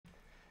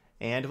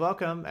And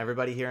welcome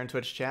everybody here in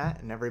Twitch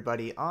chat and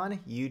everybody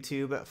on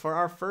YouTube for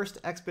our first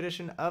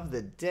expedition of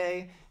the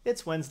day.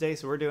 It's Wednesday,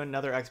 so we're doing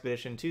another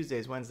expedition.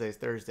 Tuesdays, Wednesdays,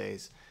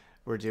 Thursdays.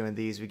 We're doing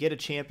these. We get a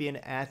champion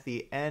at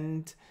the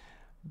end,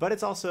 but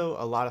it's also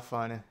a lot of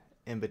fun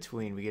in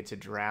between. We get to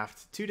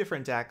draft two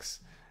different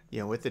decks,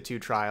 with the two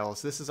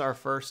trials. This is our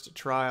first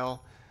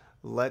trial.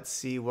 Let's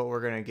see what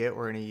we're going to get.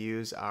 We're going to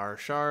use our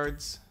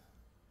shards.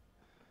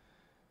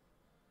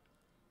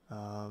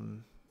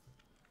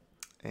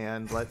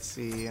 And let's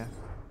see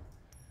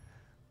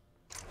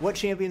what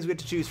champions we get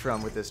to choose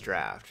from with this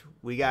draft.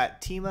 We got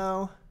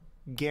Teemo,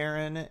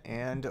 Garen,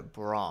 and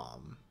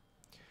Braum.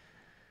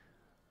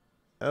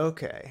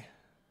 Okay.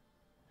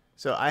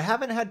 So I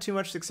haven't had too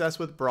much success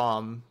with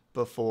Braum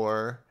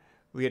before.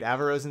 We had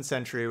Avarosan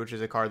Sentry, which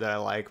is a card that I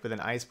like, but then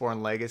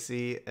Iceborne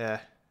Legacy,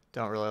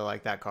 don't really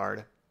like that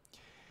card.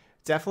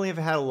 Definitely have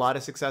had a lot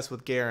of success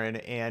with Garen,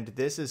 and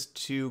this is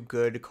two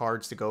good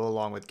cards to go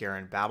along with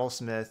Garen.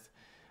 Battlesmith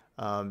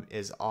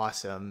is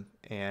awesome,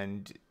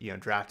 and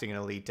drafting an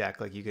elite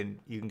deck, like you can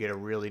get a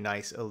really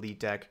nice elite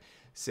deck.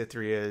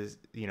 Cytherea is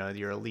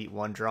your elite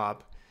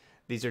 1-drop.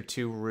 These are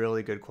two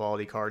really good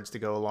quality cards to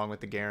go along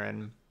with the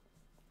Garen.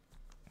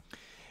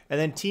 And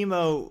then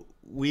Teemo,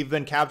 we've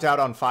been capped out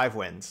on 5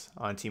 wins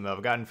on Teemo.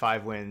 I've gotten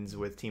 5 wins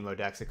with Teemo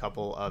decks a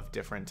couple of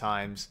different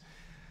times.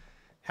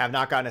 Have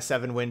not gotten a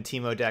 7-win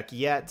Teemo deck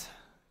yet.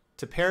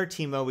 To pair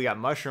Teemo, we got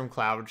Mushroom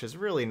Cloud, which is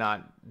really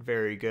not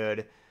very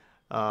good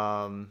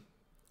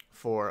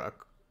for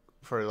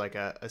like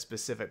a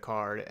specific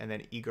card, and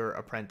then Eager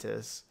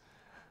Apprentice,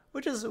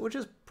 which is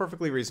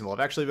perfectly reasonable. I've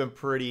actually been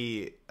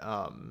pretty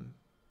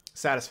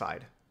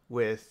satisfied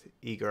with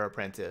Eager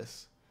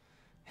Apprentice.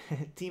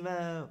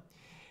 Teemo.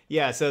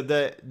 Yeah, so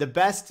the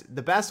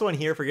best one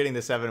here for getting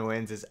the 7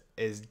 wins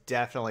is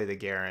definitely the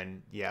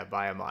Garen. Yeah,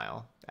 by a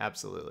mile.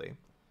 Absolutely.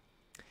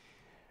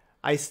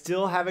 I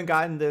still haven't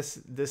gotten this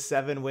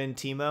 7-win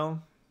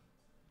Teemo,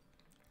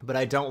 but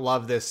I don't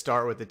love this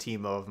start with the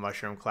Teemo of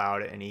Mushroom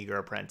Cloud and Eager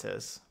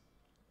Apprentice.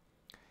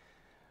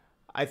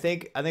 I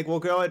think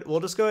we'll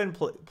just go ahead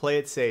and play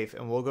it safe,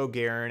 and we'll go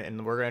Garen,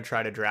 and we're gonna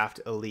try to draft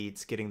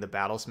elites, getting the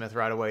Battlesmith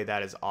right away.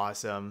 That is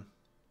awesome.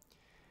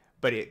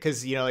 But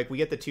because we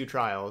get the 2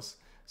 trials,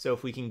 so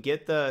if we can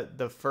get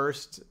the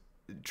first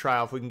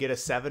trial, if we can get a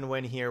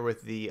 7-win here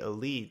with the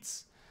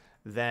elites,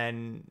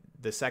 then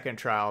the second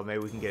trial, maybe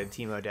we can get a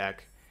Teemo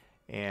deck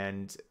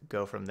and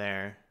go from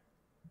there.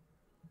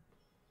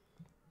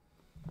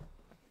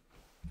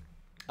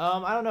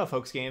 I don't know,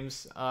 folks.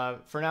 Games.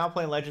 For now,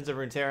 playing Legends of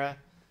Runeterra.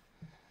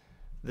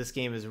 This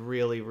game is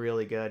really,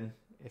 really good.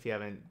 If you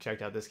haven't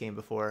checked out this game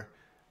before,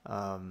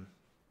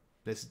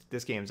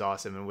 this game's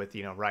awesome. And with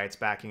Riot's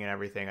backing and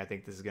everything, I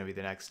think this is going to be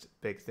the next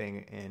big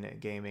thing in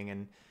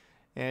gaming.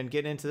 And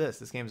getting into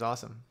this game's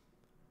awesome.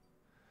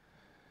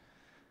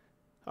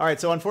 All right,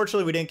 so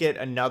unfortunately we didn't get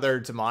another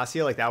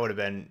Demacia. Like that would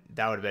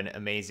have been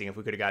amazing if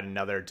we could have got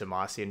another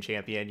Demacian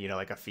champion.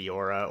 Like a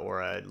Fiora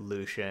or a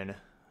Lucian.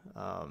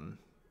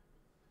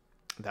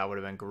 That would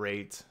have been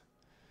great.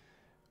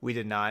 We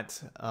did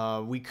not.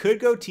 We could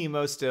go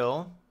Teemo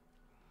still.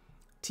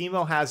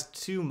 Teemo has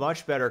 2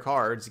 much better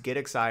cards. Get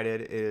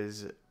Excited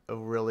is a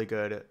really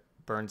good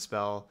burn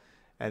spell.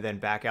 And then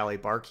Back Alley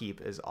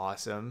Barkeep is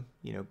awesome.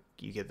 You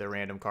get the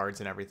random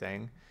cards and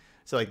everything.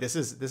 So like this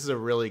is a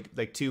really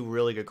 2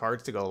 really good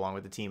cards to go along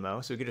with the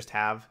Teemo. So we could just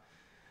have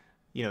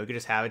a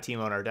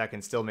Teemo in our deck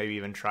and still maybe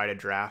even try to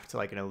draft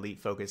like an elite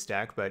focused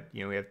deck. But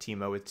we have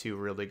Teemo with 2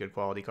 really good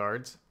quality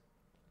cards.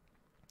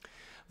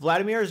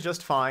 Vladimir is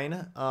just fine,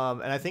 and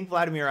I think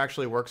Vladimir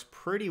actually works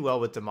pretty well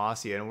with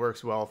Demacia, and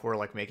works well if we're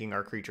like making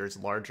our creatures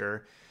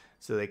larger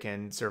so they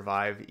can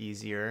survive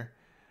easier.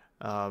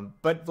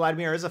 But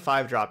Vladimir is a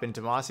 5-drop, and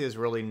Demacia is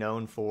really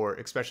known for,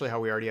 especially how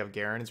we already have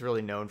Garen, is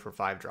really known for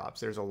 5-drops.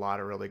 There's a lot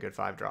of really good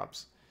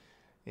 5-drops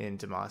in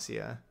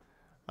Demacia.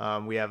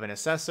 We have an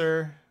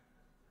Assessor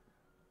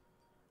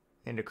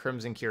and a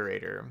Crimson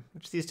Curator,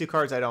 which these 2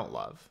 cards I don't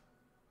love,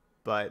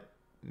 but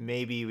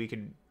maybe we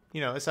could.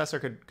 Assessor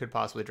could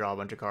possibly draw a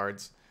bunch of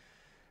cards.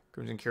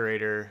 Crimson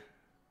Curator,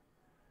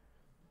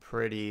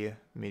 pretty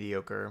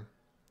mediocre.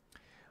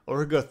 Or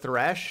we could go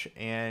Thresh,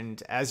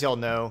 and as y'all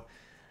know,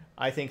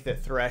 I think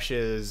that Thresh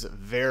is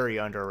very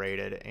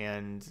underrated.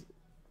 And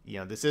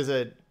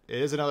it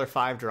is another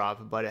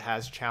 5-drop, but it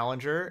has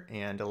Challenger,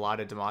 and a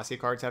lot of Demacia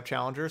cards have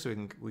Challenger, so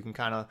we can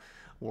kind of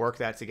work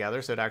that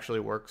together. So it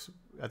actually works.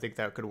 I think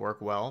that could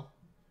work well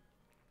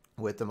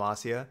with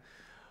Demacia.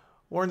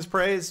 Warden's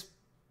Praise,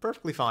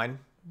 perfectly fine.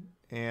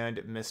 And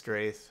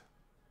Mistwraith,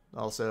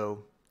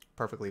 also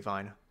perfectly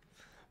fine.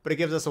 But it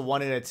gives us a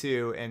 1 and a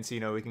 2, and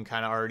so we can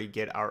kind of already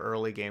get our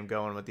early game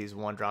going with these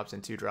 1-drops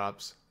and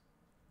 2-drops.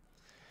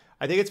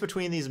 I think it's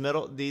between these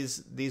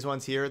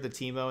ones here, the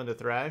Teemo and the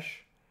Thresh.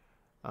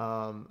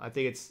 I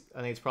think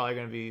it's probably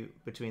going to be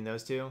between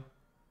those 2.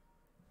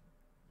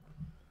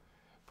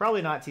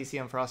 Probably not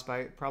TCM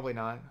Frostbite. Probably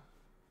not.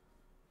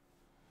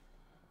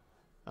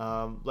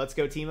 Let's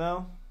go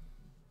Teemo.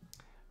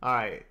 All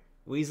right.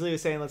 Weasley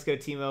was saying let's go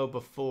Teemo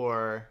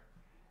before,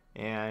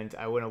 and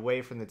I went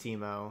away from the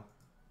Teemo.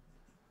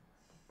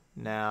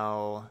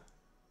 Now,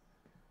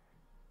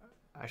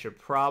 I should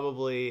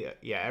probably,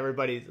 yeah,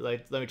 everybody,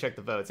 like, let me check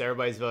the votes.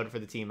 Everybody's voted for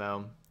the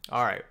Teemo.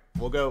 All right,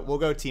 we'll go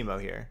Teemo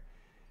here.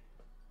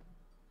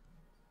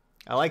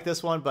 I like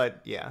this one, but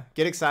yeah,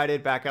 Get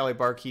Excited, Back Alley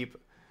Barkeep.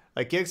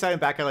 Like, Get Excited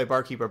and Back Alley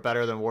Barkeep are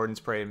better than Warden's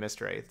Prey and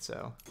Mist Wraith,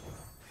 so.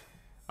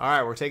 All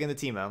right, we're taking the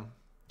Teemo.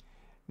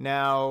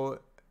 Now,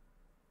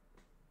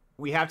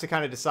 we have to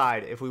kind of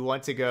decide if we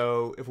want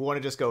to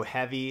just go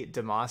heavy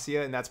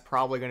Demacia, and that's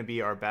probably going to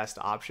be our best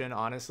option,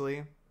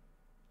 honestly,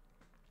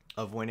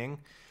 of winning.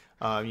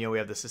 You know, we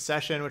have the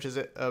Secession, which is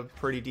a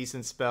pretty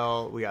decent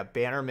spell. We got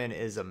Bannerman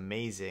is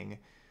amazing.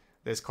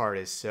 This card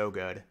is so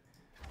good.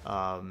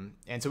 And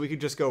so we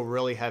could just go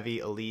really heavy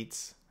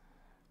elites.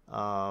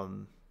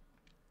 And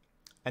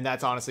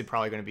that's honestly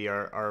probably going to be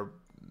our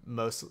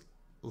most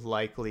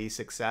likely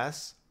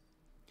success.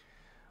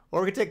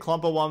 Or we could take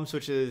Clump-O-Wumps,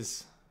 which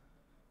is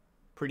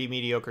pretty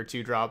mediocre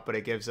 2-drop, but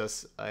it gives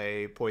us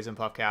a Poison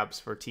Puff Caps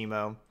for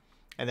Teemo.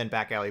 And then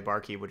Back Alley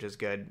Barkeep, which is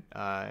good.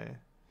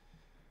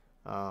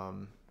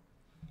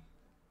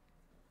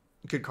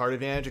 Good card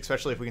advantage,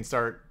 especially if we can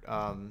start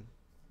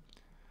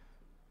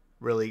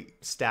really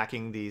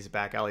stacking these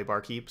Back Alley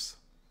Barkeeps.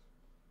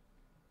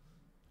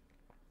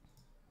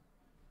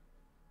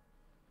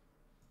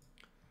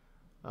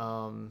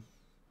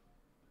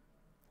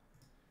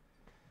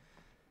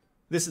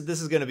 This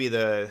is going to be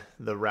the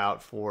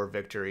route for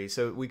victory.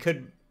 So we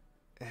could,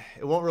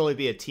 it won't really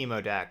be a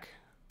Teemo deck,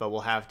 but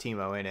we'll have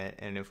Teemo in it,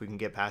 and if we can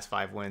get past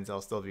 5 wins,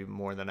 I'll still be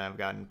more than I've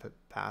gotten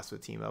past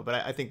with Teemo.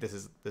 But I think this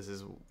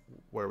is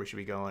where we should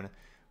be going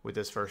with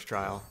this first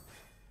trial.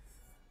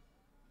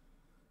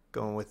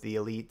 Going with the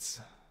elites.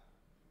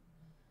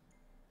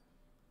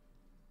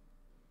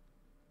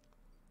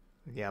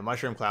 Yeah,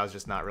 Mushroom Cloud is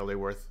just not really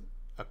worth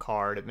a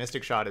card.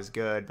 Mystic Shot is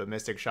good, but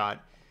Mystic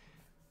Shot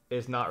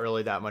is not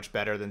really that much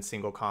better than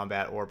Single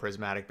Combat or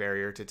Prismatic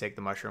Barrier to take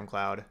the Mushroom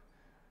Cloud.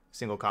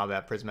 Single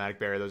Combat, Prismatic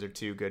Barrier, those are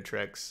 2 good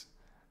tricks.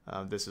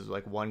 This is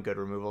like 1 good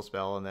removal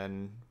spell and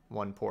then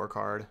 1 poor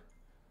card.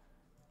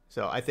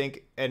 So I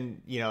think,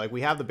 and you know, like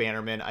we have the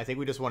Bannerman. I think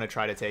we just want to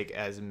try to take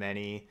as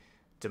many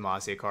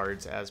Demacia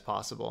cards as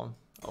possible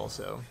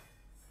also.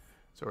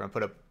 So we're going to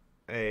put up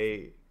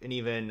an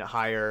even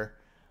higher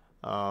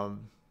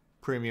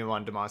premium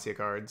on Demacia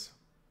cards.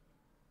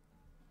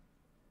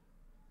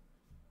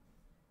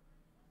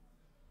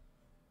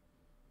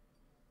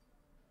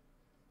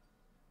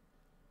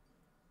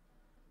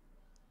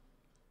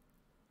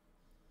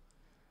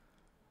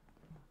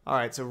 All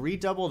right, so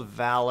Redoubled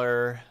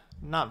Valor,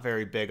 not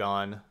very big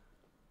on.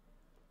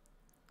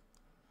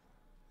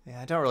 Yeah,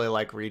 I don't really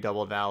like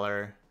Redoubled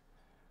Valor,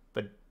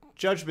 but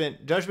Judgment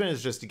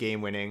is just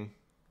game winning.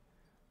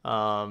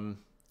 I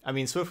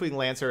mean, Swiftwing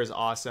Lancer is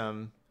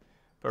awesome,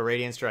 but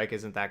Radiant Strike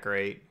isn't that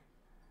great.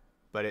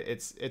 But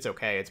it's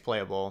okay, it's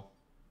playable.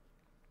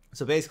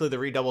 So basically, the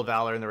Redoubled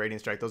Valor and the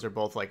Radiant Strike, those are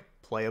both like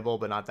playable,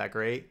 but not that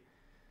great.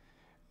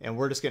 And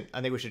we're just gonna,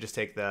 I think we should just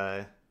take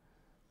the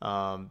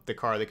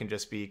card that can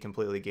just be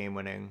completely game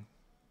winning.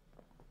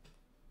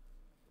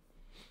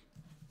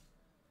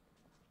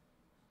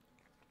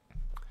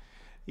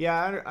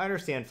 Yeah, I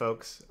understand,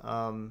 folks.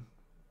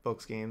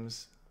 Folks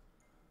games,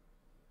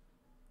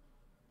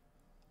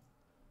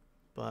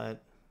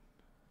 but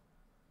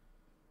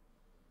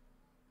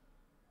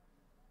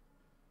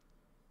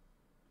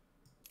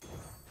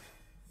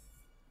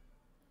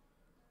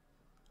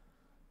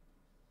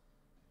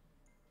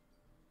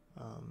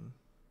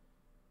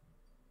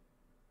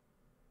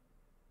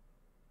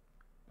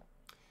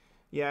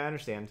yeah, I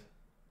understand.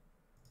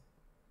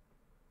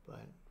 But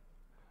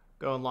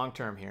going long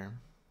term here.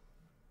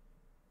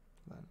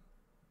 But.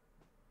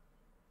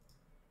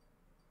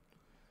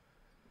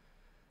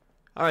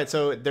 All right,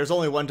 so there's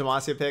only one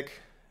Demacia pick,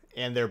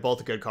 and they're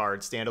both good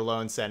cards.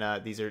 Standalone, Senna,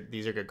 these are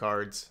good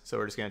cards. So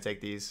we're just gonna take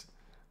these.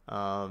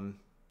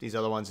 These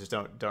other ones just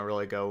don't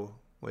really go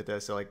with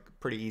this. So like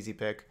pretty easy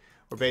pick.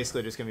 We're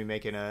basically just gonna be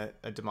making a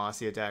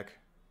Demacia deck.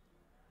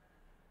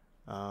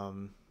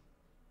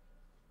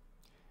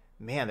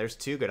 Man, there's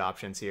 2 good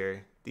options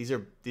here. These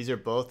are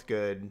both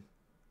good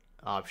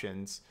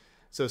options.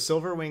 So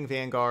Silverwing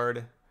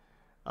Vanguard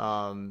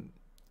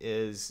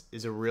is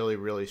a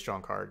really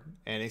strong card,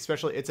 and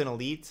especially it's an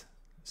elite,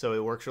 so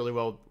it works really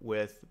well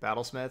with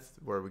Battlesmith,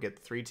 where we get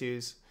the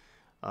 3/2s.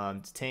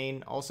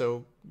 Detain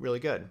also really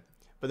good,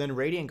 but then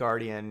Radiant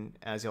Guardian,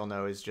 as y'all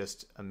know, is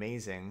just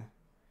amazing.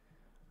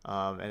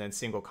 And then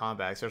Single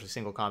Combat, especially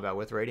Single Combat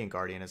with Radiant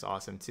Guardian, is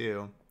awesome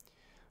too.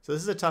 So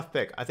this is a tough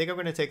pick. I think I'm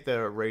going to take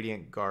the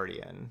Radiant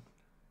Guardian.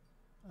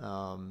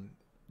 You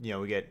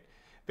know, we get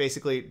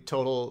basically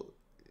total,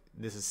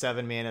 this is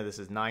 7 mana, this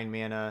is 9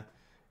 mana,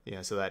 you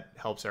know, so that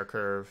helps our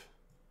curve.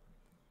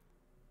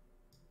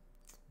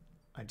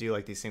 I do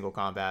like these single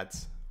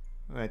combats.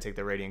 I'm going to take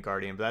the Radiant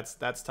Guardian, but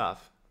that's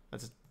tough.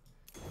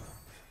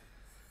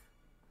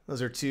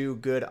 Those are 2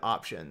 good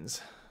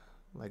options.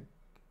 Like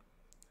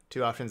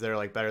 2 options that are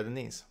like better than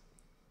these.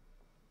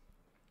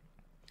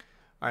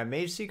 All right,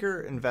 Mage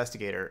Seeker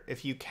Investigator.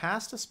 If you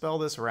cast a spell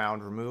this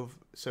round, remove...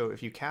 So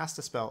if you cast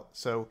a spell...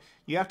 So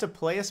you have to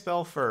play a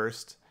spell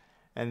first,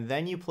 and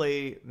then you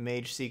play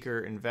Mage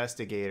Seeker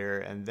Investigator,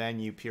 and then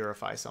you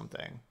purify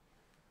something.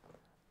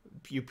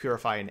 You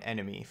purify an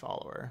enemy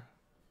follower.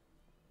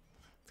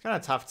 It's kind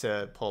of tough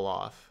to pull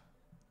off.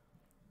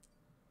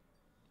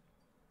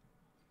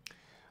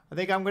 I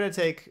think I'm gonna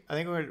take. I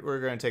think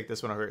we're gonna take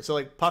this one over here. So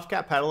like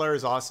Puffcat Peddler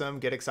is awesome.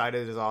 Get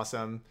Excited is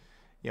awesome.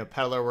 You know,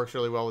 Peddler works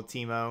really well with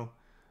Teemo.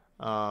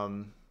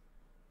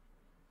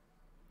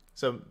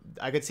 So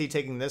I could see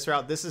taking this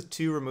route. This is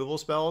 2 removal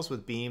spells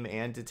with Beam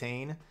and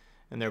Detain,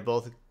 and they're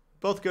both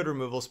good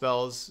removal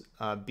spells.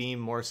 Beam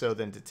more so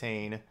than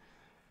Detain.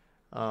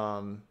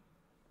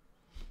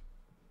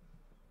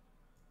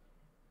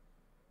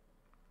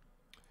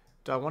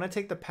 Do I want to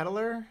take the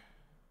Peddler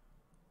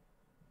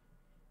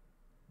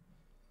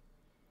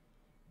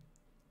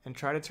and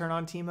try to turn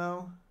on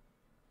Teemo?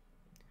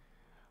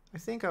 I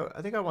think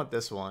I want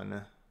this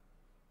one.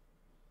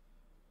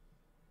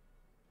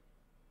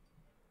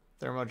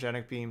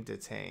 Thermogenic Beam,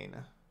 Detain.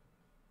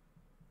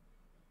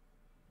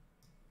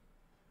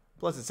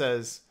 Plus it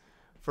says,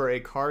 for a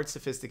card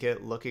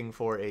sophisticate looking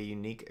for a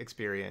unique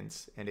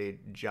experience and a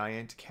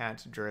giant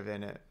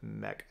cat-driven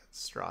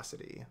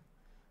mechstrosity.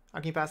 How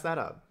can you pass that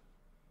up?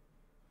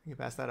 You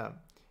can pass that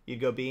up. You'd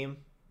go Beam.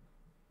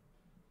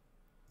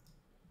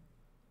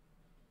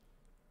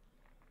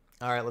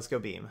 All right, let's go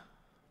Beam.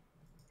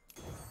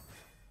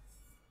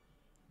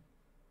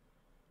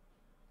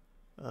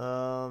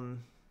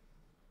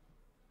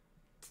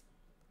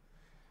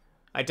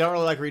 I don't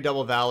really like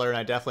Redouble Valor, and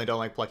I definitely don't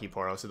like Plucky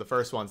Poro, so the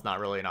first one's not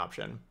really an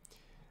option.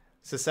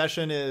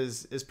 Secession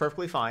is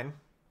perfectly fine.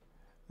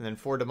 And then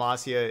For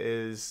Demacia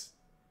is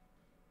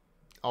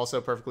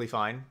also perfectly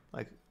fine.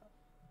 Like,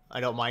 I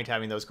don't mind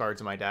having those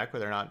cards in my deck, but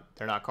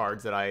they're not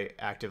cards that I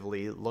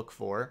actively look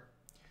for.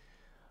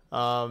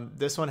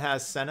 This one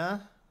has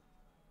Senna,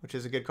 which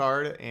is a good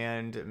card,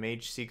 and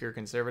Mage Seeker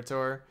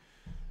Conservator,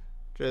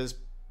 which is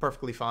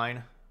perfectly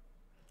fine.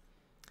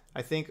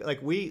 I think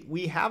like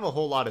we have a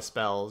whole lot of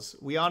spells.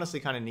 We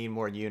honestly kind of need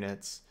more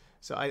units,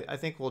 so I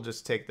think we'll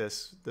just take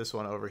this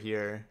one over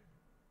here.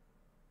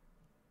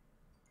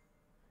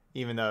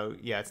 Even though,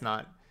 yeah, it's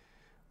not,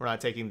 we're not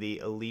taking the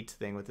elite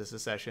thing with the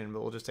Secession,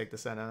 but we'll just take the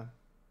Senna.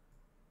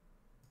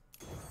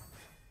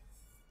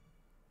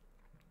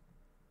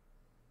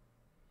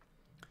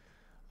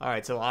 All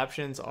right, so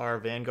options are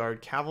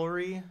Vanguard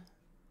Cavalry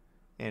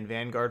and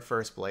Vanguard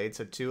First Blade,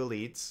 so 2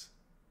 elites.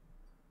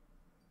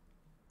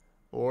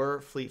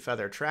 Or Fleet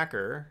Feather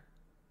Tracker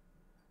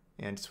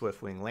and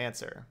Swiftwing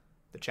Lancer,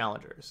 the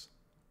challengers.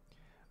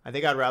 I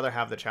think I'd rather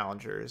have the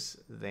challengers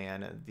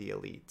than the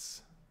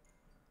elites. I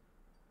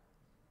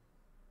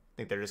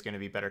think they're just going to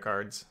be better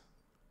cards.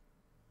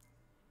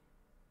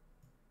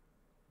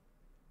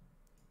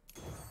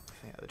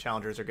 Yeah, the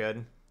challengers are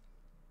good.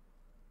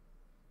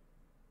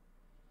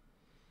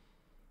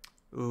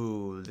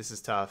 Ooh, this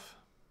is tough.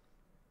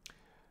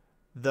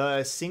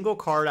 The single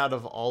card out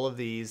of all of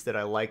these that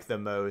I like the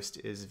most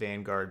is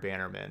Vanguard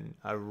Bannerman.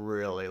 I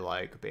really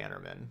like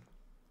Bannerman.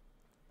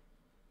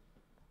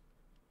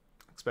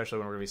 Especially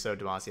when we're going to be so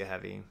Demacia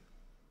heavy.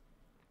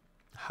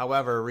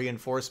 However,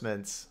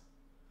 Reinforcements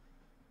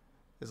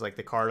is like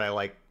the card I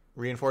like.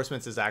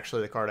 Reinforcements is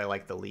actually the card I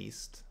like the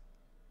least.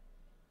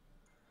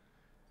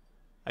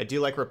 I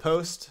do like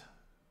Riposte.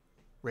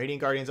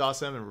 Radiant Guardian's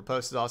awesome, and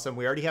Riposte is awesome.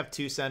 We already have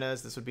 2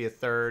 Sennas. This would be a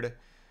 3rd.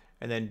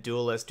 And then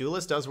Duelist.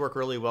 Duelist does work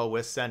really well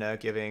with Senna,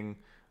 giving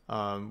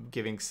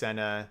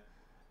Senna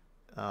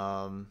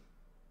the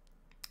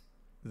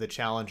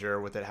challenger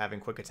with it having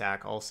quick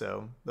attack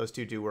also. Those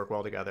 2 do work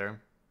well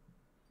together.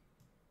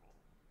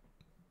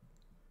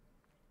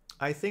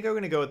 I think I'm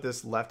going to go with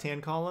this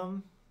left-hand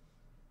column.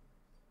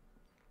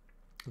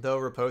 Though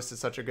Riposte is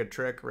such a good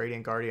trick,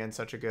 Radiant Guardian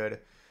such a good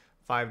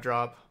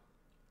 5-drop.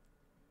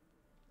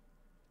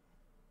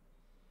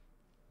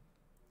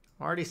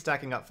 I'm already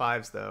stacking up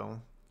 5s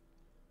though.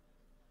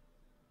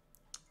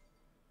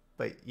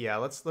 But yeah,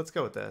 let's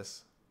go with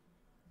this.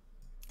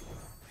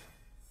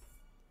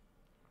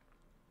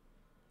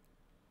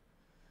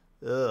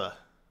 Ugh.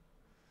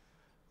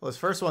 Well, this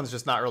first one's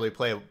just not really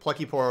playable.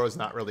 Plucky Poro is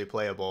not really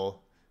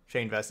playable.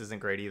 Chain Vest isn't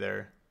great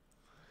either.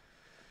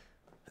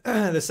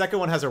 The second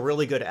one has a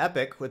really good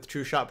epic with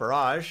True Shot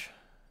Barrage.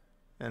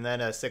 And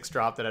then a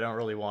 6-drop that I don't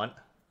really want.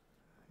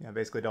 Yeah, I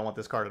basically don't want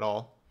this card at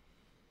all.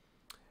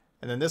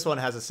 And then this one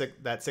has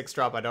that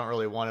 6-drop I don't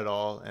really want at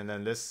all. And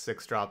then this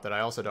 6-drop that I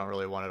also don't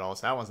really want at all.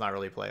 So that one's not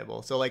really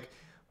playable. So like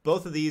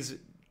both of these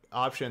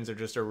options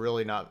are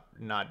really not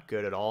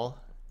good at all.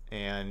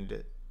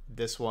 And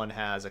this one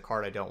has a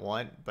card I don't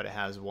want, but it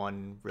has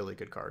one really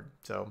good card.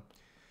 So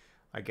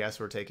I guess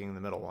we're taking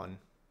the middle one.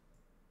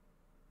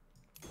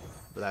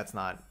 But that's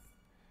not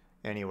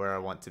anywhere I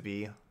want to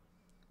be.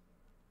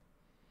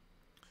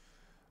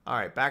 All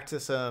right, back to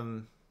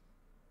some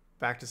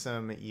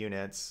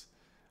units.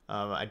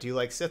 I do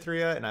like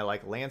Cythria and I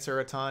like Lancer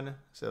a ton,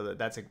 so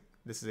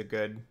this is a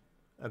good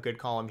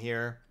column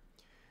here.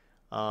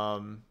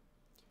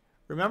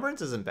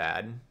 Remembrance isn't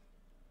bad.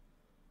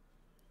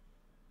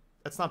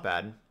 that's not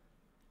bad.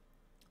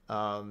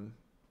 You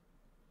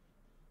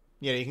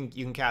know,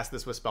 you can cast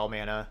this with spell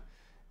mana,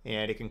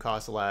 and it can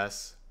cost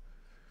less.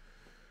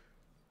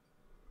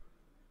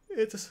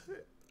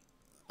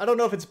 I don't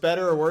know if it's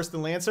better or worse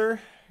than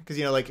Lancer, because,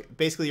 you know, like,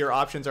 basically your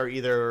options are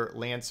either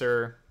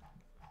Lancer.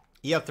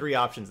 You have 3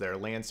 options there: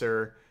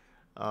 Lancer,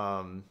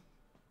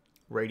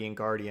 Radiant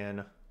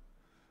Guardian,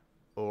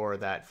 or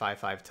that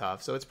 5/5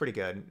 tough. So it's pretty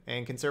good.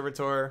 And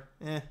Conservator,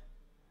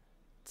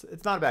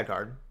 it's not a bad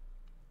card.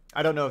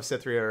 I don't know if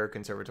Cithria or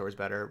Conservator is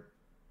better.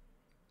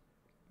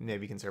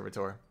 Maybe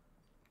Conservator.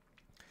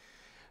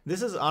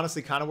 This is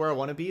honestly kind of where I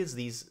want to be, is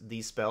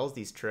these spells,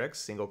 these tricks.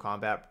 Single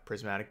Combat,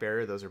 Prismatic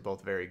Barrier, those are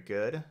both very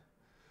good.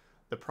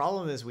 The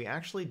problem is we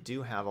actually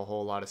do have a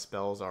whole lot of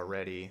spells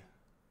already.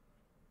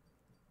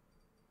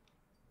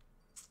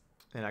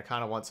 And I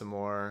kind of want some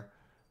more,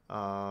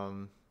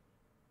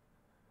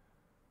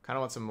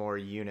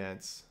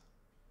 units.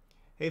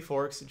 Hey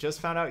Forks,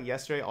 just found out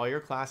yesterday all your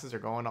classes are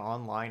going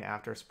online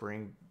after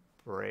spring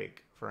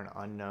break for an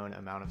unknown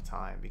amount of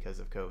time because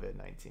of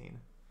COVID-19.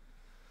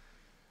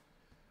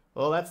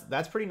 Well,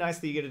 that's pretty nice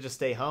that you get to just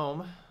stay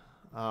home.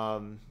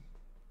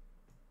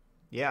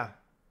 Yeah.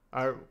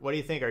 What do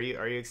you think? Are you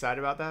excited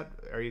about that?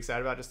 Are you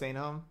excited about just staying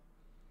home?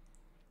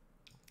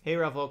 Hey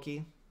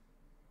Ravolki.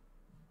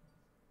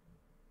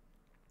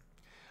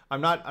 I'm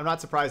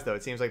not surprised though.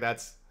 It seems like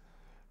that's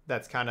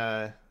kind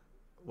of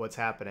what's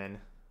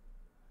happening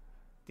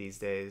these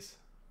days.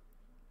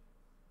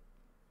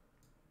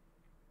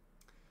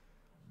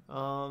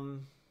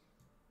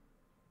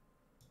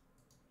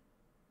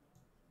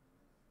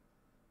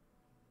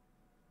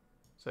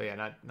 So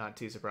yeah, not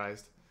too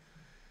surprised.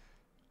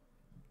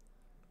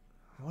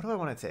 What do I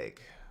want to take?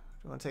 Do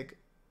I want to take?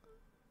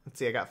 Let's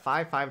see. I got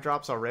 5/5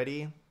 drops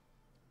already.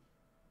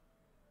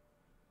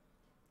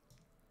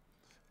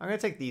 I'm gonna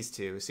take these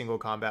 2. Single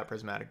Combat,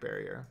 Prismatic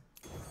Barrier.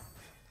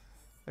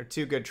 They're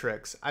 2 good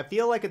tricks. I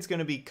feel like it's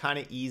gonna be kind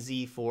of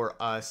easy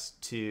for us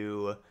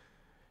to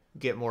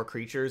get more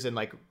creatures, and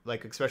like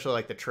especially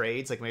like the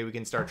trades. Like maybe we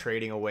can start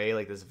trading away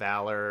like this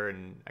Valor,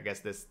 and I guess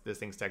this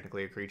thing's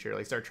technically a creature.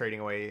 Like start trading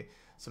away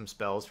some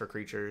spells for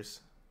creatures.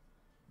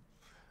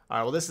 All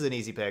right, well, this is an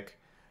easy pick.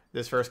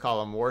 This first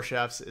column, War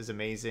Chefs is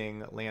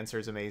amazing. Lancer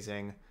is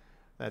amazing.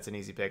 That's an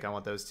easy pick. I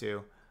want those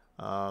 2.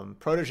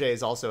 Protege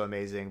is also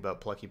amazing,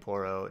 but Plucky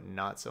Poro,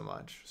 not so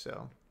much.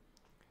 So,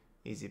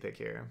 easy pick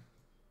here.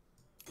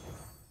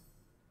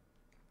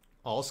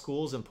 All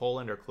schools in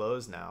Poland are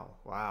closed now.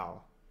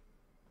 Wow.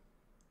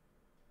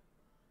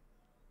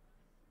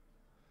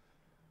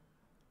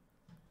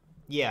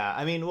 Yeah,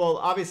 I mean, well,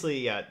 obviously,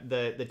 yeah,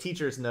 the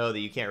teachers know that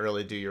you can't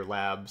really do your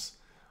labs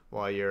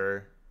while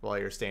you're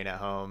staying at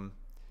home,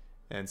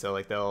 and so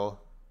like they'll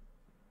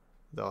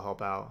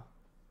help out,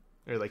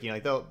 or like, you know,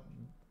 like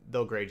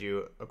they'll grade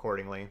you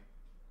accordingly.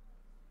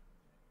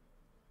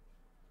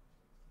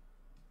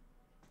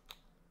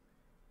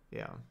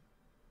 Yeah.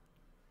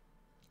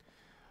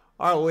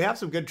 All right, well, we have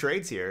some good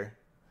trades here.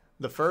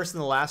 The first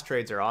and the last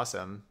trades are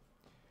awesome.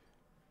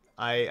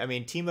 I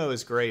mean, Teemo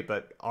is great,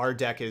 but our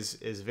deck is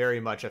very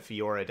much a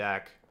Fiora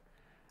deck.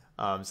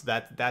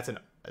 So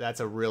that's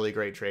a really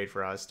great trade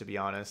for us, to be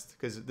honest,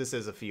 because this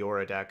is a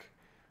Fiora deck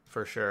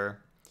for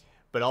sure.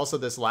 But also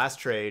this last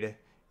trade,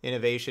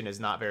 Innovation is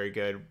not very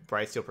good.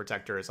 Brightsteel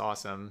Protector is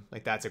awesome.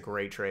 Like that's a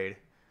great trade.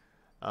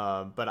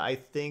 But I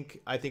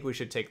think we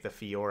should take the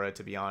Fiora,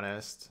 to be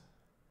honest.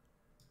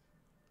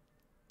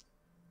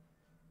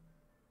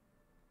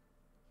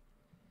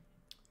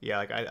 Yeah,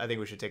 like I think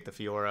we should take the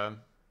Fiora.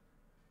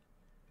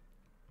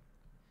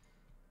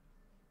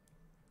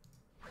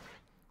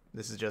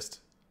 This is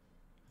just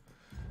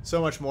so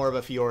much more of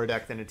a Fiora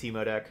deck than a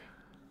Teemo deck.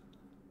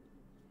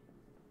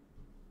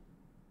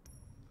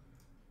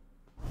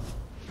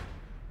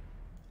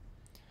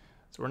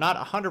 So we're not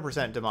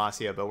 100%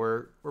 Demacia, but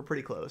we're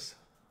pretty close.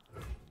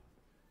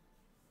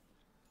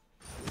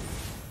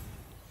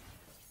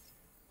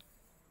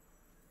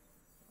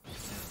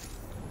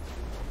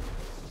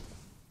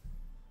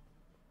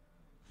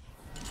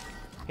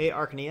 Hey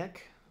Arkniak,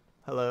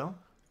 hello.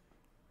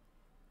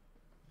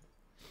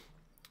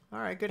 All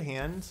right, good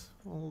hand.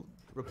 We'll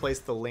replace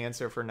the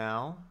Lancer for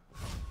now.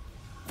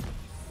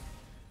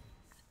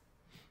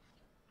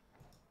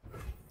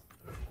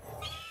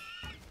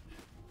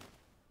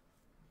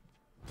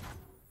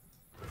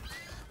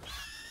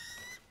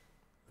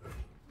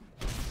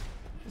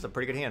 It's a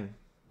pretty good hand.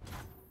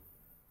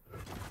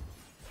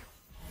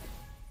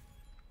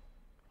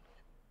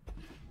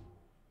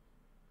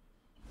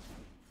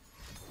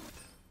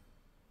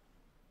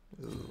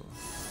 Ooh.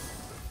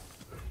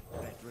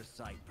 Let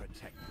recite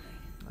protect me.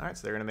 All right,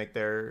 so they're gonna make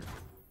their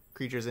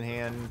creatures in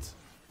hand.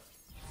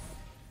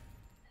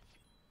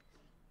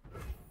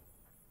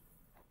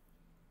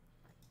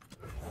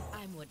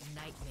 I'm what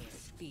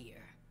nightmares fear.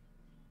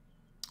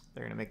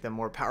 They're gonna make them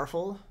more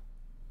powerful.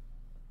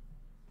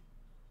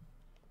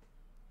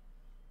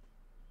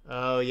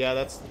 Oh yeah,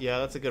 that's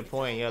a good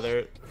point. Yeah,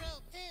 they're.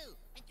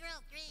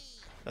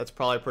 That's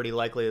probably pretty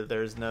likely that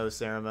there's no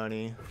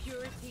ceremony.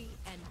 Purity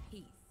and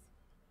peace.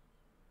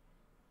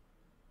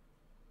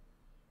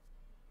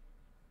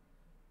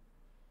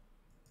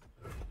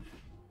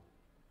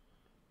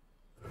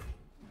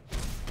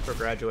 for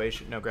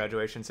graduation. No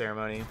graduation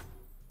ceremony.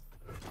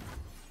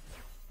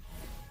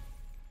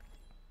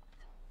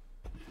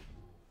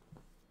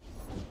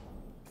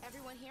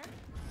 Everyone here?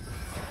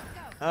 Let's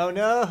go. Oh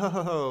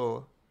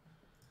no!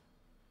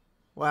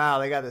 Wow,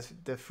 they got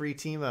the free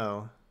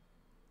Teemo.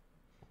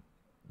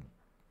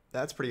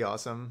 That's pretty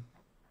awesome.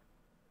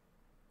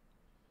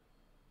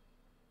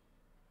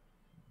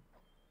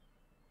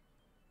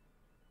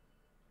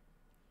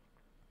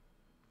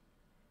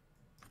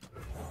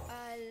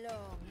 I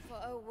long for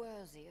a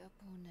worthy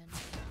opponent.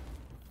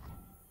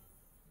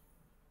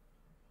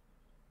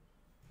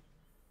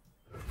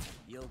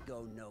 You'll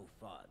go no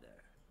farther.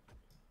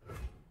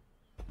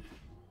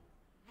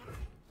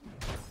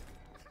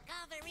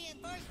 Call for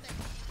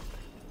reinforcements.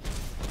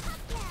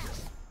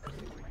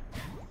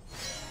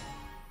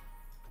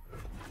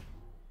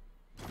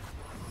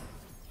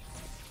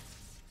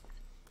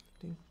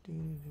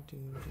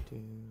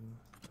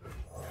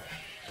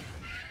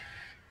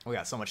 We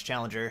got so much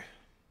challenger.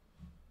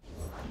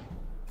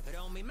 Put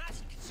on me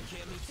mask,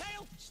 secure me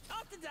tail,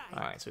 start the day. All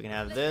right, so we can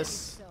have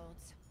this,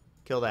 Swords.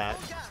 kill that,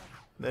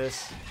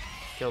 this,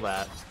 kill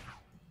that,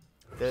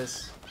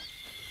 this,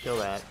 kill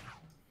that,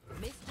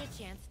 Missed your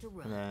chance to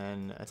run. and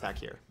then attack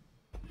here.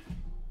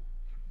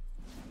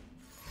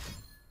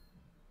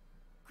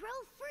 Grow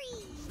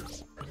free.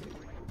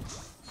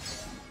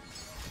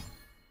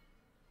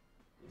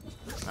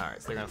 All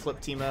right, so they're gonna flip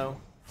Teemo.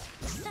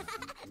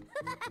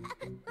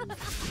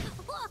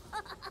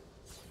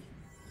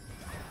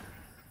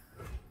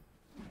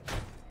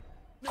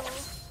 No,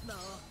 no,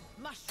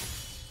 mush.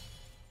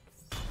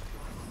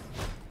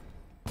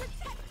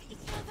 Protect each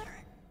other.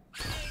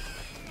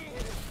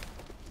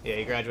 Yeah,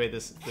 you graduate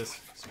this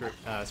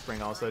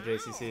spring also,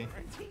 JCC. Or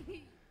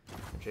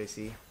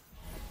JC.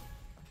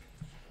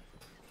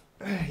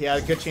 Yeah,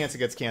 good chance it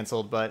gets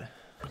canceled, but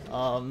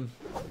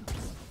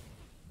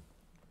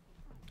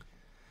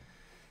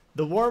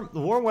the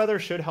warm weather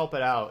should help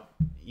it out.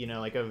 You know,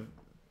 like I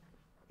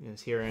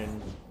was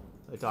hearing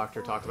a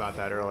doctor talk about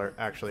that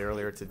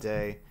earlier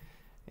today,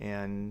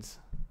 and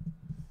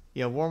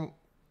you know, warm.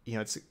 You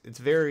know, it's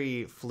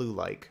very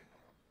flu-like.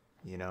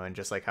 You know, and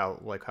just like how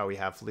we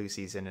have flu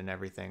season and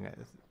everything,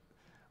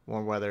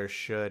 warm weather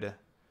should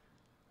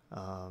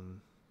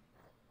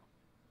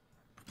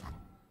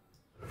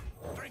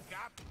Drink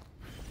up.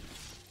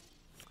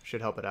 should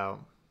help it out.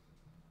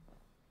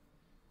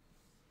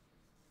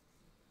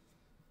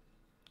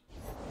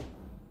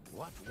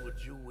 What would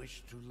you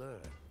wish to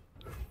learn?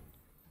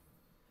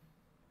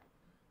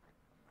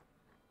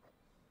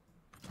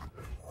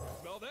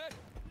 Smell that?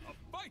 A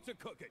fight's a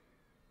cooking.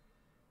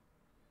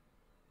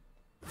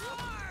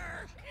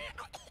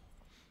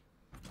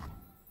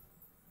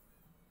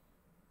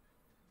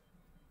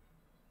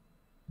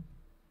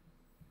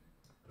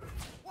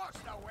 What's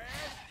the word?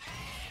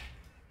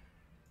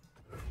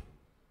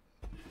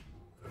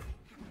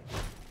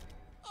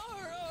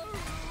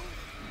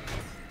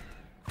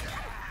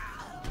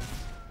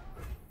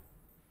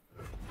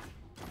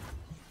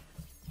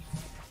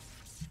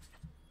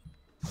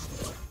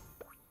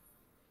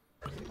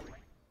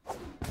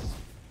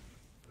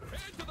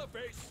 Hand to the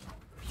face.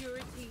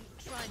 Purity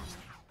training.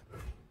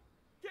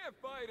 Can't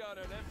fight on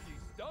an empty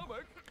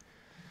stomach.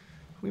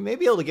 We may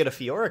be able to get a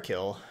Fiora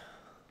kill.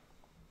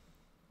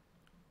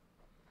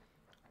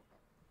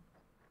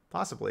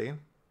 Possibly.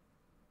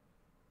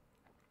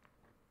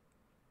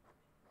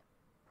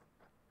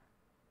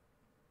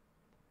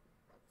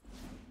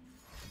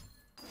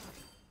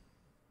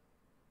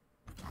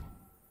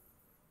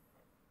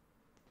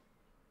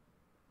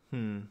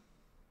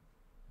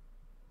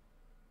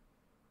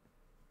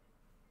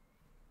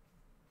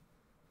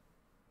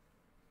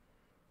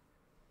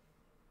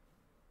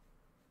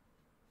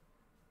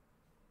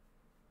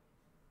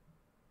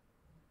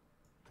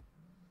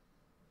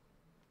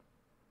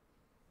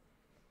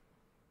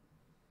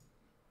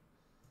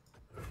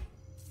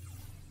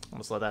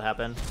 Almost let that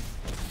happen.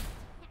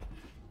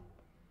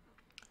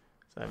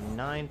 So I have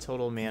 9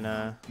 total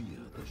mana. Fear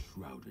the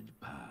shrouded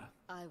path.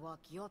 I walk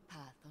your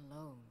path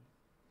alone.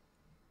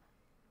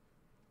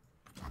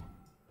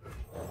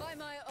 By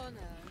my honor,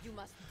 you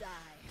must die.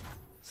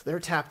 So they're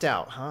tapped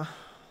out, huh?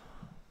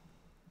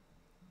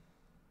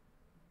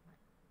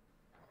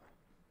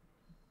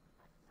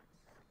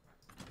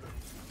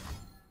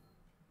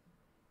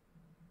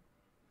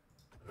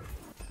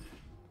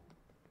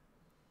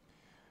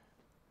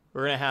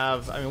 We're gonna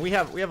have. I mean, we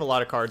have a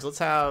lot of cards. Let's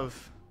have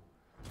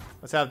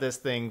this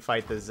thing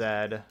fight the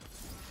Zed.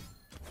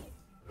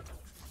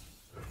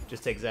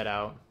 Just take Zed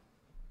out.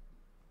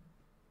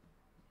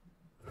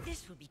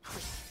 This will be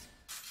quick.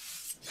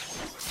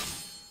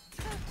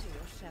 Talk to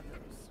your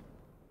shadows.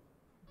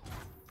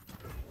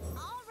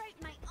 I'll write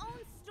my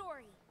own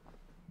story.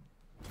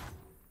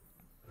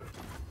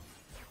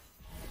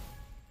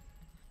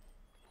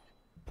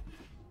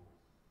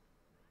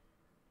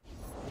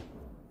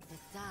 The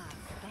dark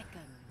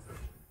beckons.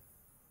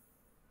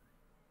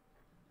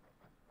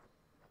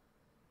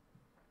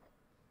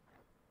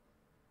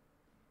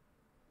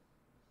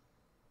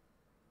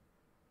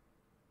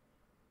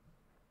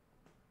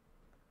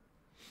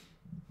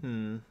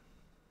 Hmm.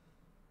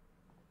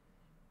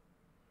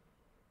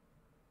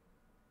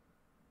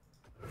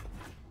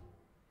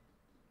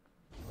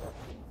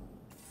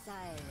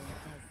 Silent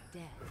as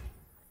death.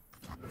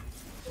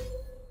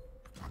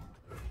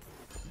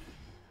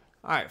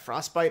 Alright,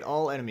 frostbite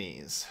all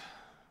enemies.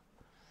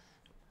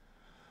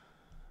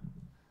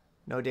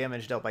 No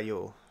damage dealt by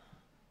you.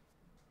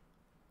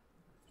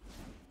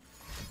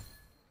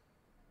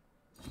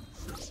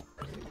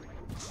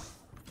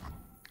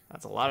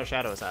 That's a lot of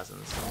shadow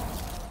assassins.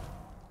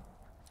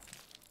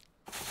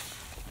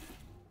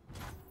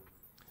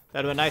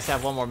 That'd been nice to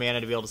have one more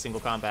mana to be able to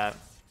single combat.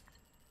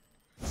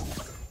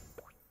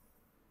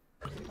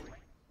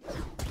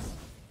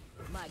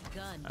 My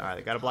gun. Alright,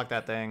 they gotta block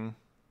that thing.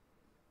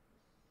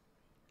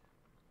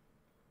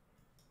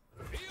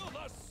 Feel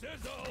the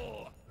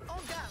sizzle! On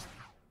down.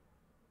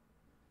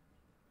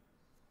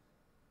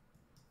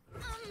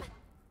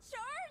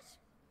 Charge?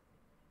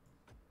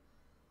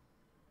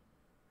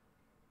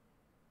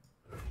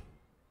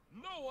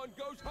 No one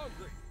goes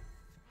hungry.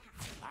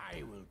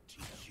 I will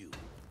teach you.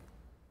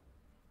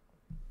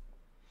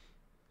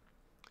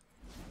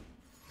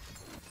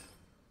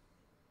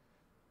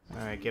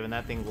 Alright, giving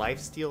that thing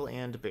lifesteal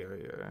and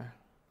barrier.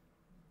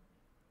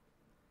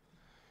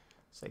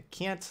 So I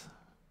can't...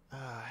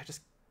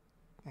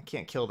 I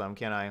can't kill them,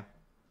 can I?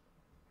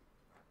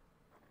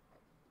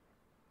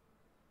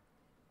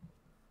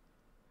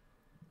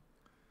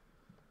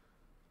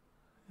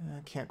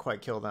 I can't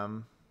quite kill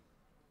them.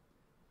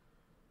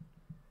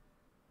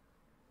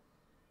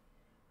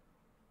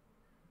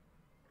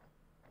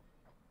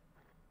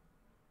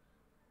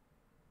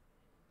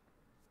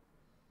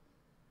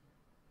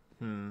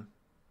 Hmm.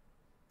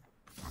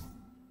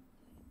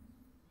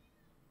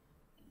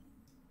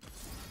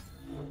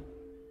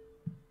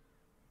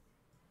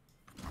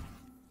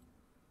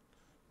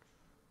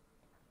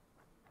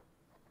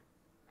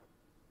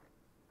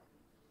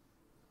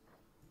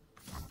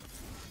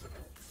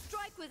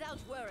 Strike without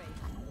worry.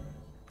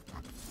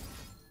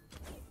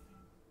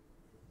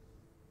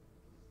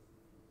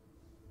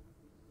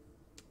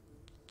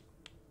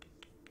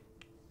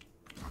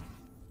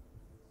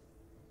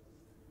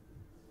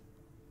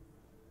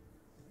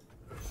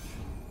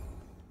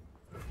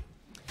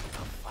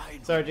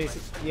 Sorry,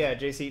 JC. Yeah,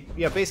 JC.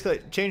 Yeah,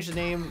 basically, change the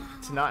name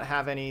to not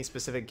have any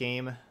specific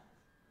game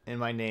in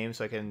my name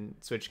so I can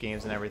switch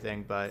games and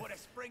everything, but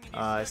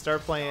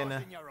start playing...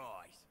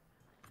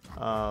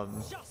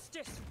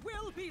 Justice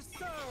will be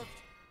served.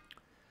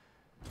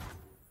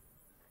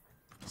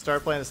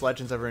 Start playing this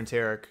Legends of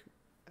Runeterra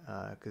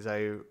because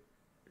I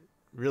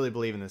really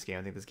believe in this game.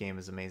 I think this game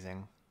is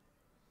amazing.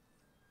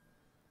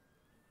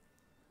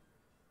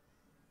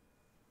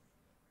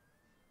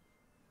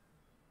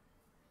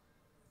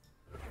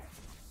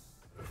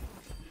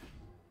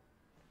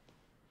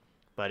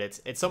 But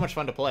it's so much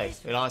fun to play.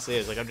 It honestly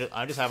is. Like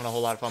I'm just having a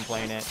whole lot of fun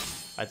playing it.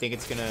 I think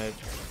it's gonna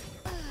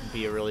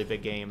be a really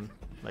big game.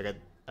 Like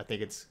I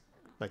think it's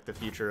like the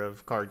future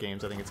of card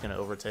games. I think it's gonna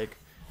overtake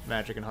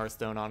Magic and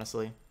Hearthstone.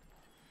 Honestly,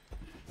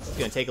 it's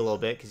gonna take a little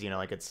bit because you know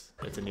like it's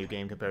a new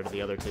game compared to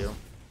the other two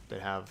that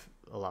have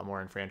a lot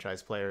more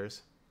enfranchised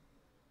players.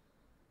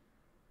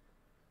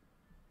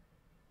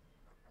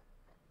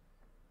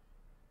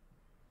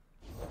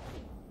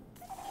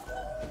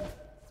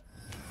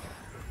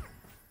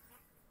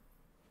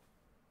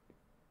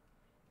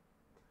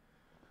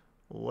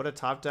 What a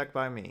top deck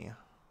by me.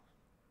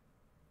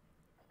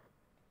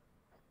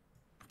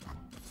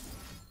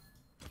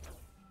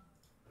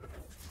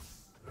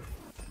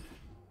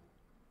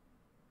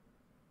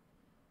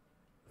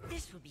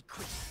 This will be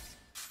quick.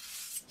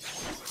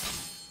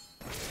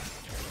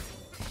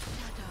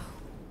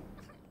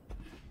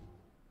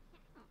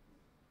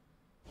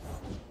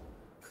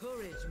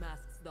 Courage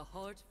masks the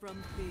heart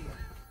from fear.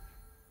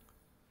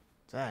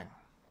 Dang.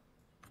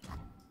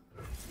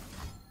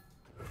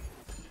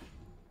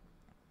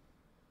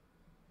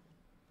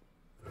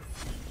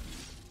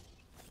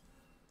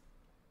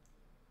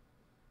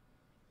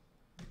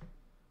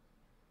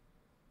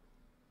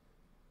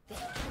 They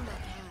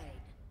cannot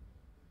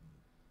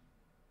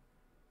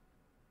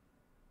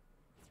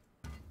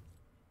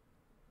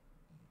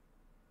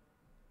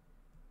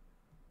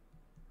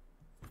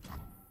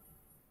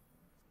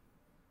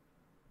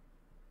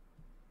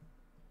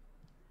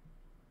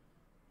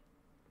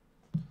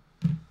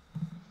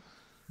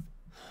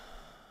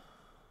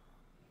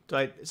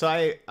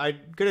hide. I'm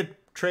gonna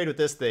trade with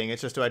this thing.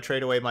 It's just do I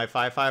trade away my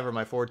 5/5 or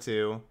my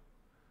 4/2?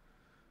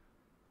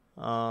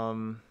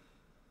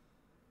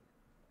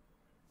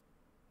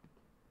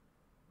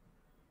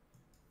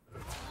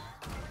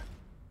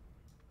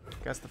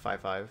 Guess the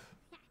 5/5.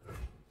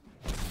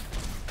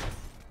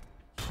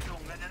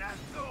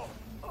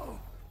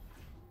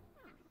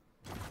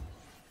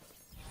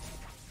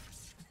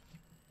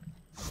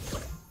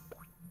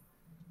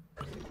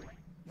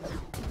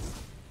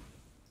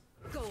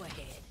 Go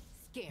ahead,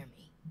 scare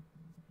me.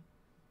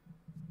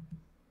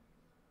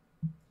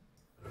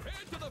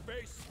 Head to the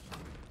base.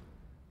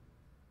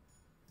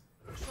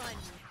 Try me.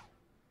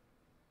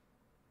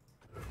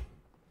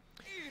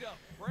 Eat up,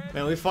 friend.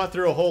 Man, we fought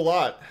through a whole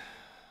lot.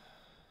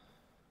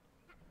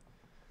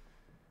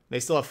 They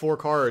still have 4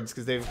 cards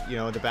because they've, you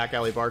know, the back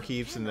alley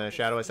barkeeps and the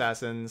shadow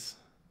assassins.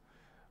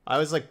 I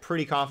was like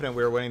pretty confident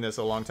we were winning this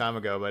a long time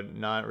ago, but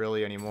not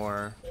really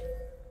anymore.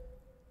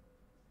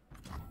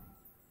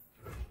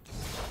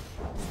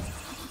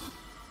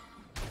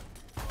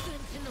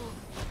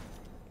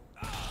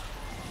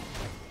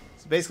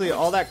 So basically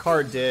all that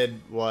card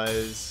did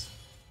was...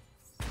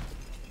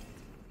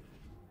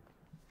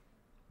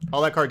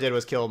 all that card did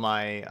was kill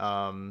my,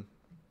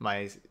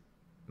 my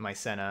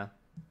Senna.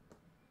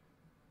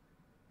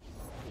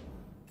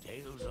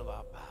 Tales of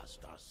our past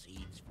are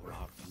seeds for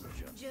our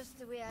future. Just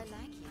the way I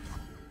like it.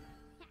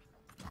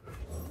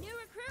 New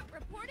recruit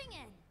reporting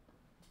in.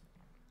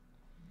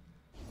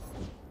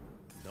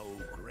 No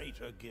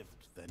greater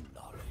gift than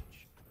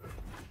knowledge.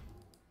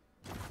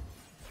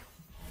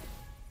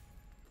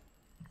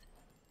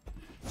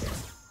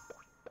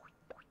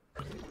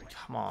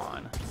 Come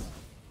on.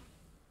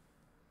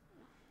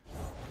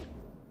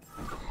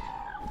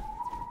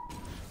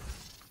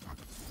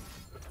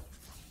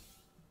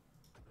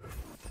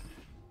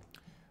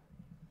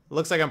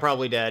 Looks like I'm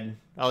probably dead.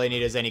 All they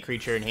need is any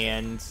creature in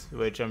hand,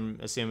 which I'm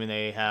assuming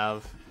they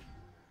have.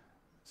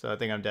 So I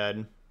think I'm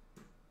dead.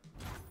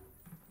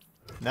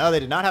 No,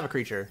 they did not have a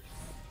creature.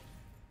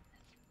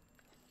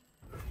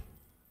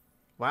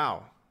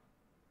 Wow.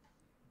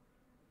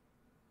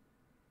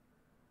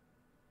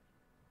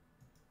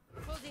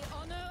 For the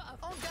honor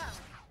of on down.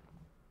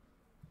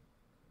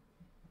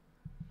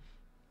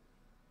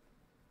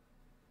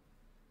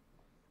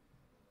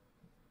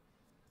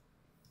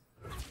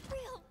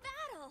 Real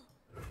battle.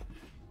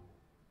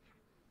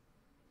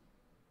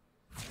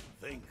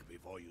 Think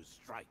before you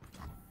strike.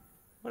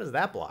 What is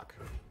that block?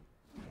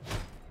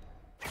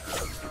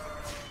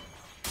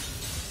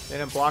 They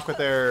didn't block with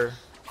their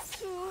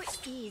Too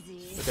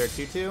easy.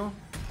 2/2?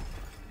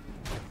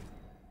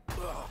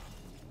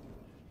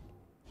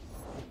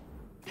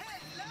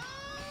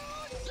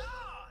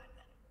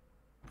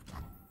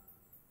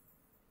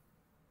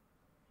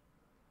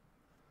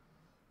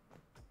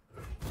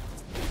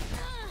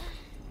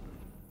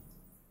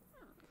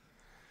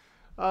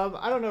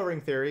 I don't know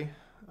ring theory.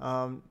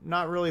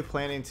 Not really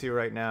planning to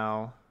right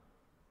now.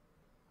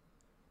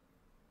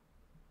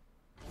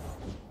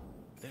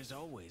 There's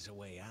always a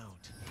way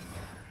out.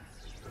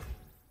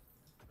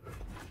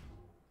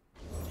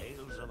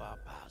 Tales of our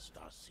past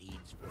are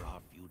seeds for our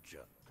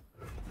future.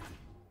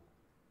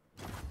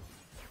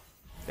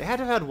 They had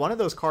to have had one of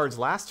those cards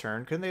last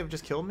turn. Couldn't they have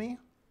just killed me?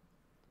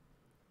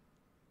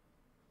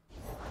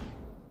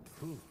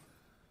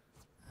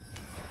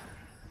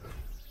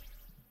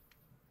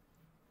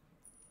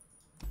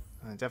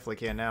 I definitely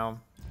can now.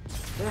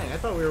 Dang, I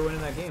thought we were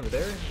winning that game, but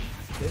they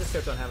just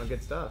kept on having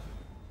good stuff.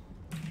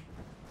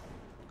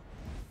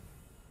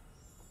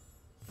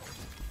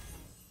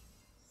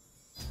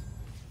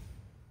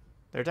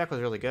 Their deck was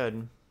really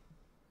good.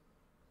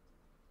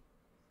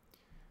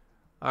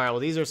 Alright, well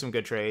these are some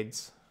good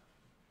trades.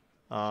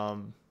 Yeah,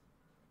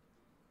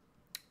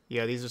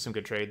 these are some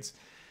good trades.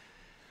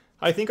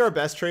 I think our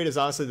best trade is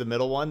honestly the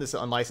middle one. This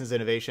Unlicensed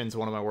Innovation is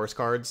one of my worst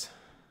cards.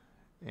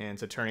 And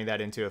so turning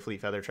that into a Fleet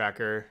Feather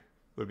Tracker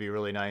would be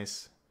really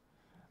nice.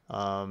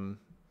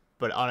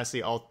 But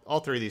honestly,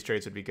 all 3 of these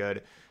trades would be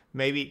good.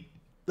 Maybe,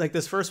 like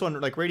this first one,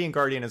 like Radiant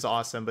Guardian is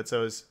awesome, but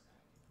so is...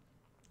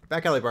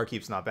 Back Alley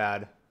Barkeep's not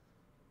bad.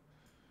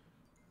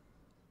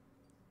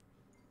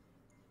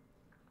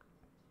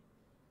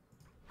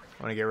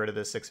 I want to get rid of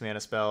this 6 mana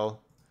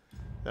spell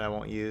that I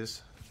won't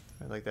use.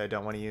 Or like that I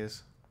don't want to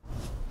use.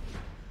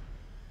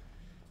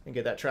 And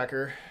get that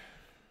tracker.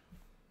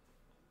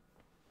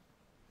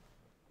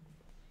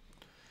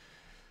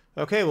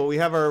 Okay, well we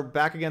have our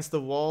back against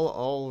the wall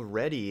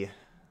already.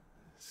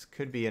 This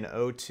could be an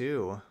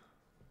 0-2.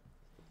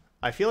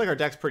 I feel like our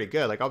deck's pretty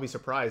good. Like I'll be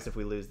surprised if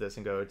we lose this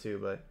and go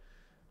 0-2, but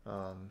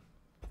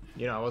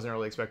you know, I wasn't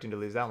really expecting to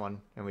lose that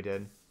one, and we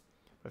did.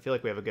 I feel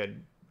like we have a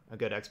good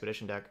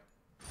expedition deck.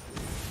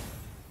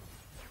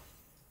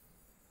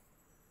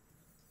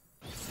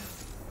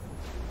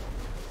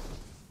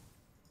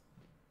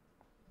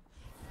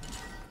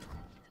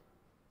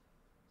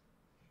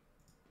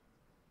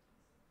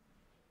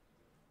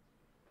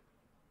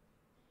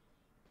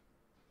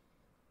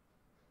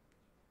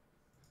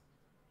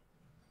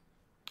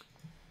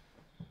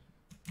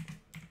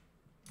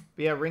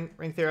 But yeah,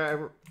 ring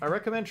theory. I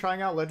recommend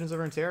trying out Legends of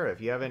Runeterra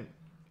if you haven't.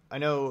 I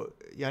know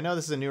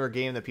this is a newer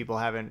game that people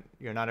haven't.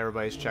 You know, not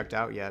everybody's checked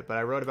out yet. But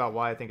I wrote about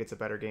why I think it's a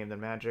better game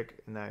than Magic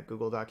in that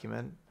Google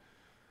document,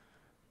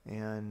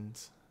 and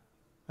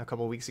a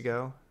couple weeks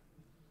ago,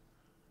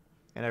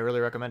 and I really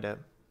recommend it.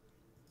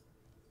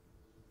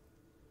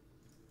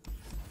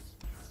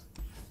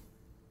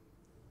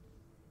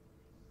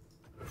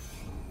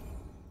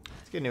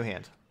 Let's get a new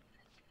hand.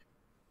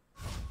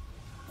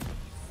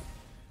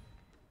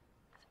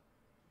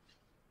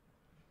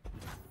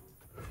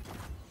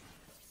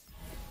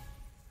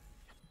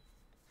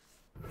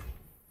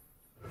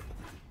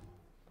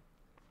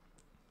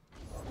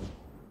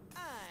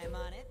 I'm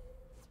on it.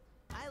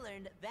 I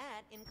learned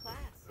that in class.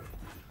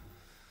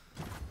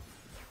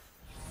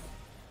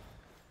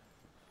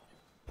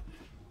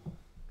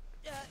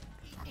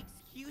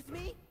 Excuse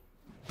me?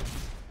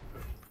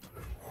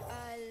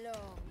 I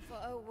long for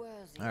a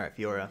worthy All right,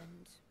 Fiora.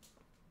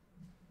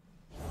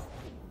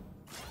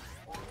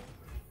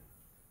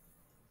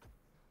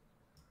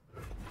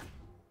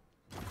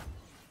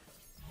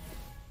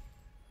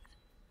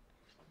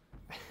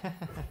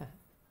 opponent.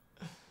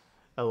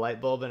 A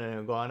light bulb and an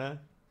iguana.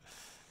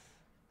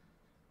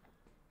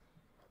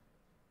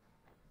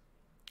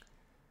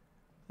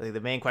 I think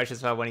the main question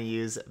is if I want to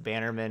use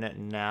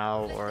Bannerman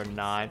now or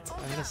not.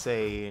 I'm gonna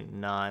say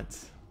not.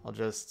 I'll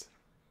just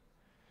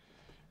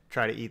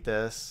try to eat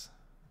this.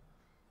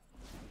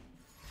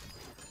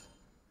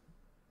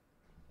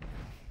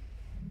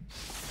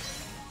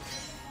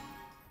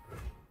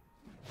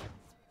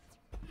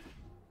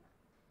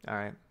 All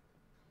right.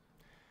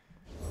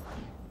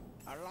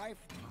 A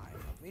lifetime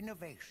of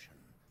innovation.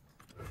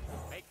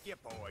 Make your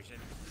poison.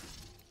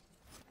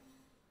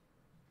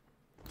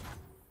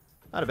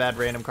 Not a bad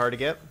random card to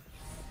get.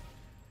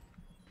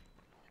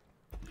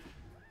 I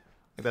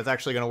think that's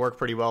actually going to work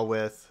pretty well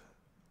with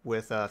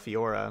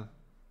Fiora.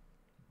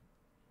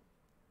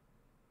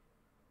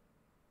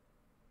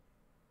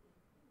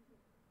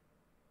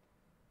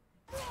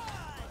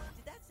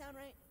 Did that sound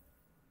right?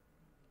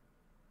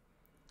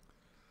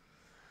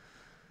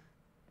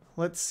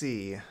 Let's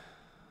see.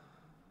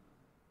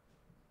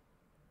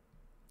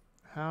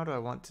 How do I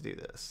want to do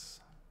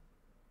this?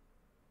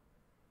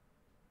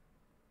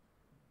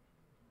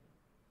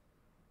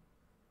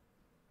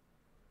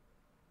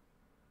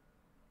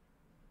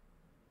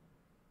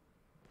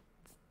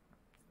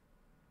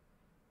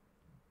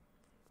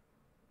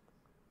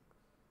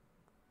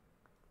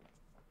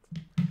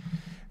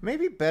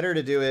 Maybe better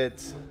to do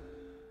it.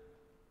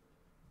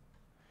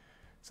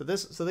 So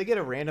they get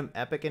a random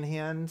epic in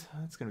hand.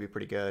 That's gonna be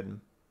pretty good.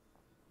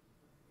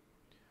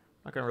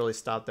 Not gonna really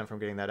stop them from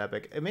getting that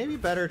epic. It may be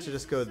better to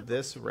just go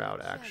this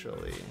route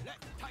actually.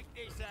 Let's take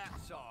this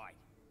outside.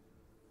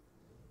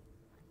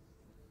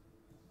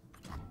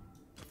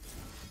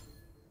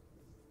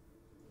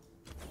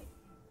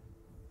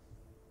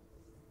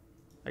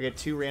 I get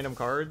 2 random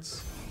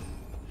cards.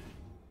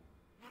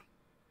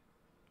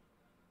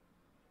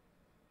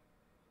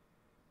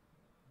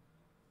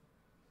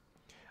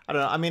 I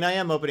don't know. I mean, I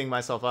am opening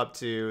myself up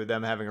to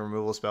them having a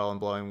removal spell and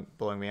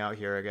blowing me out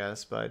here, I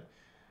guess, but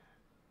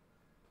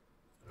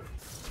there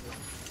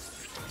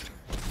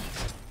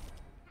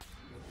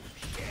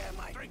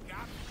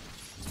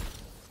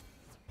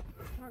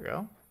we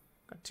go.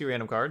 Got 2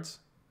 random cards.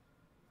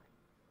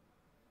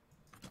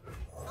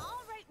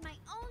 I'll write my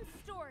own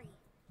story.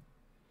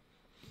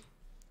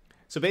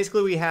 So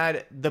basically we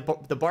had the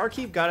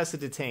barkeep got us a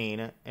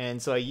detain,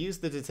 and so I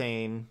used the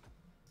detain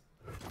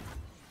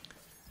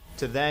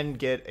to then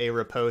get a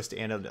riposte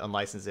and an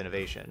unlicensed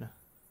innovation.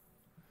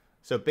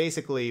 So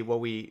basically what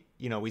we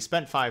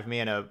spent 5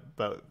 mana,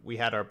 but we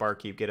had our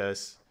barkeep get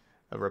us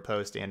a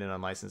riposte and an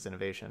unlicensed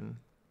innovation.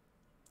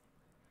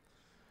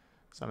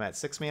 So I'm at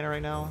 6 mana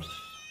right now.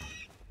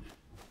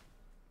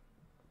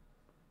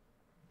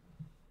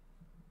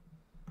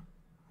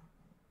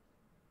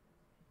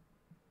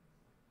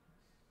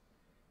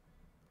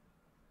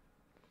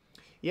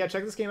 Yeah,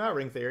 check this game out,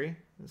 Ring Theory.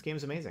 This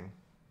game's amazing.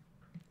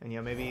 And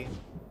maybe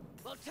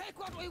We'll take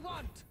what we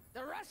want.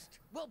 The rest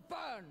will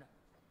burn.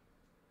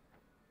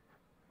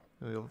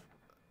 we'll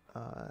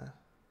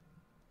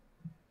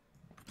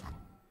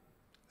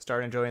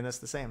start enjoying this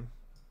the same.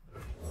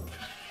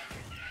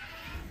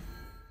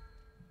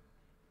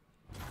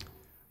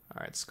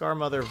 Alright, Scar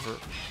Mother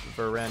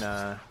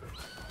Verena.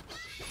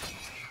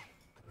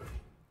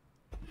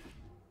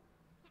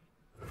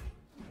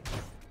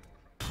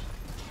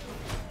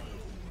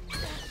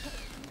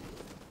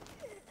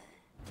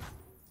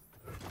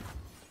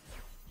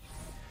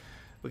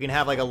 We can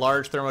have like a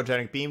large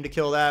thermogenic beam to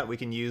kill that. We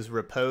can use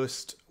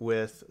Riposte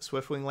with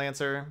Swiftwing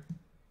Lancer.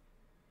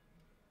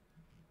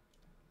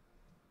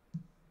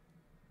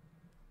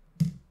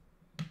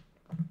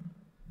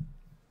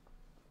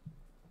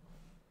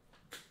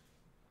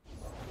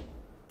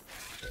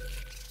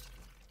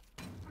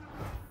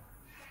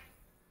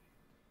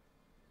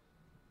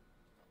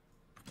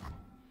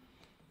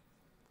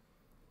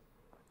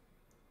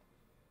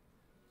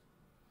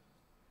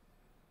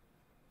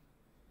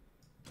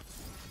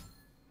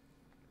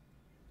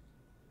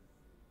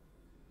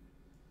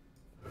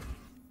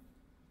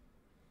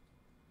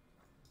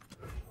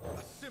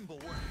 Symbol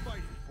worth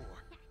fighting for.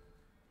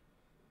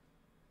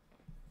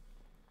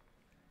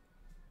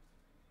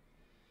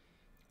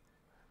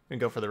 We can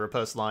go for the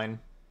Riposte line.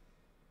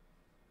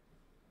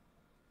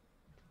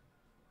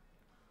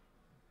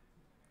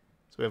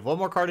 So we have 1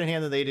 more card in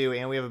hand than they do,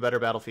 and we have a better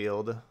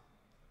battlefield. So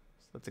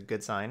that's a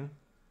good sign.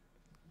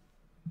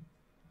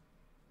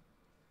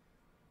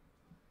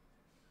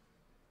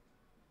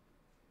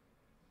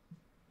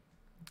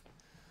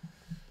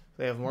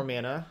 They have more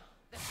mana.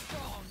 The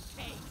strong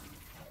take.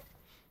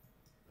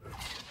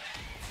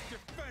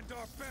 Defend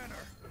our banner.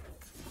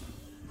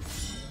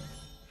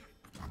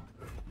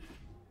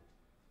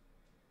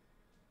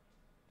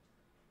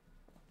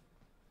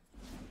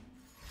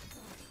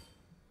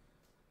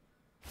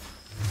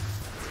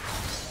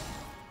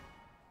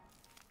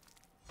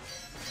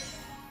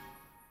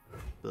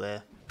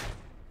 Bleh.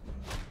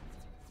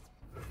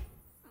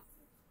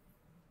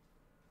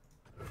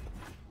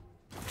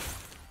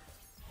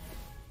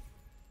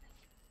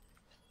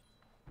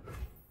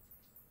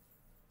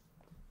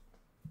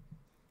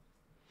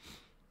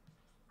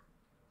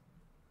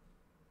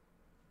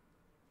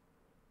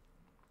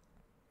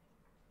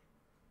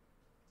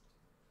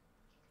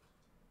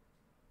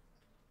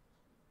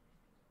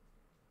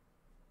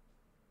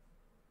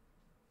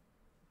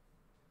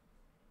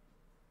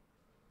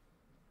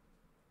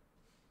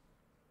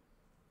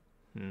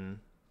 Hmm.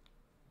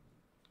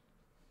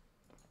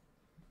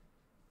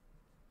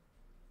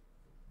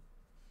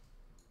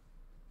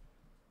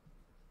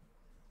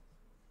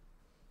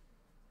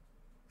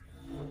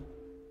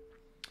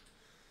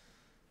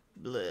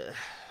 Bleh.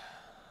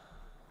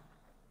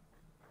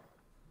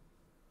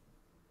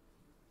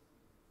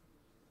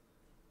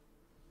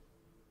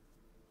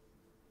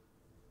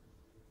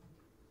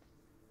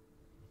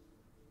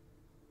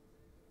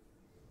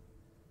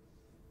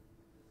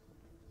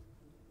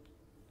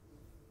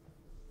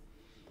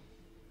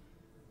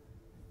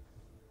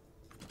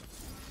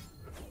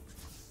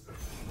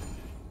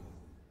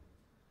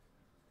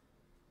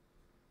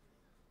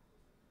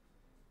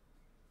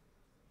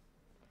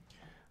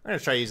 I'm going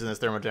to try using this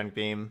Thermogenic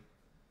Beam.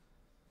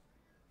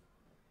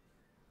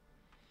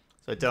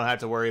 So I don't have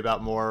to worry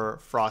about more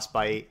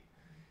Frostbite.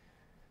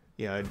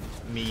 You know,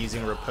 me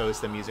using a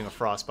Riposte, them using a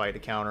Frostbite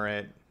to counter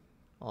it.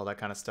 All that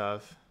kind of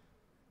stuff.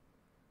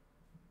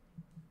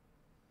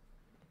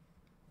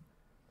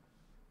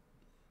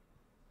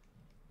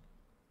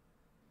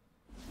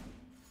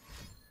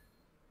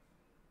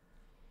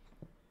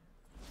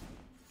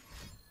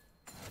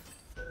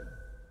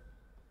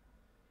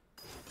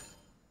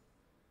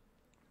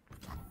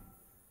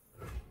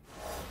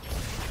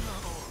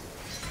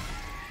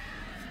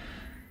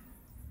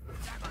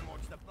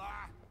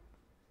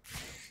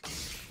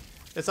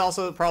 This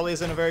also probably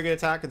isn't a very good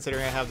attack,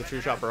 considering I have the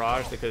True Shot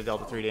Barrage that could have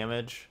dealt a 3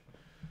 damage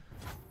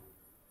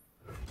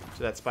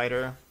to that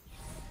spider.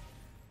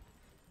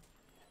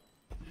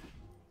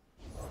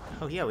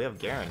 Oh yeah, we have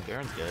Garen.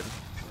 Garen's good.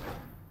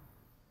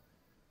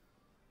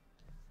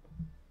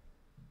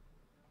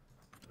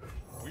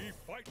 We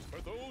fight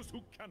for those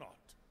who cannot.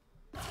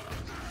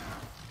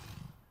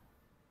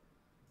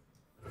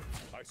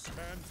 I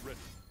stand ready.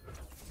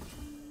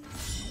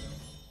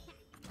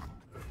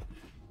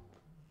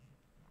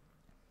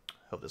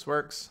 Hope this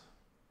works.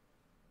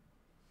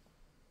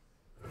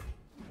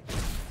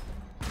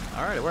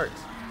 Alright, it worked.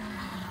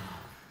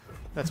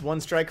 That's 1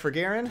 strike for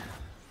Garen.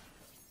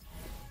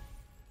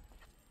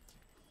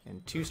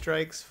 And 2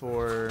 strikes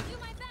for Do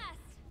my best.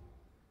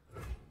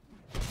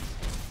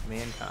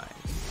 Mankind.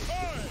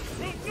 I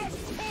will not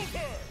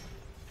falter!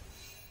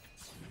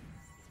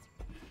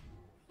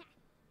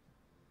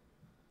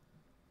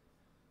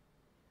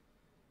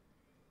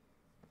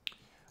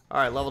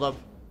 Alright, leveled up.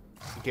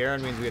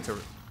 Garen means we get to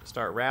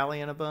start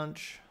rallying a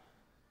bunch.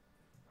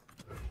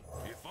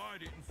 If I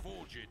didn't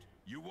forge it,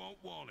 you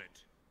won't want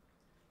it.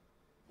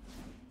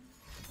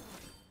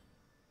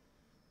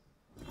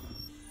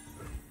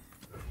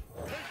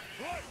 Take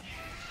flight!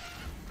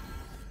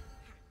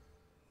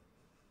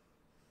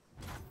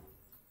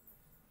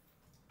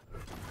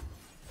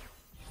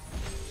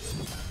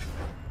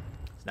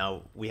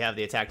 Now we have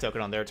the attack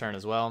token on their turn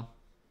as well.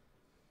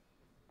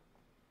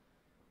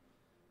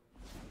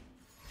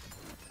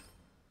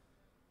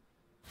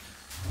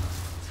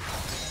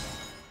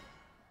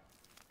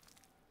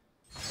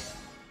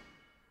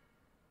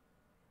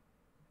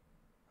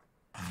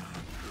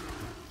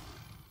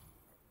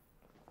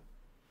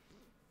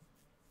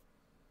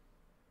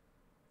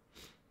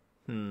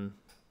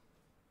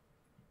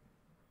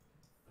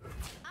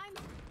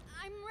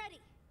 I'm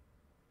ready.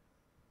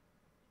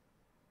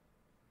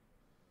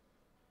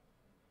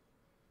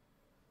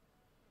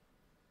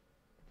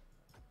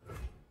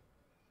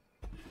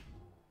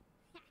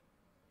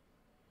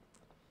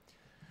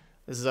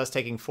 This is us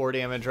taking 4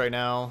 damage right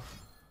now.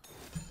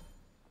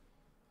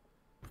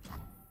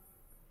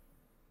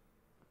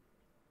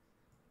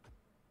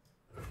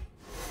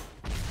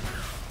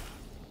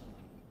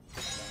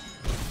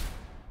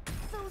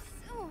 So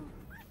soon.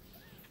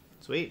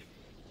 Sweet.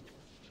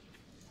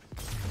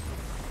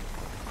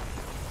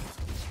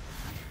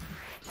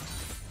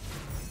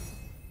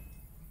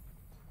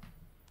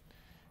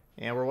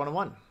 And we're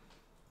 1-1.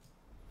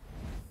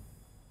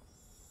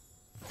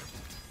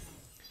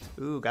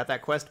 Ooh, got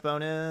that quest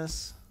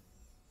bonus.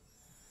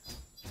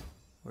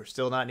 We're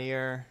still not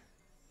near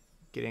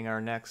getting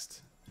our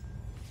next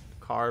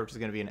card, which is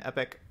going to be an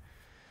epic.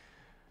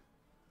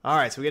 All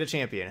right, so we get a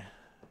champion.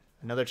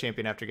 Another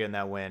champion after getting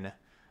that win.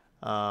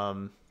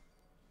 Fiora,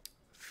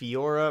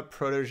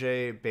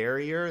 Protege,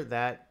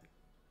 Barrier.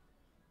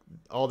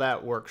 All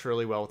that works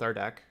really well with our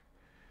deck.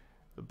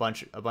 A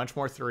bunch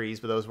more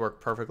 3s, but those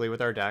work perfectly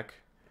with our deck.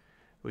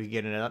 We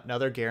get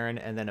another Garen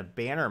and then a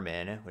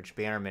Bannerman, which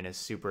Bannerman is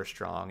super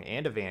strong,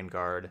 and a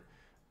Vanguard.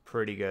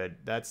 Pretty good.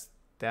 That's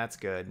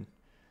good.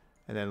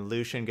 And then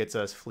Lucian gets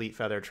us Fleet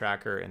Feather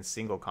Tracker and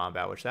Single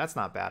Combat, which that's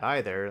not bad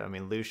either. I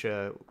mean,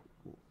 Lucian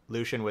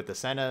with the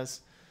Sennas.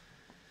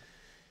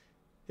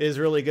 is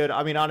really good.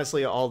 I mean,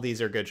 honestly, all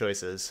these are good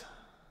choices.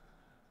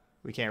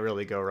 We can't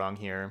really go wrong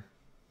here.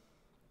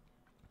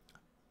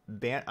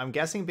 I'm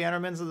guessing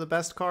Bannerman's the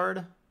best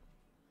card.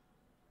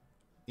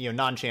 You know,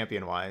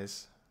 non-champion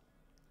wise.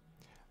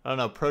 I don't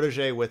know.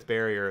 Protege with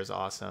Barrier is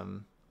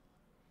awesome.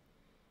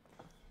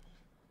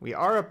 We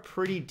are a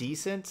pretty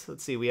decent.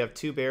 Let's see. We have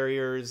 2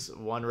 barriers,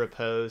 1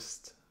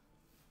 riposte.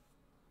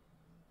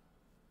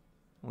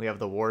 We have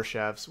the War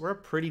Chefs. We're a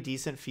pretty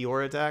decent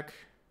Fiora deck.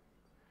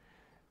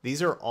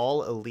 These are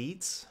all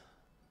elites,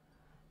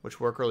 which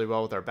work really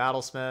well with our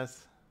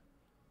Battlesmith.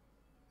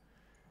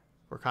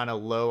 We're kind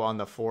of low on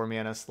the 4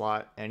 mana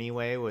slot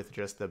anyway with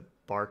just the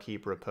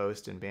Barkeep,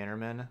 Riposte, and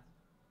Bannerman.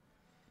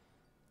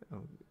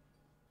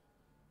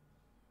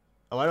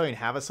 Oh, I don't even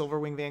have a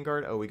Silverwing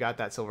Vanguard. Oh, we got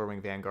that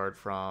Silverwing Vanguard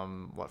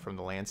from, what, from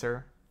the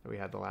Lancer that we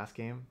had the last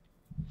game?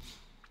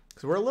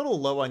 Because we're a little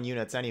low on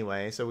units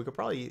anyway, so we could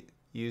probably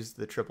use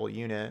the triple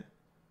unit.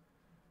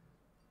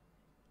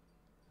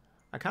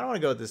 I kind of want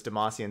to go with this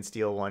Demacia and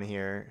Steel one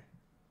here.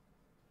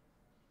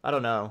 I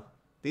don't know.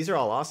 These are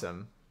all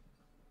awesome.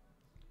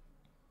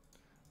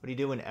 What do you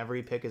do when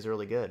every pick is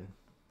really good?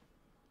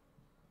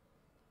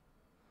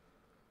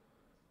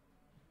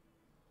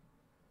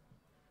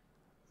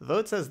 The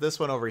vote says this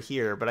one over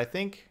here, but I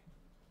think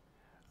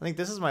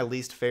this is my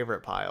least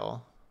favorite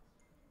pile.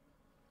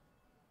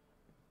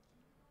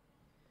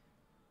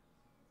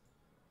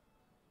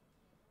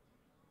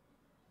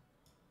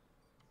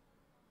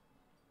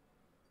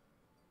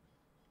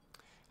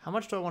 How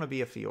much do I want to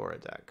be a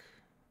Fiora deck?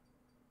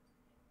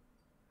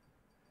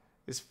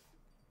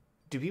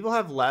 Do people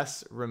have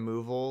less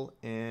removal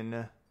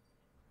in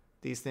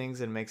these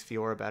things and makes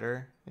Fiora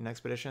better in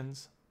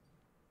expeditions?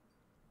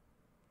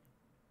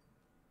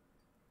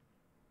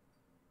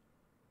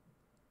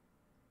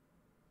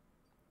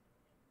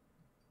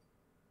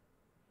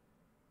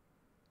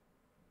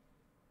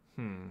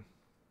 I'm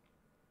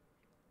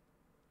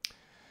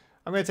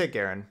going to take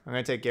Garen. I'm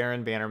going to take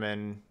Garen,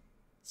 Bannerman,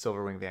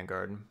 Silverwing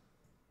Vanguard.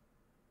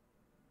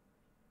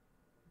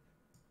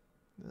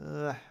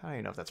 I don't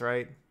even know if that's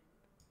right.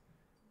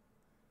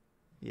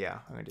 Yeah,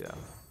 I'm going to do that.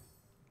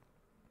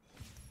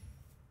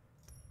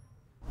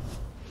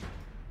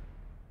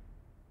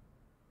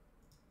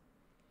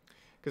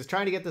 Because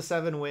trying to get the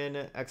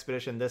 7-win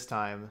expedition this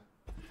time,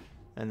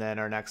 and then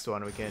our next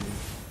one we can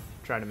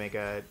try to make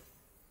a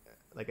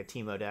like a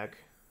Teemo deck.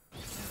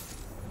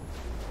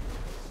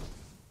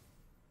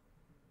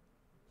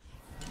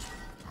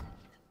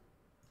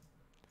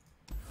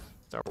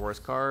 It's our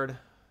worst card.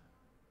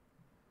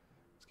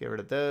 Let's get rid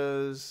of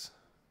those.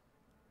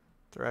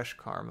 Thresh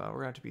Karma. We're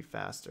going to have to be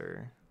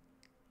faster.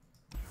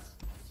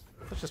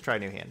 Let's just try a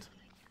new hand.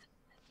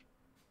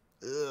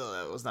 Ugh,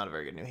 that was not a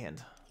very good new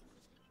hand.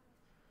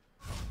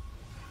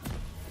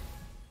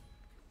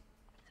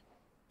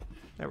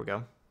 There we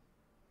go.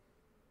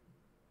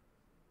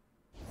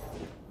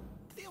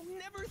 They'll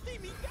never see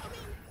me coming.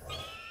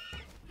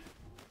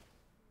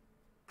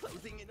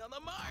 Closing in on the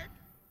mark.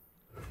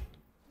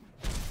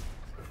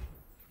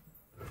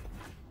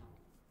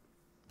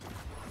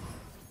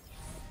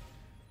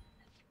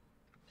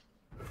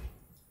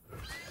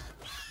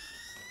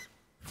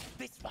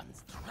 This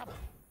one's trouble.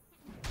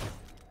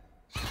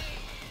 I'm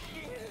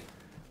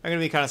going to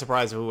be kind of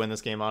surprised if we win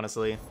this game,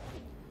 honestly.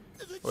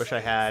 I wish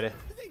I had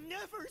They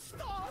never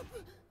stop.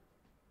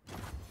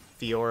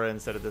 Fiora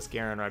instead of this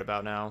Garen right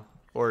about now.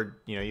 Or,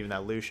 you know, even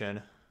that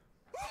Lucian.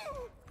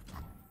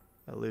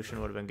 That Lucian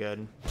would have been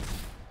good.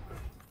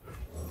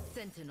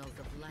 Sentinels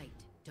of light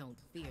don't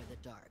fear the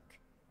dark.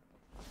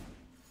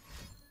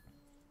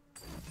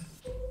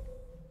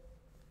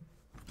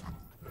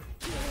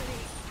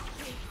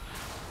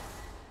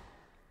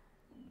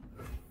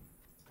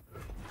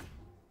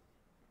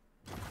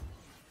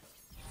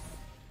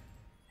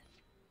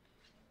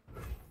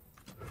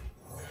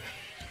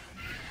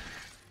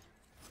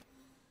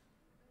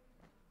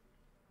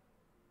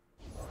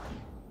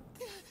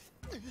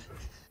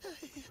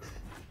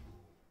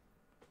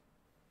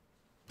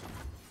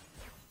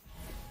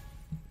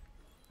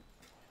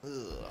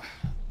 Ugh.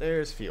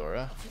 There's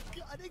Fiora.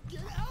 Gotta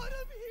get out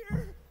of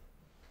here.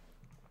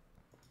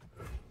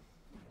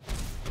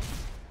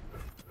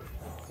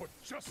 For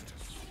justice.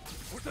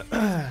 For the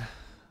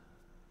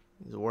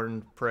These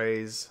Warden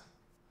Praise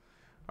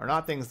are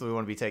not things that we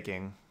want to be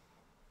taking.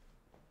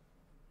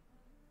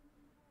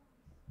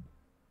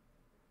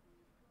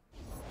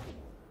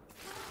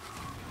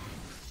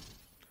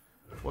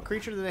 What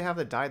creature do they have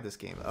that died this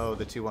game? Oh,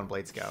 the 2/1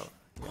 Blade Scout.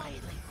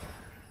 Quietly.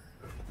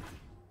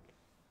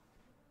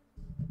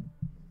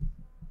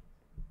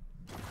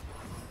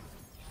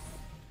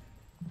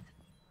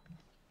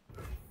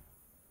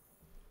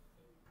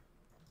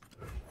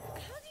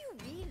 How do you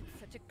wield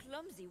such a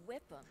clumsy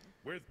weapon?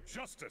 with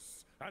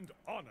justice and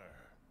honor.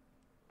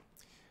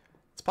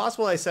 It's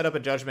possible I set up a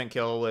judgment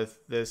kill with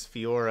this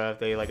Fiora if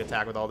they like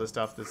attack with all this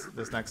stuff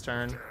this next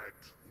turn.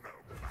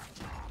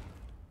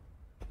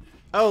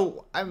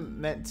 Oh, I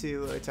meant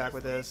to attack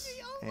with this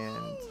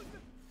and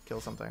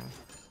kill something.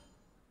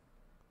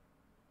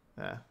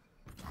 Yeah.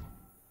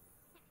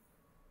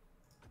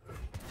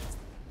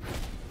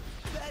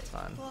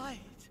 fine. Light.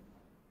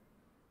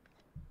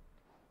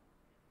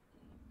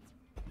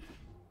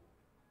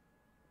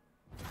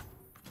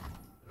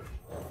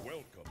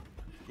 Welcome.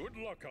 Good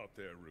luck out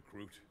there,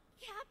 recruit.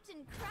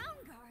 Captain Crown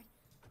Guard.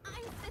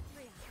 I'm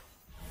Cythria.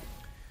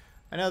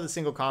 I know the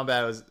single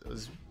combat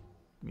was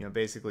you know,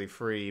 basically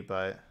free,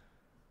 but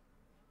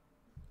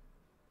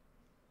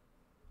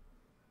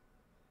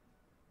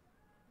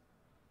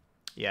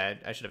yeah,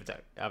 I should have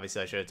attacked.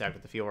 Obviously, I should have attacked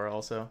with the Fiora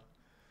also.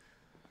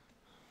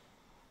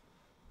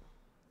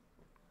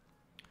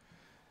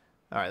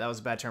 All right, that was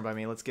a bad turn by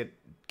me. Let's get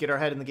our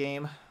head in the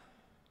game.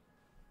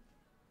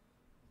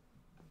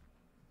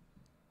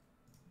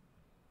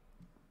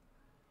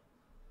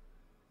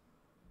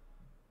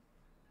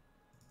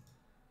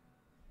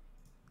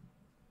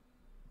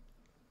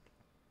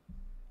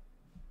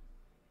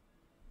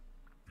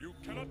 You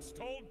cannot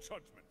stall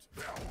judgment.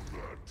 They'll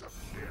learn to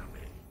fear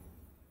me.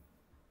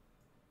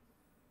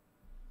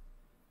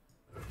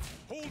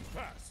 Hold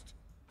fast.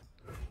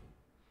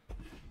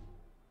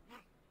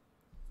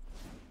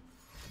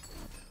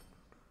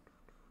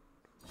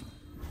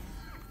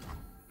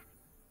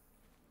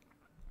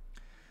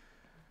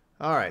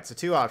 All right, so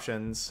two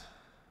options.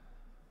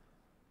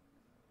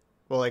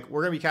 Well, like,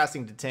 we're going to be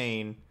casting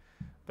Detain,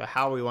 but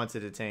how we want to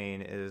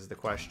detain is the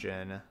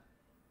question.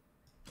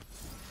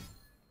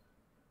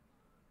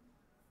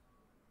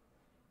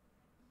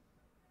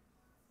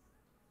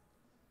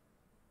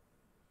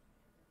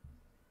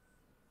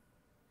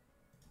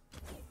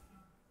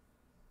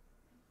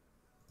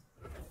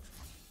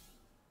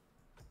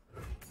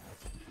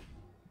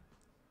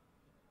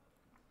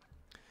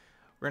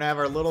 We're going to have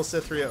our little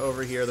Cythria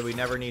over here that we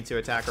never need to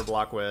attack or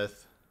block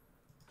with.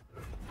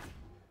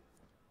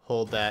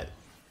 Hold that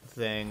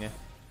thing.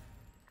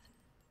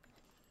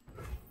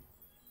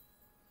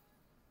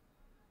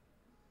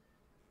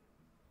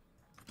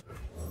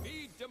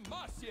 Be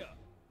Demacia.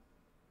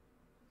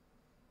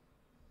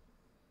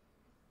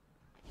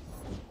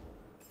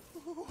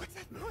 What's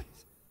that noise?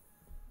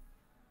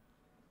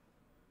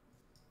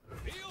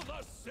 Feel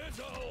the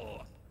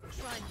sizzle.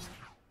 Run.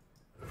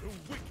 The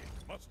wicked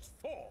must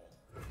fall.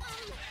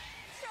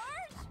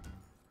 Charge!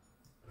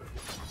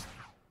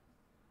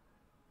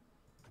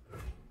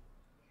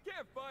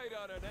 Can't fight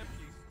on an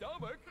empty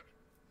stomach.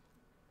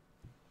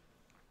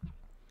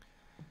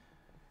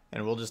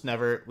 And we'll just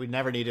never, we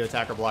never need to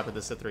attack or block with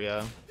the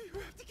Cythria. You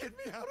have to get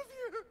me out of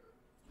here.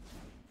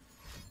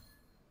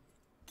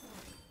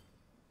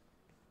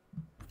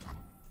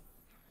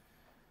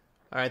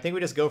 All right, I think we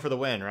just go for the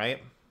win,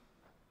 right?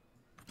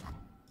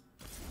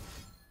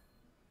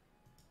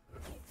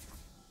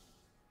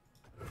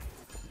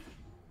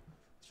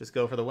 Let's just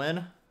go for the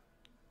win.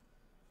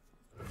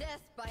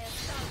 Death by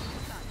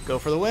 1,000 cuts. Go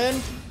for the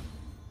win.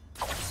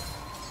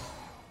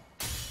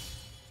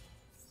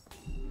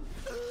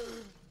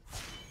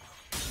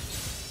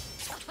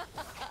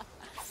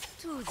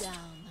 Two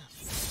down.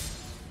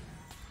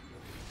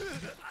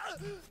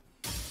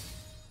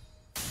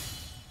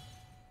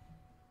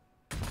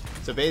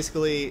 So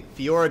basically,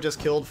 Fiora just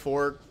killed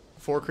four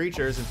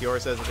creatures, and Fiora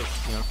says that it,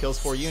 you know, kills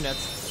 4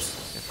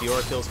 units. If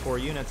Fiora kills 4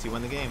 units, you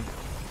win the game.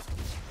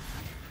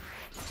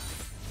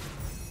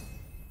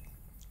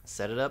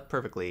 Set it up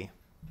perfectly.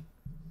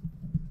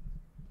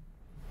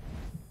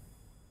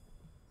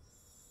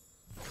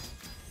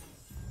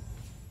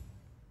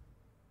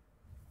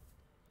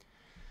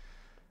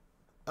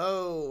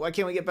 Oh, why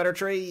can't we get better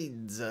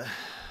trades?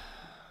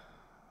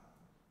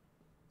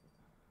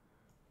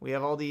 We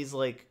have all these,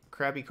 like,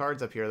 crappy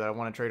cards up here that I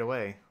want to trade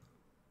away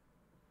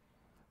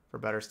for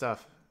better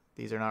stuff.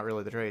 These are not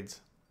really the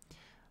trades.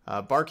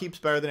 Barkeep's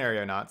better than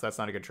Aeronauts. That's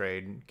not a good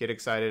trade. Get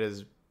Excited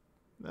is...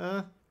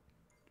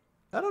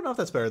 I don't know if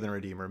that's better than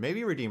Redeemer.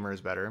 Maybe Redeemer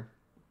is better.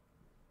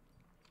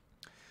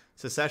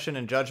 Secession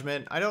and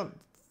Judgment. I don't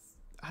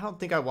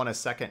think I want a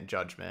second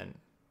Judgment.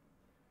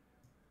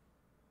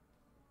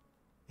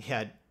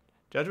 Yeah,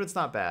 Judgment's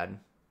not bad.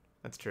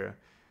 That's true.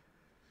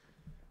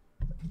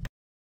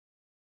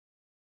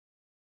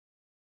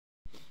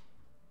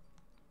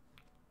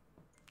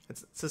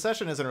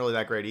 Secession isn't really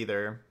that great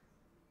either.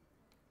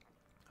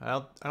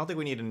 I don't think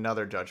we need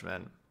another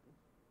Judgment.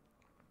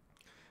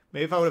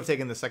 Maybe if I would have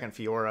taken the second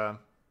Fiora.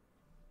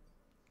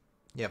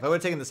 Yeah, if I would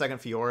have taken the second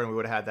Fiora and we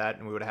would have had that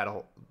and we would have had a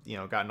whole, you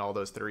know, gotten all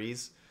those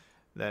 3s,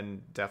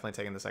 then definitely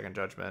taking the second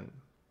Judgment.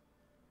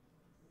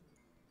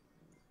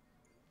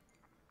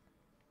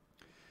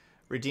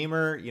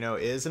 Redeemer, you know,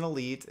 is an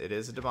elite. It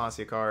is a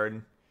Demacia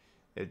card.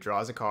 It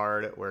draws a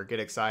card where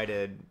Get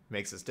Excited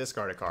makes us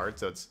discard a card.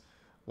 So it's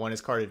one is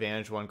card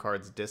advantage, one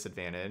card's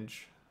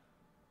disadvantage.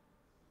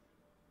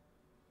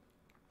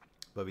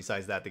 But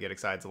besides that, the Get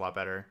Excited's a lot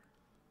better.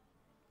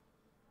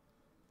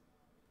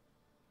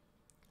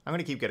 I'm going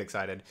to keep Get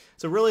Excited.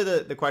 So really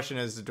the question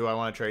is, do I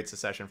want to trade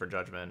Secession for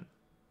Judgment?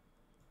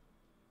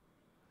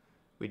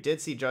 We did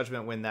see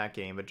Judgment win that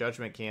game, but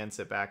Judgment can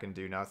sit back and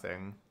do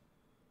nothing.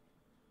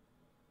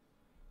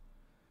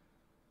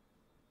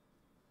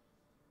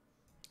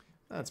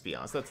 Let's be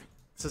honest.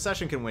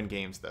 Secession can win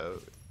games, though.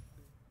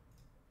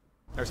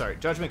 Or sorry,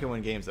 Judgment can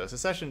win games though.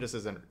 Secession just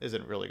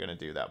isn't really going to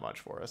do that much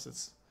for us.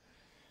 It's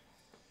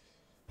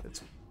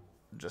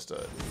just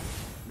a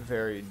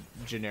very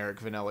generic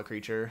vanilla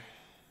creature.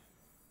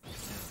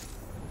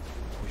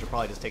 We should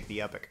probably just take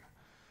the Epic.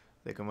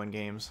 They can win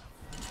games.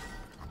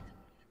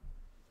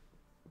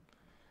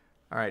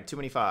 Alright, too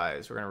many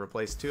 5s. We're going to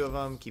replace 2 of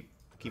them. Keep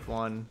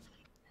 1.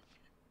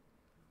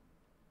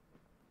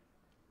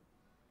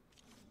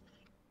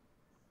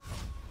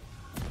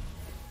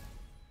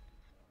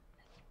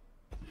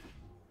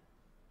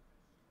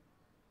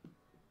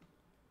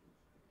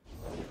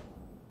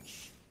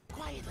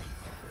 Quietly.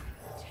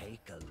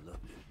 Take a look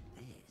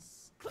at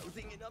this.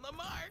 Closing in on the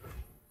mark.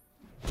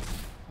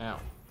 Ow.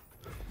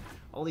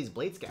 All these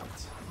Blade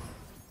Scouts.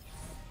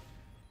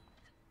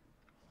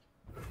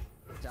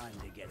 Time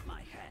to get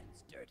my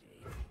hands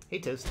dirty. Hey,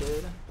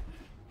 Toasted.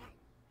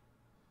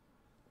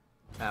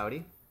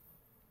 Howdy.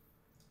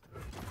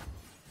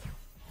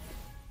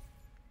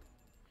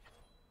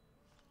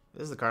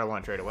 This is the card I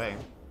want to trade away.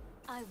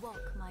 I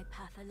walk my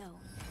path alone.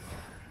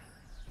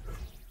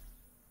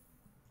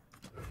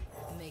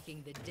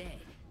 Making the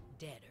dead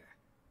deader.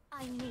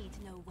 I need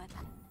no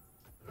weapon.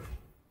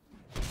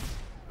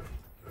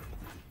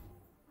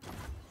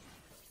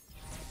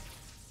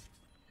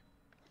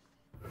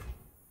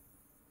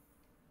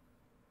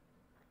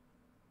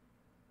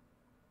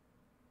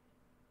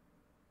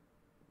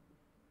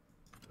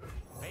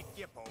 Pick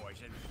your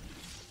poison.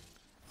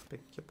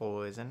 Pick your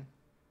poison.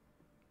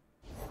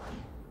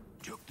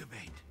 Took the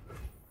bait.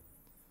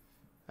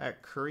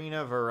 That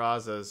Karina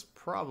Veraza's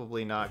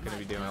probably not going to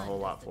be doing a whole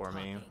lot for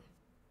me.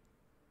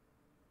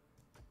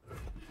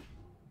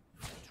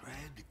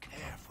 Tread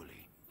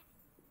carefully.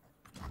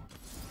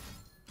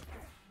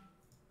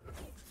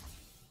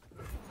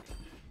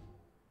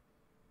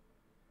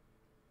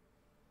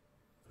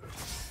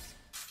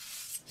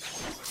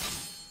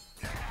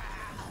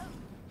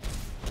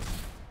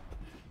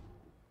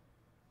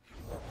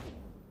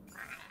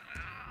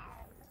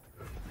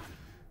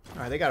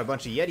 Alright, they got a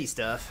bunch of Yeti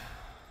stuff.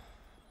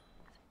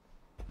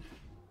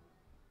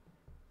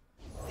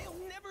 They'll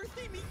never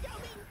see me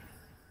coming.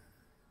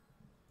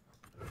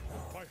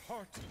 My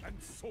heart and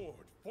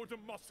sword for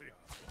Demacia.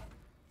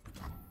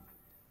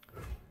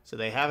 So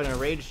they have an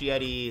Enraged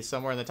Yeti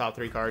somewhere in the top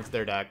 3 cards of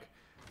their deck.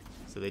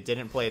 So they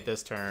didn't play it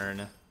this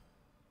turn.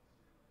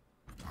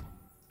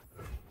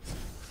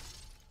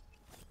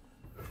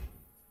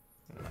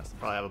 Yes,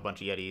 probably have a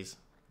bunch of Yetis.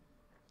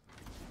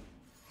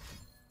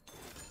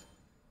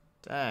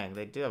 Dang,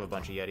 they do have a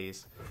bunch of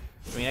Yetis.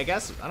 I mean, I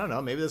guess, I don't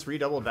know, maybe this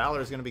Redoubled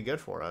Valor is going to be good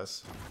for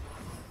us.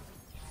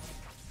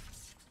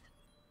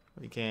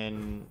 We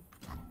can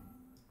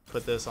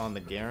put this on the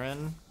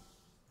Garen.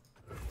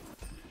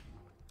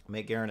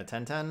 Make Garen a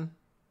 10/10.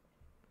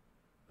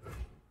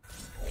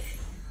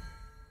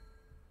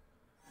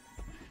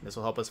 This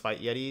will help us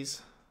fight Yetis.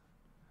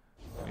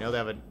 We know they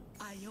have a...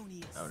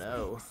 Oh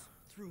no.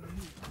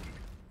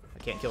 I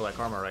can't kill that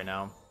Karma right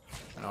now.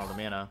 I don't have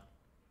the mana.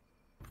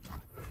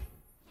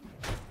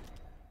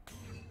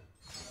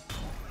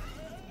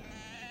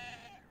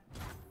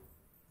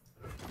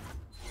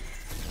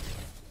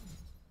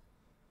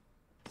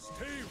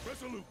 Stay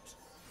resolute.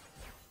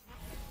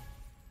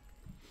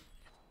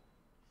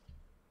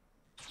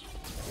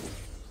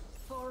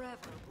 Forever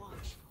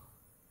watchful.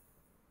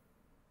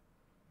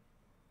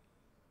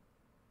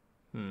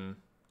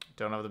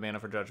 Don't have the mana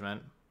for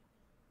Judgment.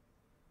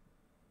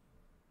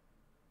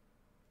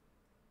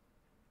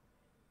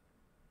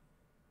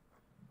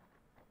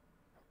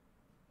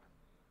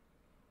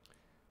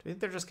 Do you think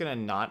they're just gonna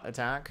not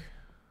attack?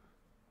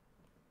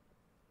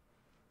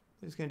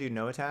 They're just gonna do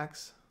no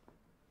attacks?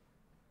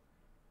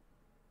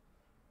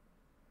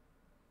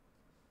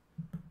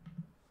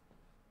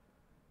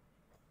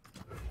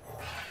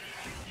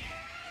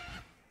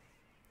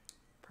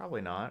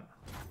 Probably not.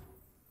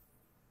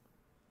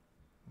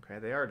 Okay,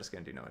 they are just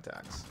gonna do no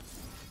attacks.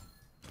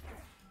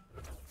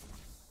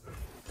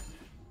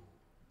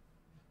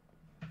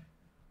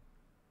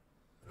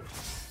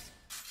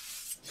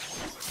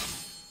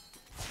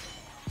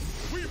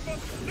 We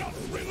must not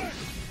relent.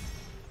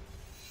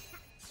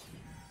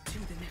 To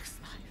the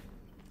next life.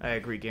 I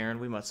agree, Garen.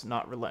 We must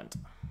not relent.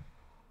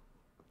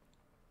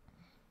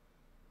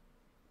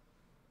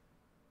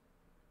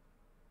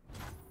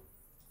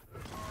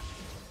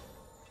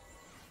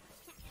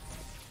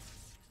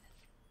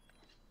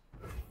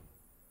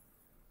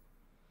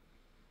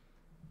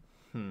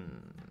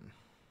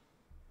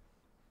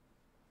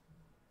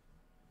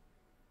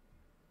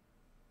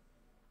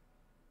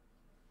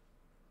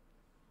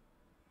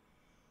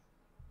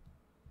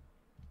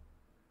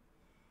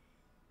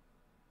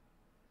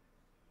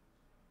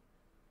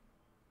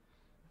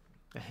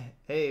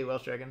 Hey,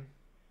 Welsh Dragon.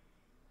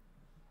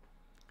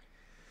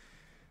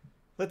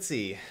 Let's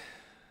see.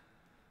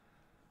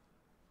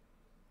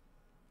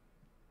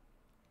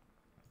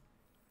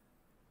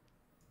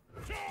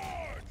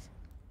 Charge!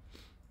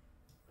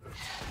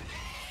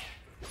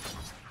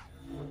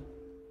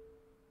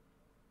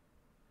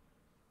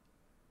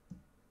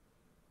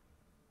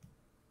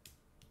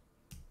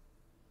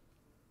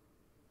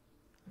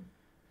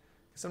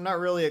 So I'm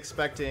not really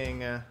expecting...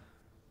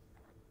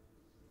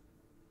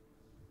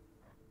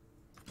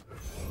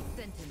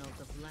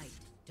 Sentinels of light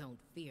don't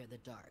fear the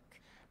dark.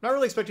 not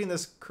really expecting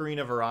this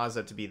Karina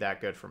Veraza to be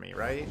that good for me,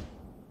 right?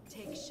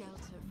 Take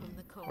shelter from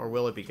the cold. Or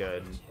will it be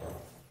good?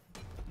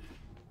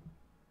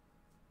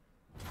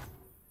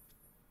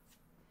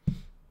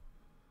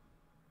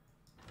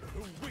 The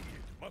wicked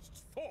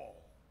must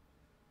fall.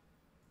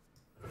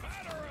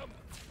 Batter 'em!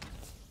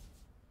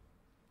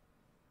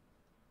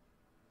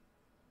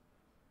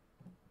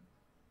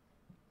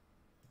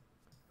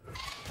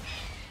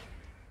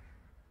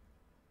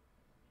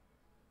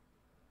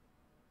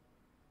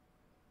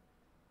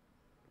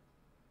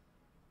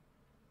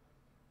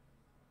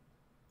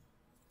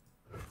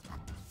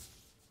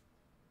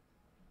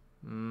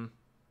 Hmm.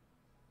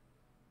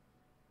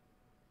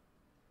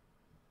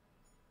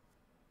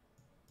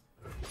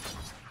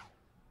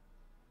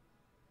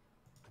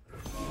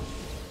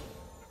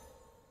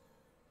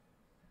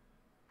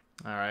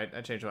 All right,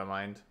 I changed my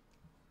mind.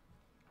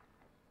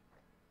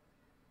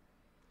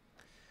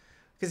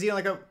 Because, you know,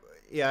 like,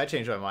 yeah, I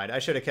changed my mind. I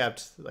should have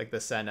kept, like,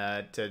 the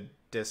Senna to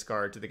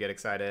discard to the Get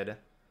Excited.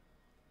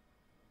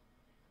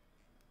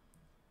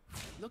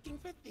 Looking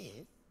for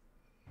this?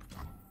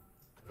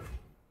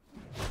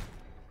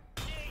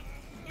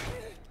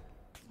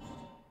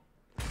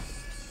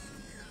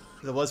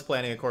 I was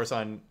planning, of course,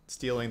 on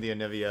stealing the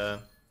Anivia.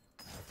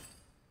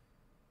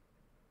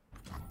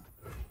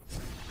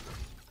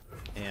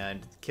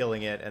 And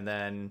killing it, and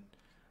then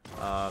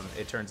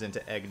it turns into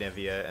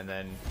Eggnivia, and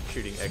then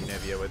shooting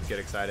Eggnivia with Get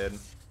Excited.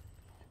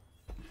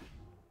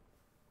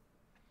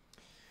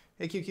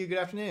 Hey QQ, good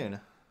afternoon.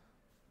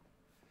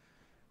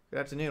 Good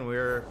afternoon.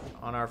 We're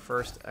on our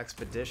first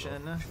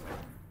expedition.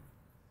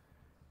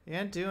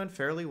 And doing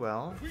fairly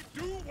well. We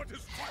do what is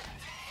right.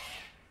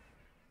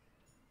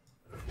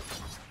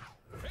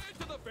 Head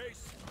to the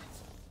base.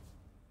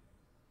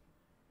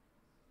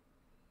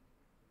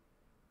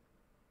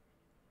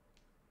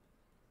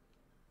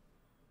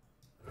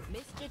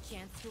 Missed your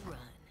chance to run.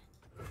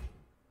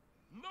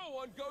 No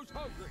one goes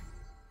hungry.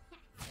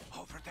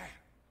 Over there.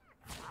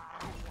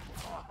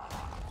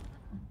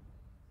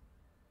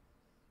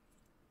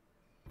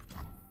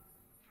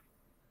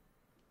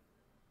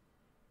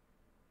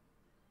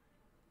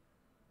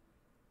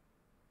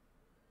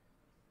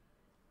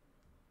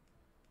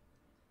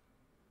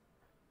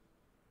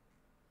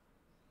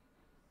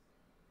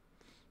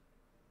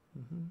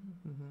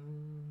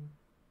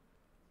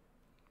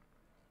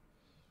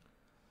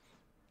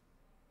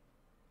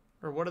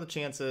 Or what are the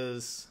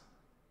chances?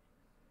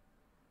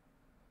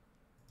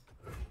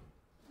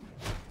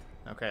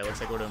 Okay,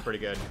 looks like we're doing pretty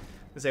good.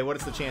 I say, what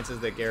is the chances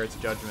that Garrett's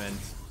Judgment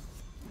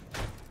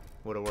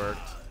would have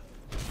worked?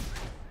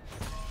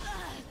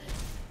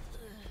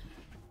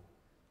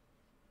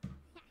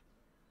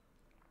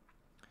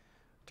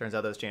 Turns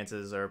out those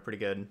chances are pretty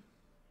good.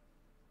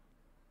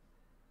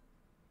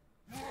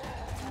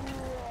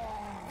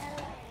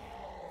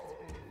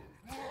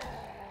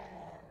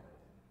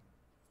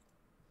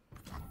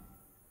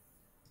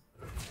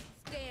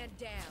 Stand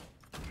down.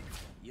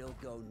 You'll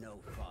go no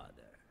farther.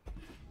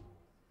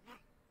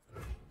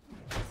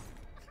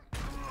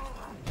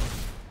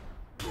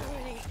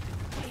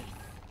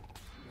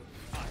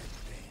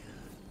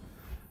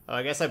 Oh,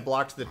 I guess I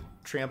blocked the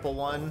trample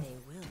one They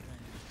will learn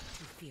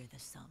to fear the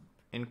sump.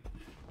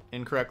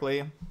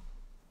 incorrectly.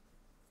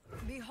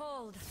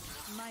 Behold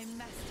my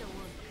masterwork.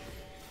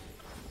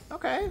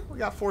 Okay, we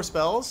got 4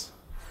 spells.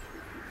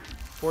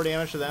 4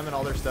 damage to them and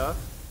all their stuff.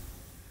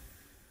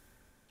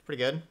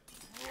 Pretty good.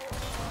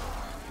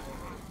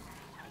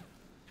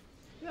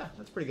 Yeah,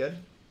 that's pretty good.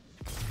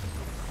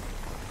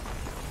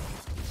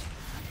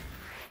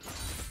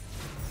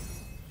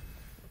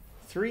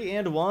 Three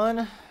and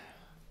 1.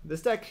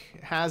 This deck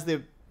has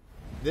the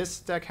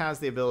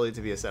ability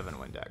to be a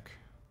 7-win deck.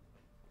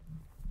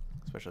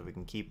 Especially if we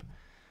can keep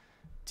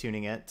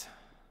tuning it.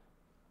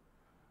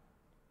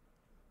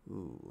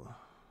 Ooh.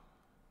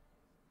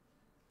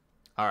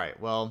 Alright,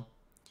 well,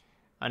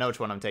 I know which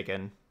one I'm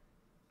taking.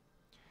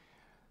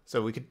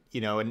 So we could,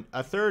 you know,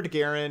 a third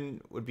Garen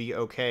would be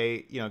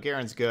okay. You know,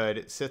 Garen's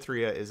good.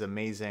 Cythria is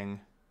amazing.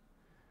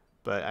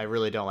 But I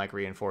really don't like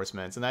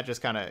reinforcements. And that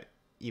just kind of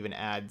even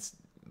adds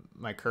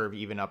my curve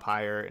even up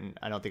higher. And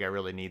I don't think I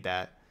really need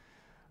that.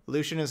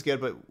 Lucian is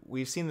good, but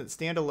we've seen that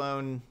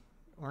standalone,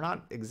 we're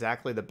not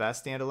exactly the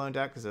best standalone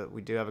deck because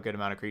we do have a good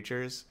amount of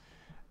creatures.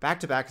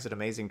 Back-to-back is an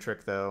amazing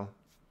trick, though.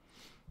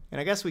 And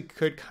I guess we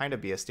could kind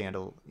of be a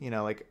standalone, you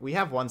know, like we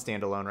have one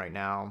standalone right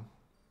now.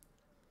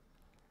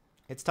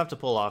 It's tough to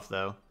pull off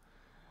though.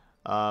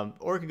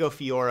 Or we could go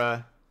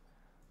Fiora,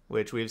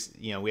 which we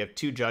have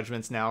 2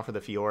 judgments now for the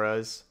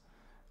Fioras.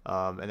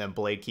 And then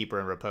Blade Keeper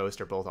and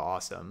Riposte are both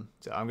awesome.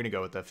 So I'm going to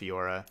go with the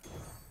Fiora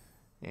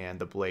and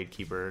the Blade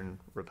Keeper and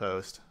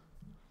Riposte.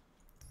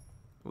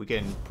 We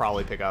can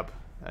probably pick up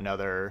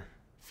another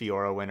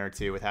Fiora win or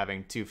 2 with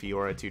having 2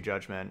 Fiora, 2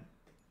 judgment.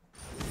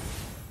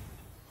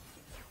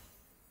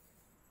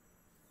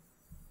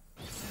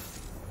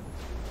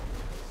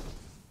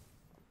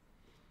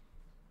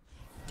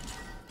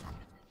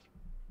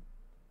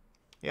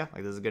 Yeah,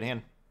 like this is a good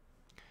hand.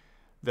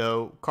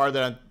 The card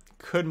that I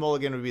could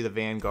mulligan would be the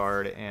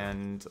Vanguard,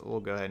 and we'll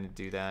go ahead and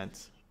do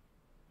that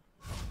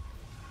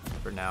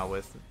for now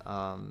with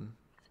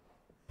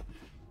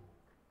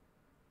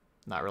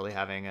not really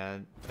having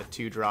a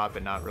 2-drop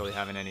and not really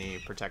having any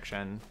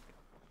protection,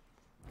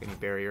 any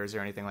barriers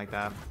or anything like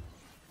that.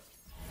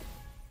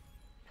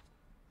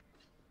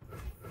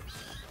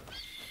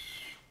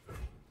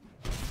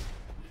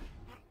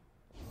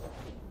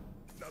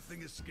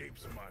 Nothing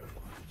escapes my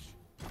watch.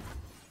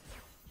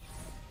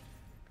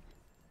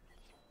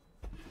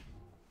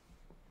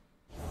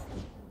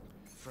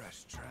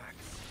 Fresh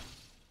tracks.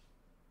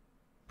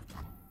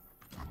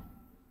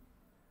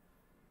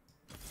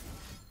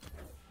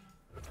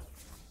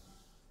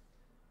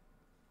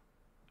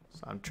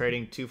 So I'm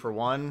trading 2 for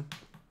 1.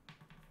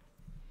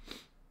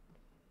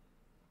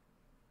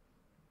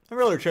 I'm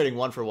really trading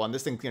 1 for 1.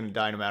 This thing's gonna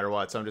die no matter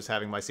what, so I'm just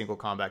having my single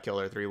combat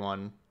killer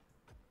 3/1.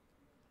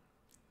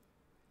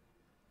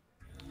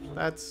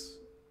 That's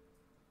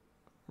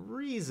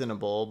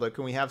reasonable, but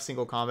can we have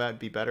single combat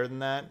be better than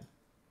that?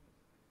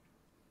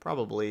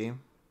 Probably.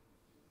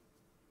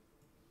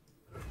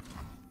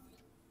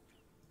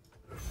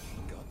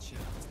 Gotcha.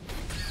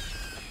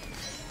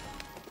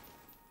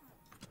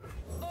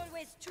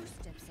 Always 2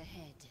 steps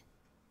ahead.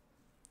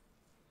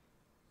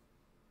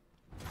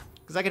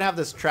 Because I can have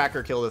this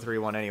tracker kill the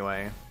 3/1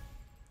 anyway.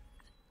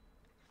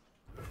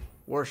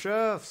 War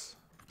Chefs!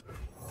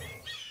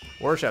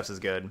 War Chefs is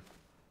good.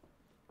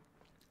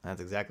 That's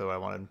exactly what I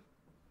wanted.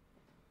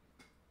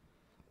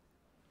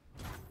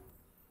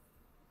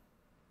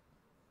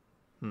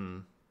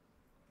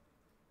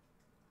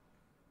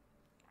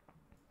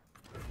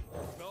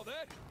 Smell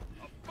that?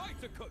 A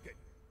fight's a cooking.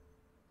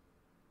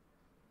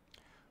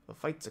 The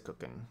fight's a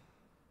cooking.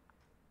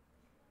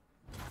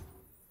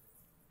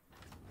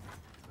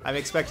 I'm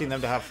expecting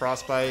them to have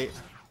Frostbite.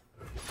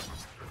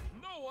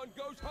 No one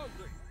goes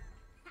hungry.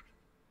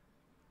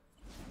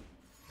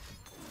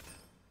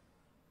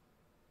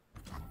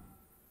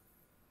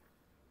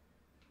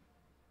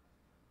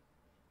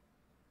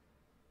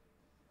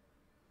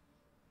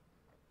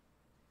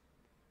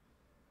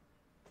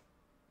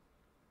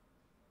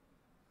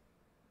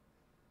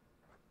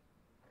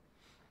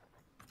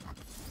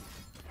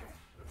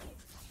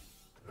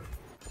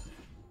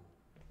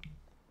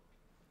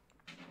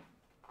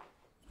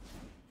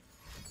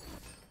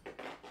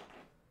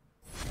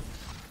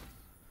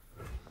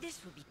 This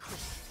will be quick.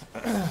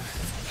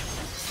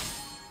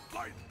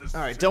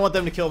 Alright, don't want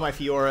them to kill my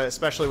Fiora,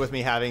 especially with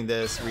me having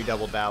this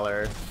redoubled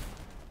Valor.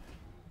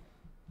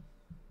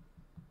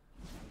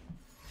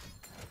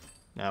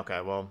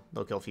 Okay, well,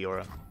 they'll kill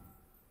Fiora.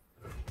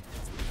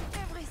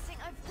 Everything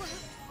I've worked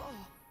for.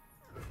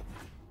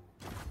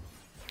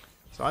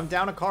 So I'm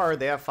down a card.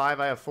 They have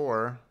 5, I have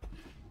 4.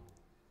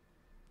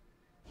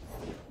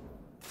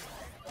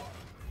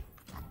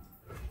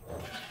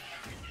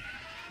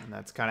 And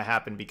that's kind of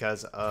happened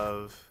because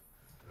of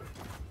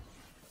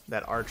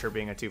that Archer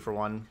being a 2 for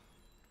 1.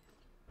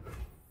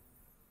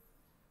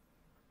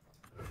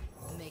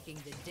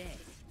 Making the dead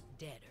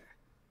deader.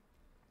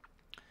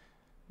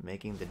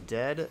 Making the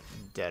dead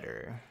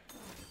deader.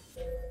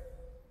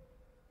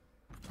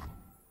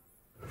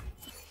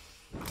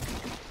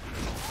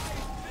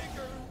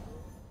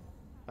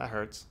 That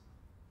hurts.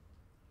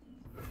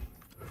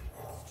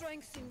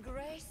 Strength in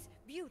grace,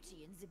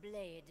 beauty in the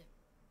blade.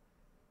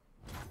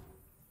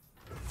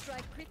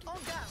 Strike quick on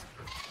down.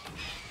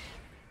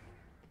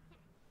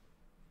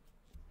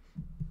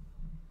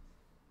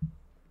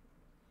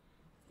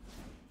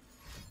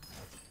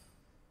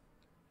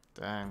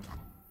 Dang.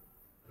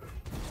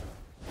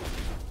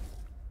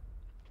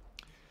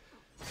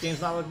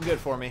 Game's not looking good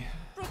for me.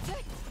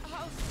 Protect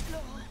our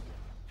floor.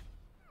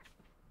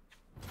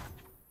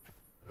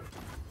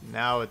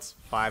 Now it's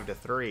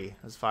 5-3. It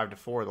was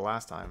 5-4 the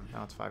last time.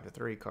 Now it's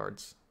 5-3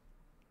 cards.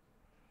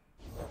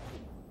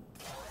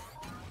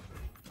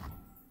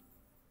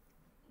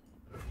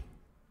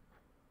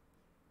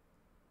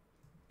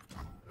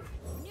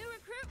 New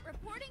recruit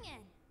reporting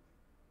in.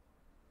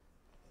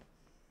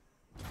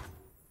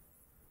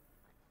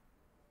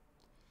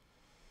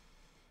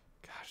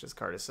 Gosh, this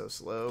card is so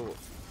slow.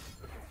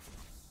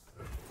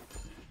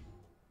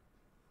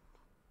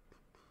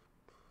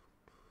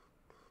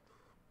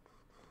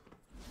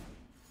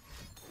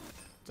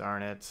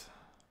 Darn it.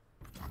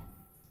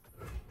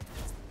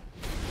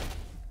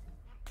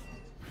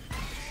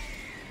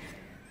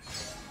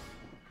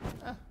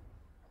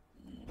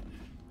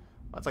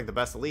 That's like the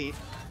best elite.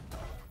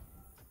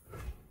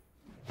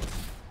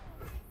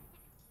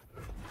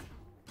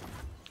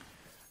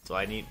 So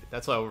I need,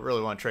 that's why I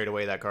really want to trade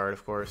away that card,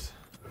 of course.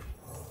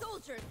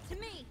 Soldiers, to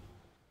me.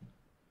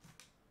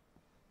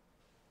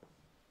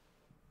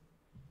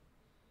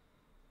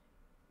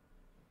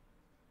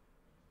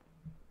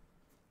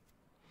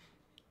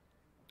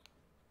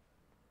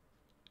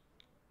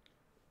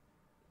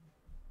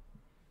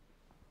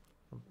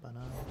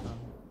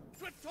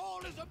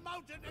 Tall as a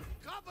mountain and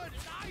covered in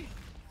ice.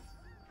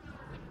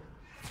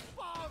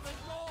 Father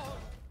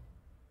Lord.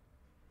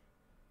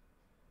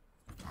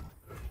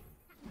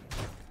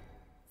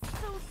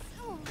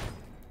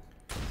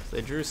 So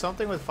they drew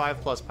something with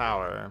 5+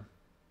 power.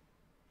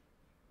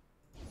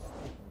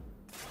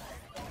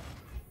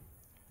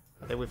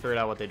 I think we figured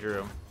out what they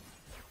drew.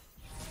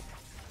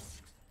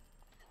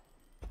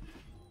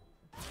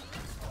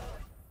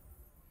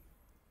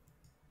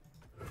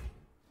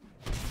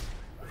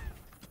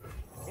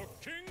 For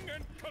king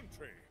and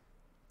country.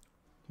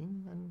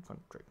 King and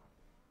country.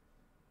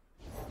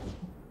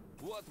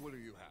 What will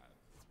you have?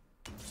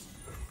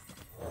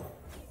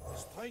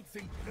 Strength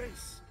and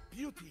grace,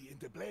 beauty in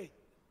the blade.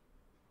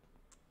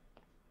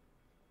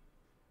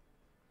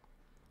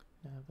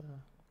 Never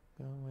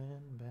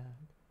going back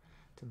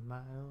to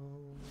my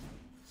old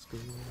school.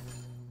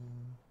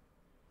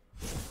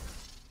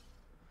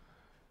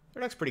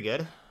 Their deck's pretty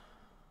good.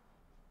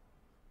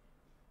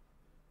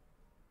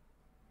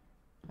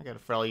 I got a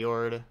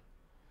Freljord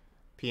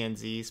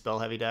PNZ spell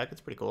heavy deck. It's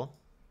pretty cool.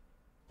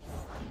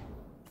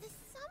 The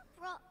sun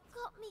rock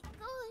got me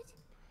good.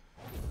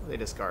 What are they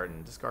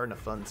discarding? Discarding a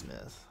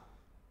Funsmith.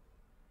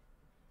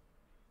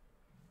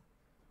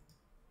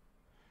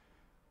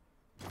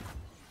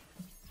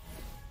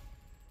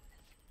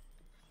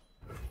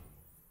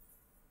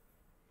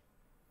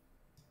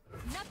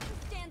 Nothing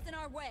stands in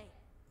our way.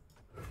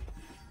 I'm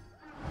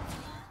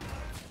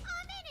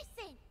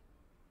innocent.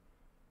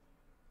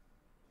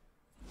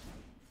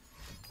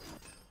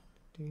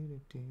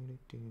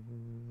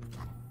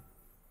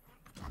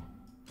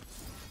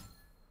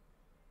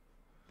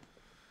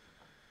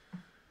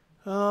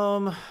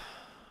 Um.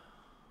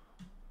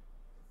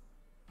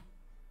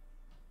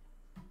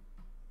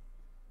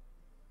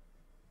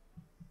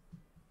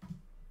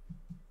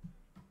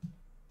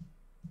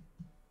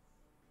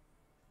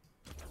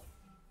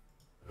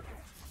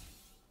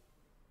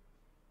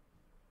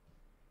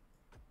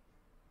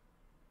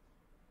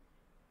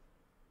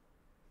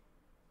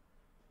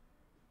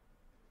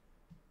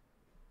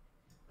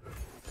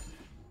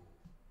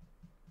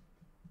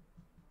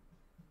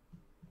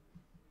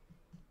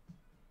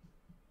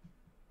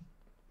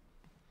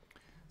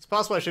 It's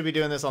possible I should be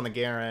doing this on the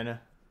Garen.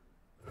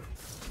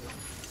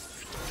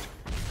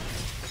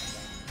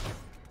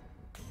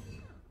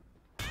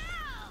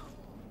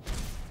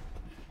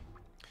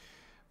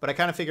 But I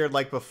kind of figured,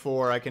 like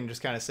before, I can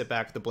just kind of sit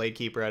back with the Blade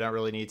Keeper. I don't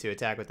really need to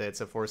attack with it,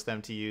 so force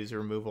them to use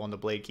removal on the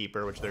Blade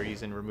Keeper, which they're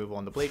using removal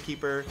on the Blade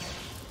Keeper.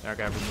 They're not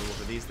going to have removal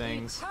for these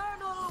things.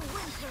 Eternal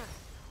winter.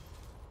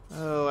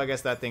 Oh, I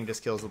guess that thing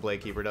just kills the Blade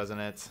Keeper, doesn't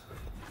it?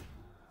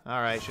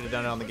 Alright, should have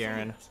done it on the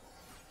Garen.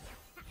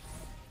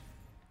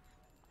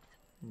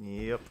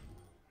 Yep.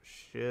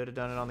 Should have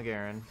done it on the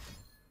Garen.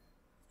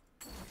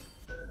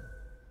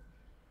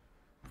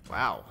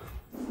 Wow.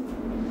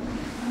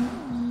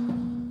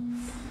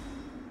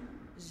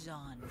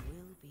 Zaun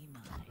will be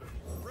mine.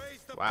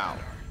 Raise the Wow.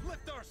 banner.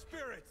 Lift our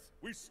spirits.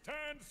 We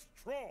stand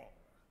strong.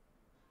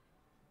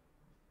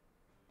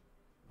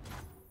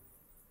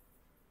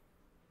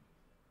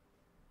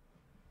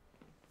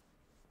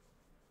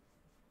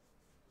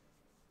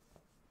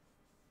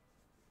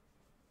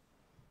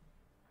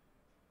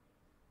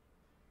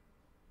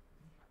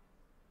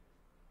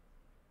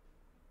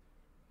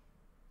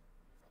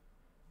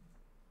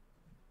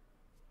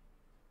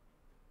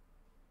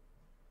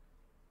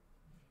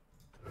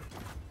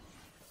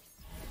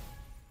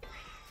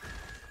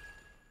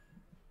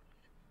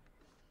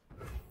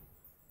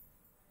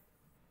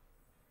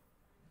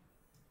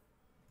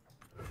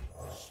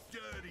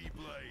 Sturdy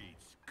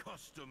blades,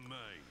 custom made.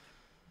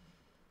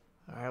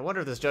 Alright, I wonder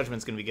if this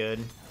Judgment's gonna be good.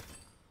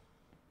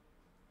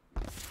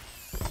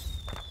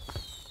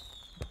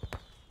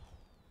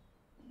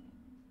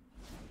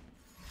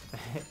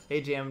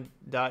 AGM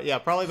died. Yeah,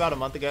 probably about a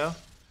month ago.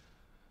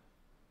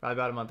 Probably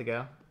about a month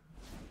ago.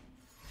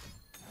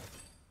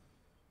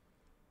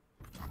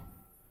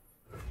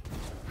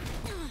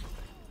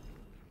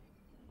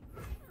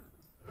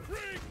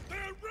 Bring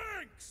their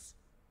ranks.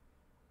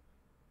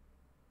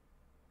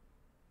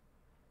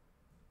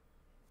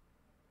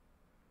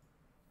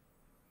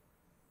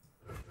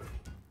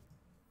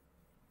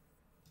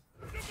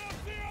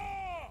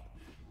 Demacia!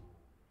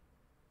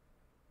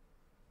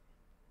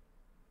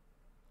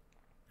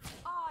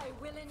 I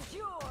will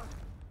endure.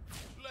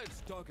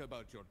 Let's talk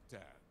about your dad.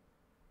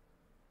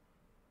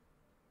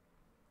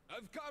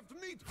 I've carved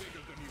meat bigger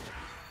than you.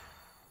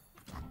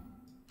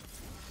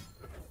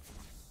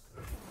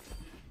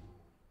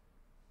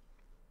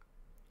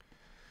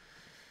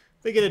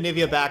 We get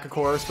Anivia back, of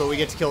course, but we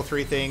get to kill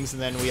 3 things,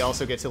 and then we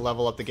also get to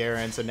level up the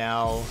Garen, so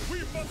now...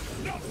 We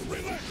must not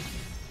relent.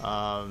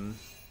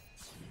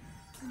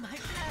 My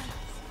hands.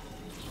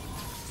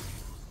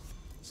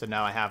 So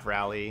now I have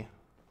Rally.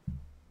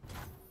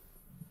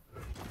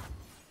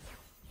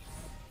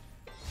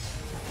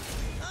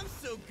 I'm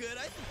so good,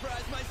 I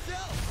surprised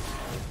myself.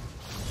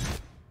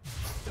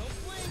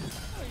 Don't blink,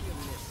 or you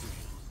miss it.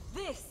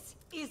 This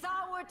is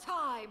our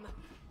time.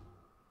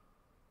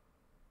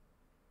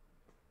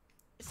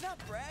 It's not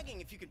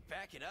bragging if you could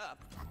back it up.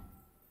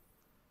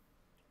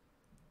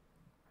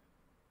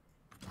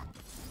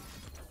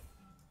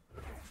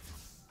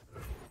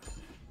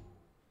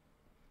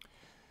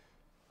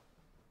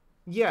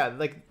 Yeah,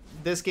 like,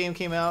 this game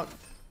came out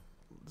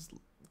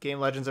game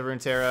Legends of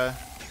Runeterra,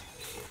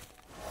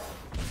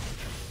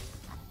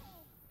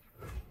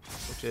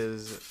 which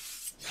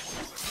is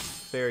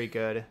very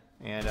good,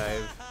 and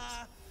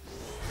I've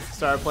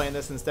started playing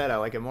this instead. I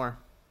like it more.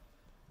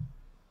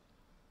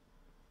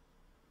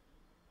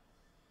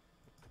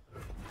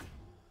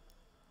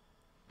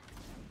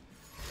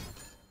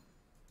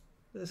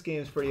 This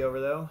game's pretty over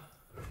though.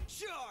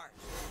 Sure.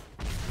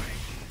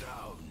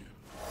 Down.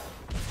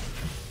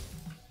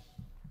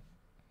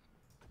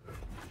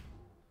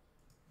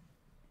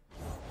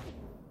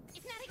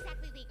 It's not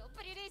exactly legal,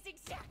 but it is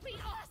exactly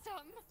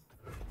awesome.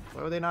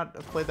 Why would they not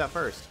have played that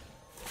first?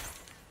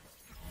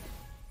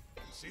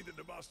 Can see the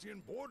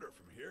Demacian border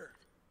from here.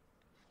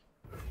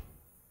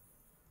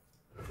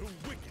 The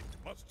wicked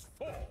must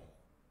fall.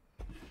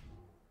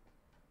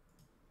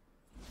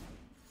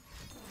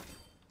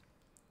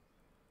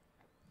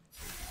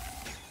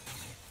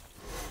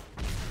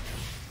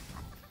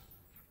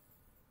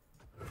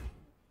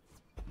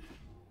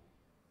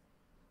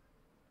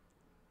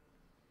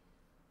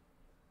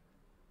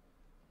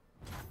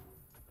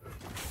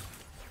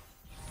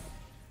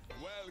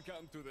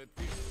 Welcome to the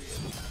team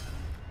field.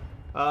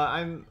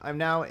 I'm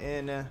now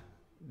in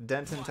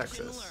Denton, Watch Texas.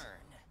 and learn.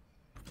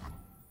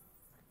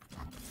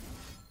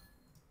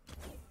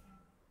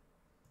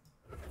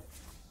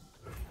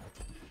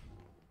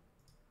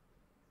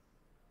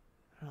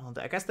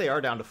 I guess they are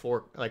down to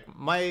 4. Like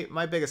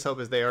my biggest hope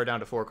is they are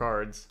down to 4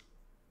 cards.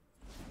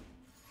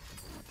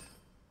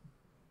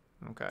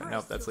 Okay,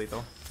 nope, that's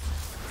lethal.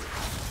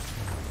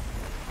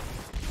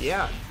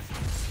 Yeah.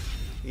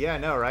 Yeah,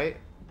 no, right?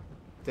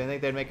 Didn't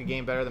think they'd make a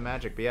game better than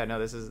Magic, but yeah, no,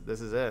 this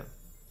is it.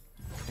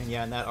 And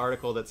yeah, in that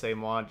article that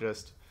Moi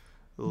just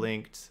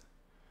linked,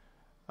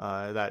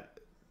 that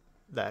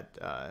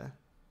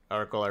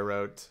article I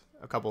wrote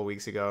a couple of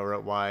weeks ago, I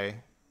wrote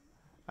why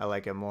I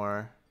like it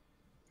more.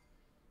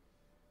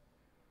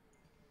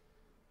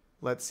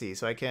 Let's see.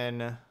 So I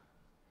can...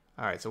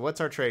 All right, so what's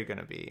our trade going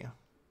to be?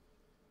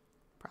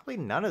 Probably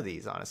none of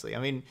these, honestly. I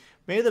mean,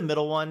 maybe the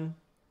middle one.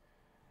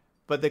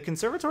 But the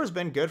Conservator's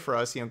been good for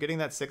us. You know, getting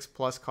that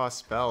 6+ cost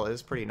spell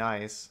is pretty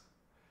nice.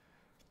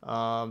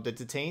 The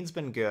Detain's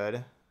been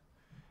good.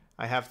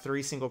 I have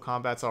 3 single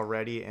combats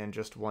already and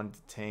just 1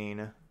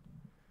 Detain.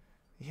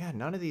 Yeah,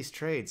 none of these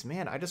trades.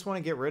 Man, I just want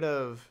to get rid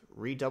of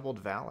Redoubled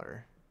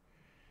Valor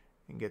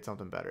and get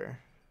something better.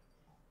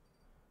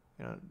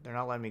 You know, they're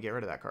not letting me get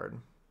rid of that card.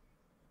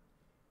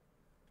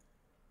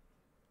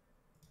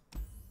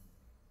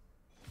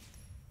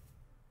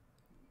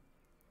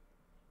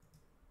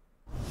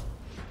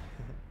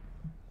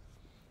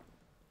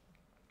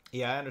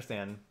 Yeah, I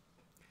understand.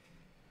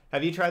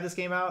 Have you tried this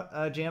game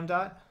out, Jam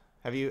Dot?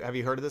 Have you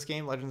heard of this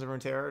game, Legends of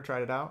Runeterra, or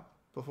tried it out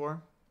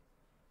before?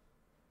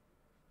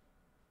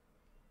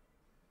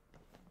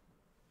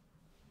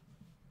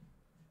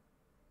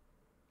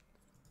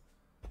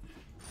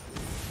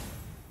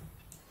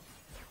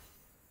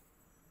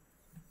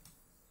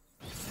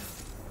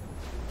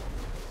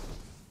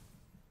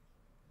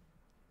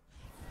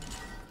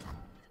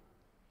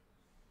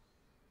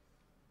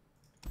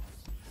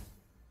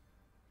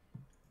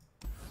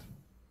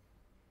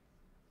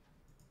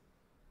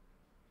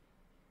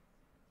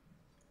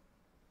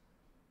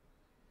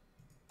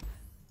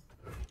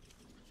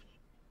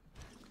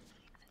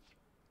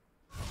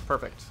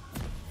 Perfect.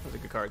 Those are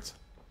good cards.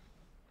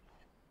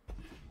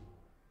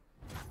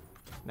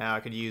 Now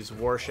I could use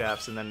War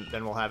Chefs, and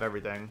then we'll have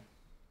everything.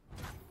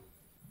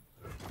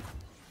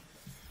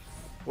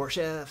 War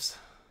Chefs.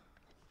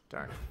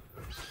 Darn.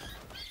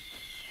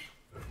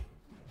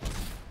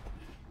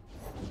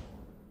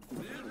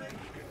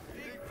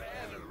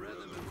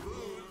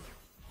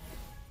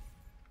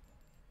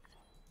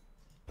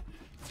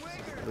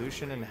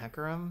 Lucian and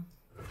Hecarim.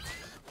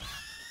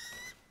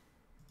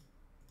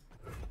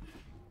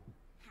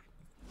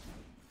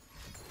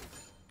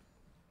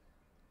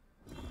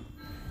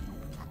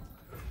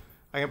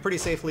 I can pretty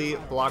safely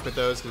block with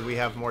those because we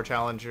have more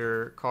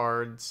challenger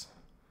cards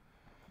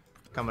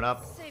coming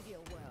up. Savior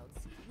worlds.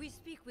 We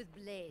speak with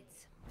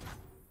blades.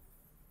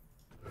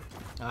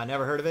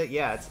 Never heard of it?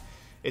 Yeah,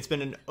 it's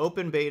been an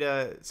open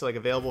beta, so like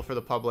available for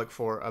the public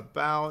for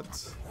about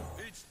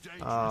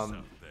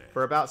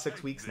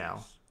 6 weeks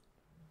now.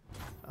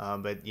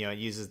 But you know, it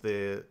uses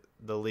the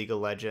League of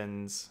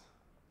Legends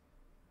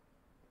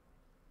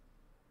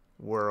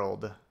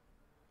world,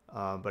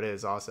 but it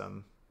is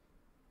awesome.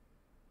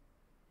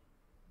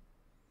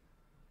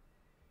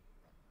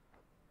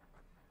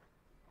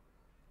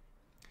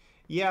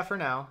 Yeah, for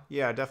now.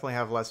 Yeah, definitely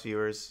have less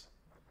viewers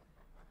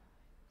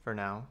for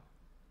now.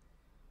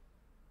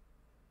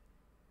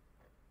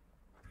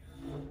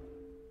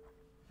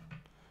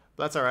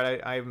 But that's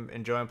alright. I'm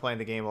enjoying playing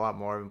the game a lot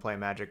more. I've been playing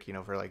Magic, you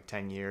know, for like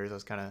 10 years. I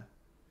was kind of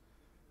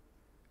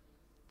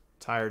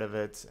tired of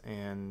it,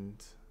 and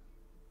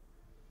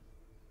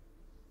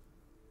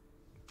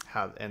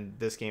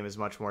this game is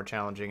much more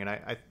challenging, and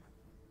I'm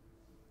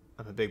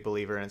a big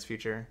believer in its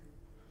future.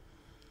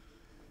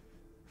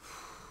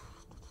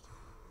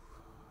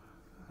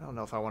 I don't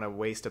know if I want to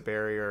waste a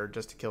barrier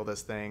just to kill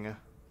this thing.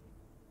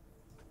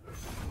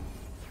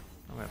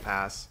 I'm going to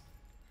pass.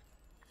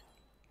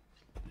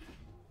 I'm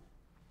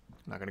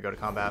not gonna go to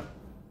combat.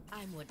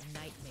 I'm what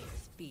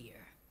nightmares fear.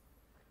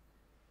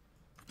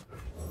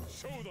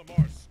 Show them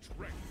our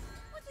strength.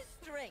 What is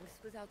strength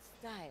without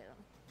style?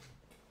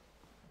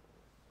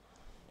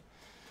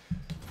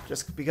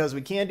 Just because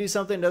we can do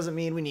something doesn't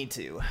mean we need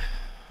to.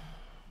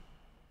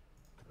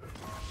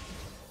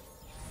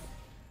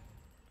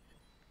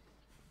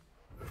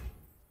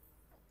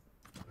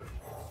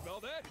 Smell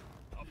that?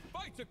 A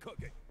fight's a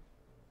cooking.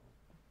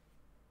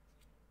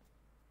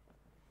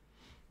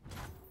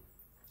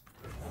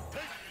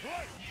 Take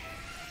flight.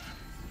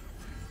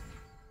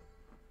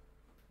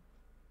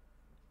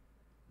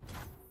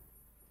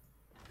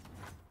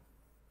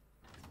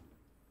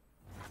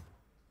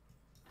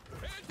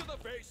 Hand to the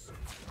base.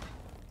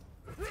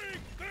 Bring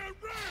their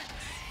ranks.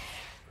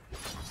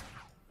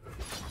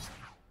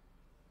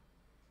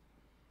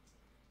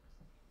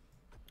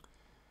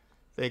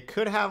 They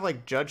could have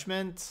like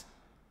judgment.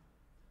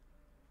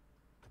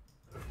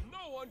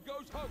 No one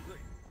goes hungry.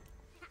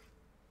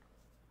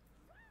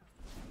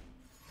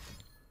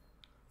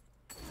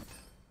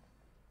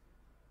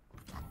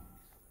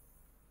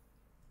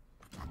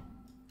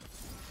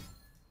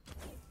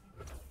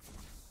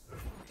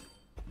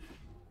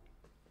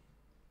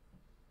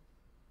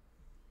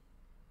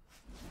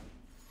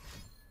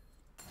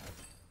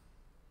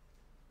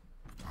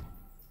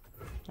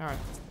 All right.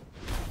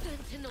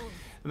 Sentinel.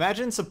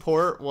 Imagine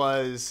support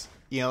was,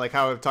 you know, like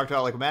how I've talked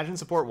about, like imagine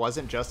support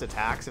wasn't just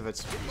attacks, if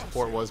its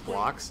support was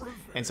blocks.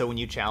 And so when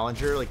you challenge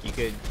her, like you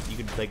could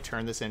like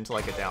turn this into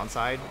like a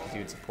downside. You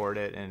would support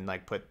it and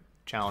like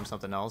challenge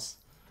something else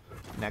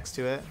next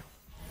to it.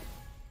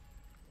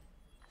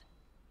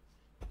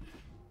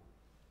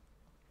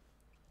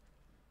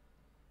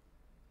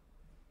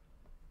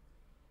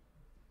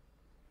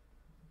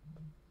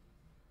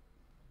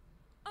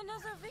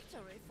 Another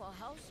victory for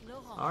House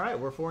Laurent. All right,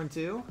 we're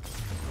 4-2.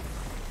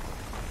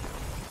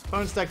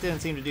 Opponent's deck didn't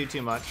seem to do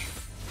too much.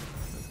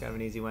 It's kind of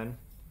an easy win.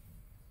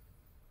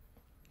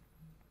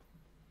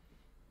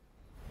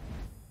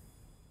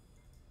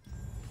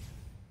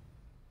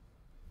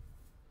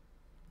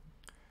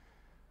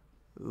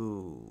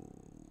 Ooh.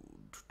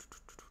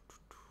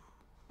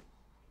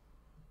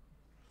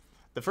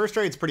 The first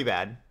trade's pretty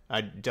bad.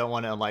 I don't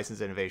want to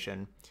unlicense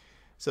innovation.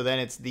 So then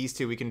it's these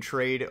two. We can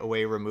trade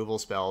away removal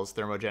spells,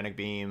 Thermogenic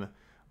Beam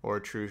or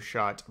True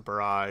Shot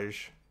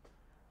Barrage,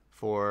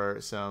 for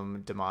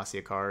some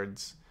Demacia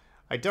cards.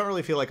 I don't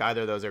really feel like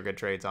either of those are good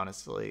trades,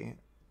 honestly.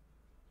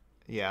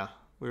 Yeah,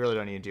 we really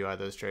don't need to do either of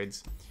those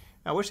trades.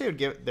 I wish they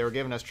were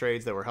giving us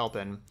trades that were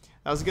helping.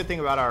 That was a good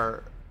thing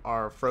about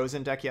our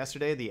Frozen deck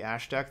yesterday, the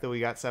Ash deck that we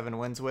got 7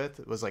 wins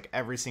with. It was like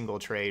every single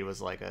trade was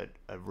like a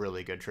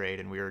really good trade,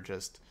 and we were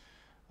just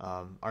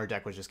our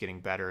deck was just getting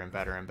better and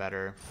better and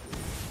better.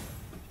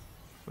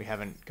 We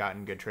haven't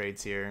gotten good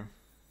trades here.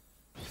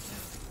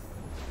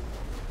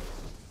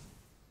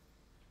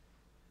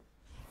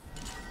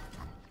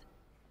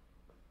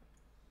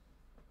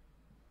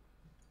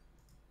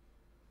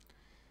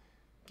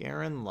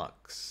 Garen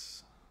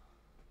Lux.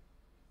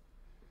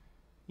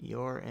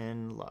 You're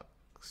in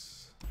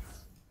Lux.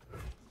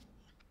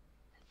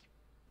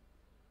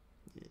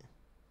 Yeah.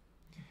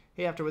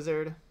 Hey, After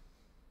Wizard.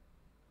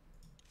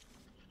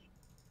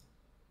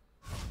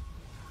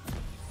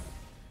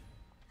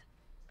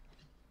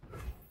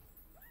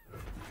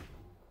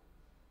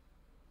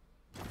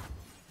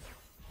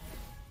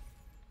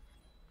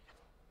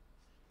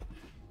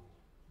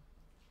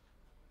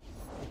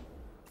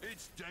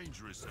 It's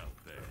dangerous out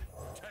there.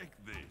 Take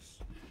this.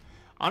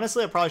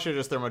 Honestly, I probably should have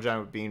just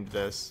Thermogenic Beamed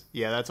this.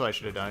 Yeah, that's what I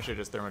should have done. I should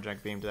have just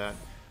Thermogenic Beamed that.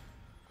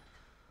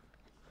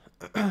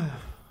 Flavor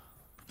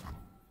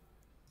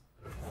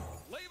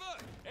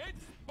and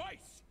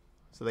spice.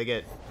 So they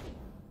get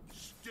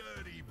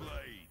Sturdy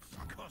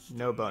blades. Custom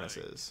no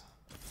bonuses.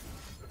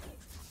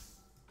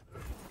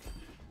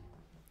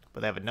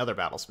 But they have another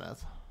Battlesmith.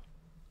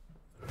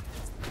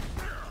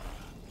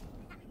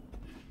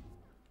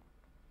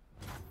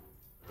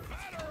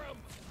 Batter 'em.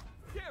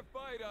 Can't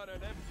fight on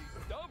an empty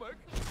stomach.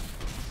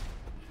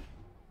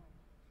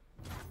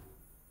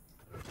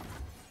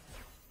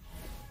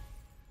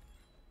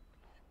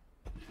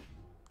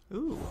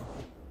 Ooh.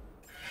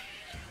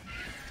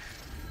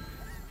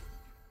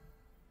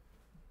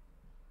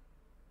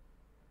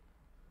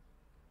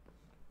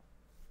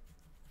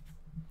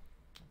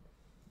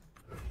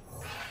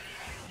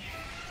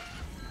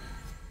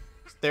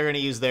 They're going to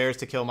use theirs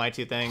to kill my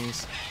 2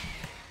 things.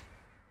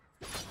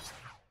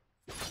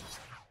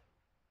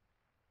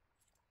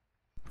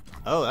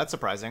 Oh, that's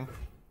surprising.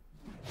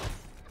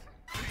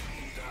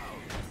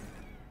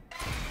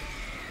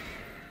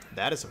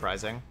 That is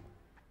surprising.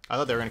 I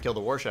thought they were going to kill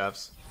the War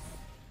Chefs.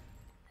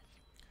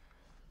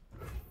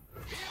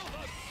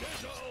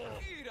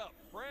 Eat up,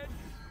 friend.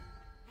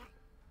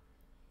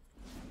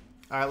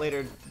 Alright,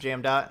 later,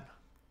 Jam Dot.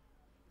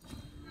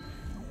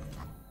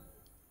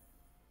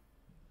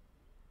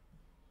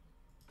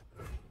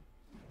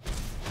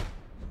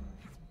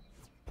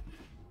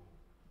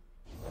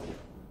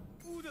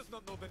 Who does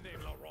not know the name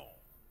Laurent?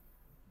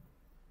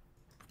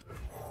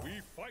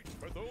 We Fight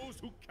for those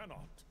who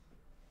cannot.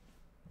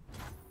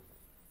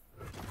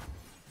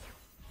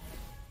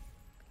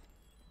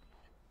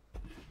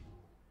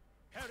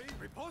 Harry,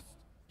 riposte.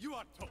 You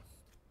are toast.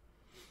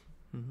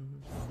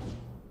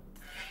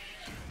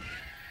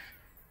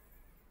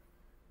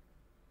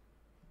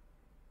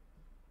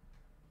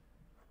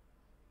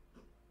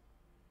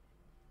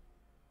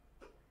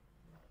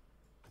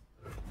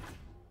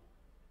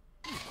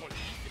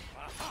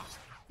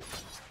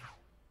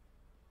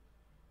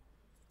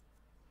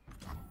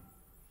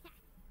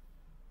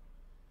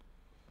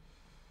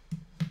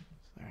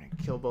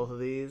 Kill both of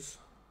these.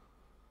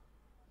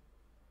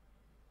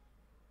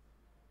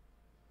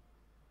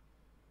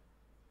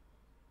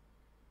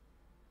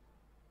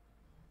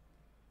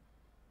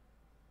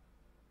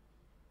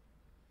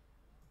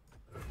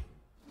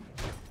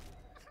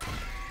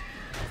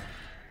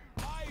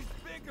 Eyes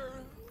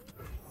bigger.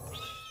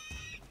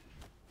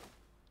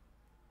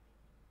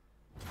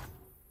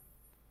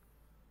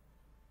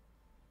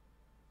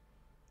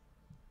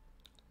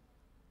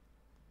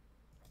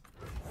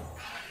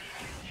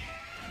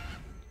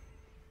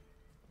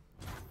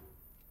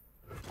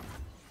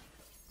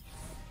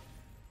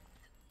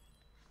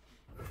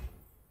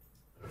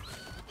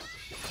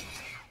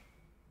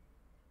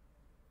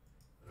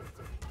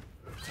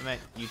 I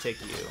meant you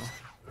take you.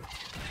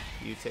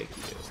 You take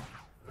you.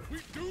 We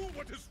do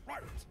what is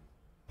right.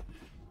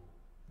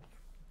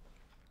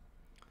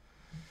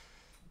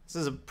 This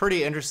is a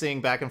pretty interesting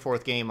back and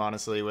forth game,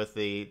 honestly, with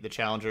the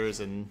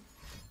challengers and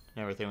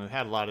everything. We've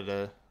had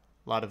a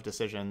lot of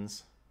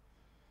decisions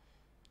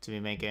to be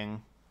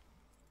making.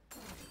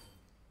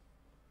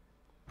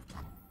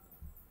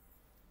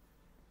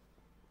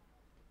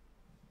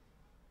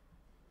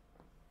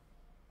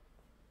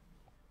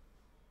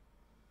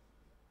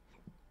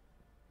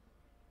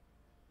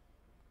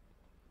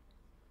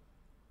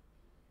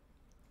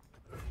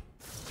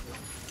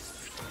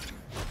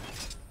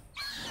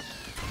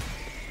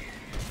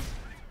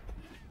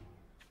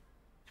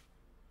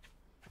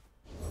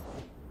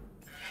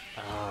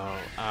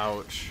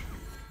 Ouch.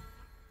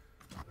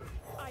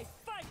 I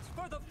fight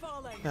for the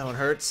fallen. That one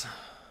hurts.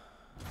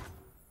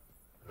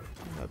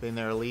 That being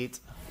their elite.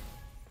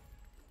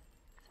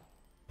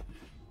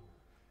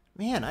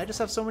 Man, I just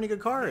have so many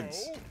good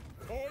cards. No,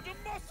 for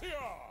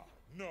Demacia.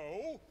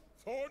 No,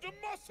 for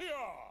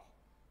Demacia.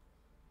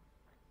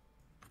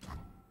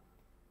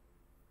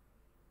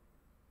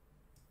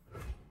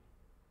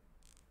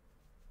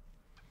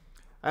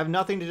 I have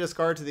nothing to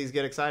discard to these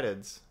get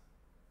exciteds.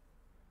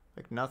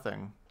 Like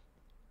nothing.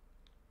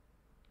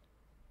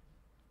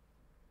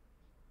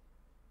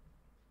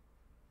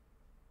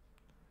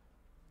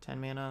 Ten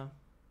mana.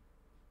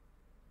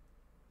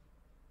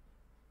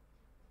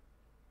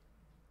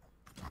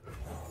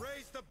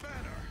 Raise the banner.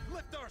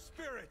 Lift our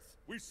spirits.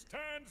 We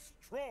stand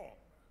strong.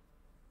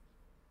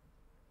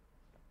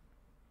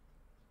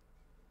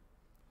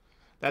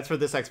 That's for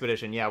this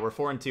expedition. Yeah, we're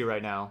 4-2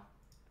 right now.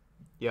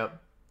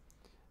 Yep.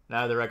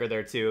 Now the record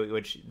there too,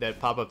 which that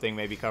pop-up thing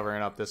may be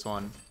covering up this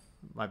one.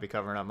 Might be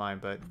covering up mine,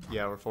 but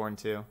yeah, we're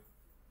 4-2.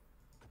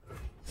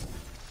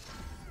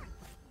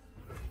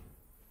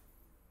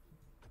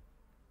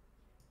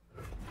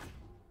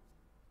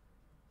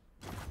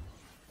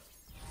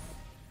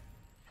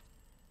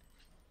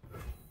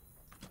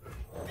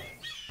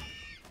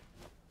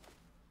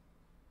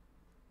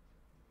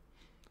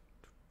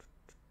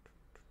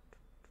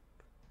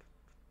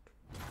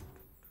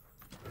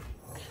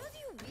 How do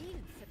you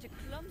wield such a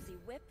clumsy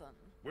weapon?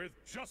 With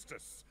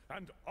justice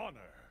and honor.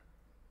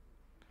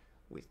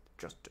 With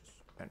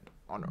justice and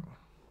honor.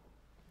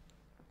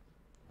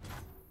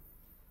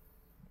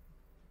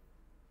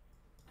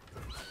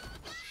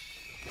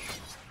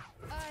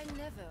 I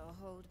never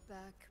hold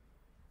back.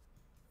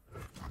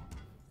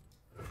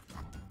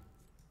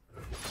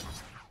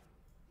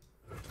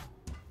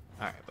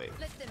 Alright, wait.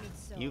 Let them eat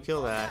so. You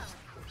kill that.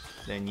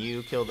 Then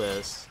you kill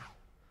this.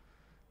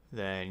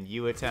 Then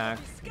you attack,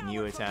 and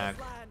you attack,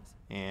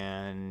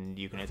 and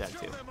you can attack Show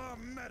too. them our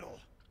mettle.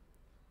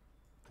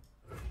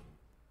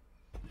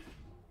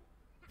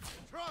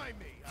 Try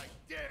me, I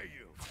dare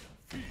you.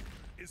 Fear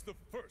is the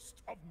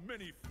first of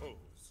many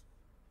foes.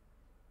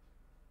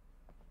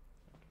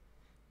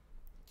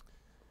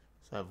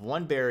 So I have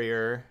one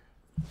barrier,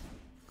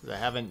 because I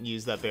haven't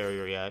used that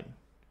barrier yet.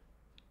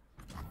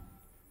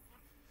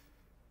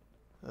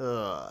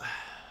 Ugh.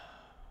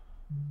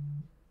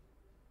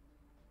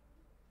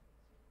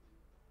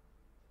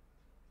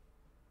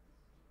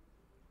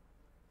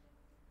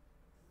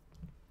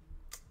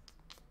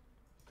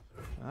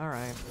 All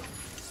right.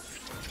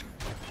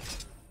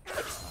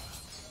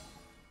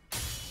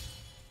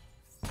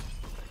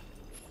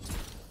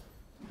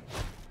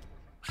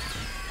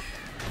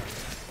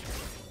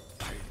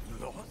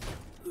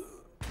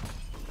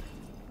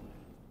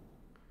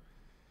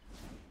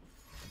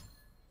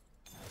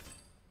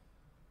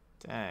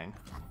 Dang.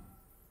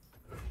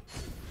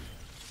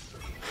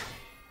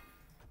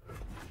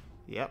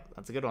 Yep,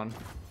 that's a good one.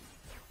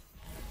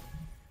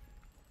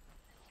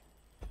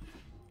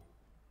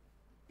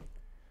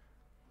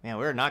 Man,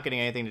 we're not getting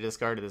anything to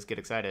discard to this get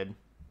excited.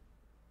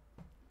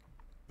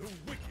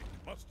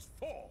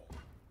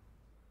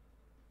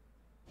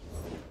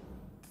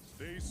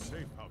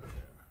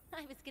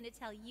 gonna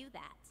tell you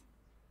that.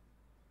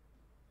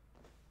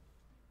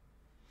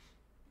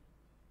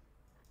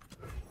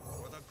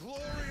 For the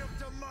glory of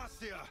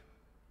Demacia!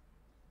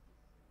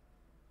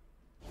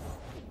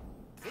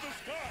 To the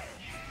sky!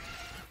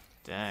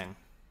 Dang.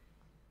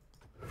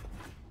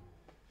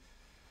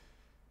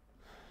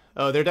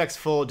 Oh, their deck's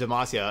full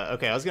Demacia.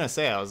 Okay, I was gonna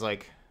say, I was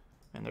like,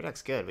 man, their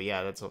deck's good, but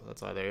yeah, that's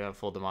why they have a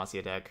full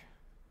Demacia deck.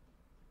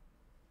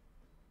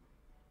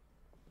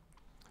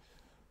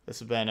 This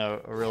has been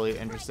a really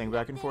interesting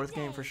back and forth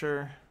game for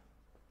sure.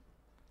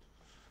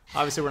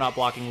 Obviously, we're not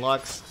blocking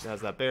Lux. It has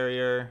that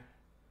barrier.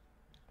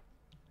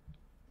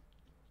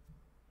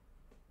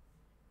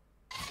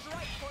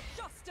 Strike for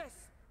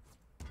justice.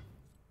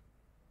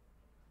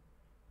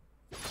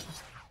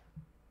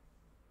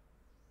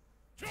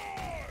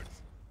 Charge!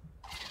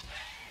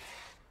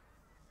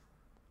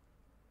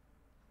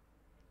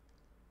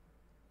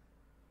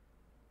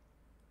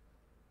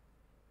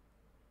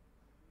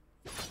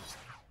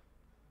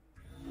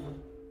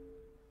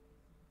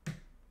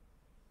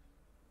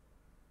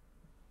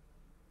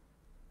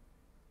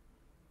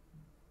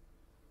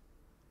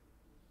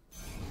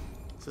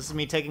 So this is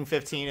me taking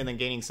 15 and then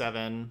gaining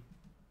 7.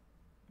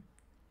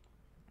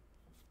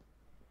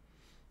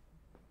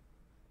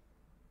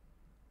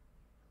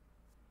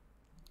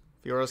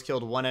 Fiora's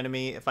killed one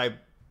enemy. If I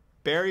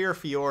barrier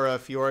Fiora,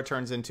 Fiora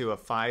turns into a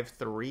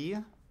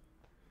 5/3.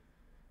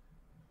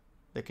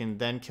 That can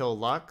then kill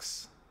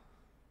Lux.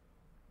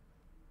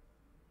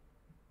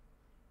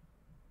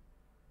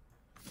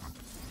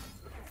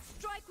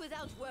 Strike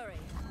without worry.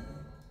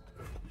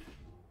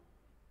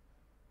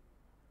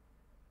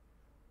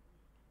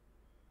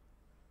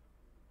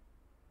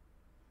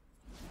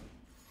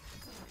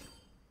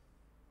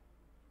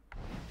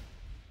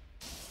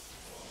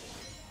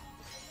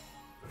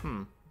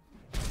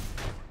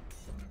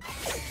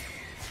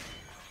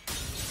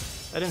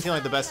 That didn't seem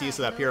like the best use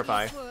of that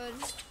Purify.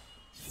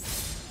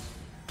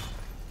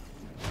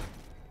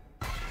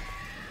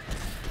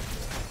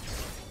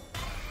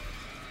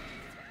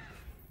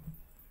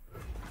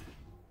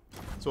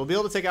 So we'll be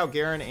able to take out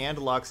Garen and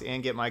Lux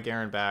and get my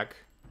Garen back.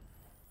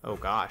 Oh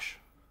gosh.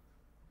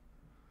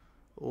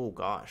 Oh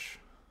gosh.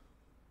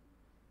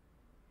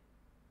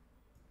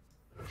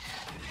 I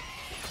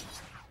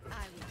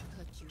will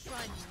cut you.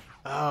 Try me.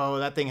 Oh,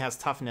 that thing has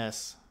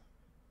toughness.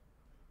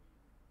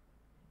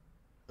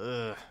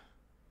 Ugh.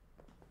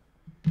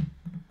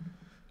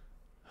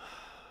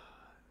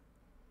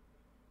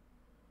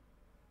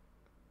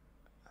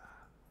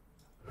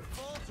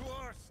 Fall to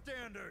our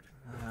standard!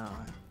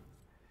 Oh.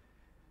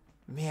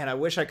 Man, I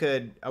wish I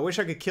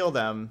could kill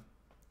them.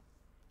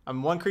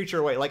 I'm one creature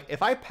away. Like,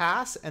 if I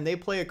pass and they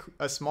play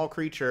a small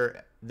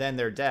creature, then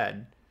they're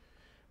dead.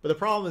 But the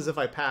problem is if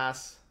I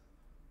pass...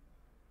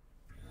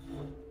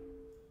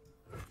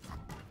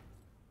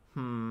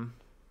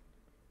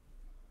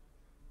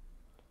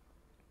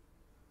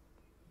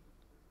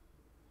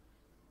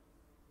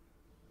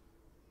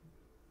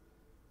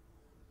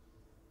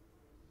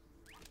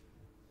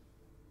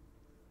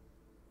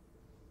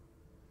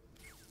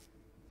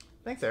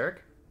 Thanks,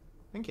 Eric.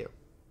 Thank you.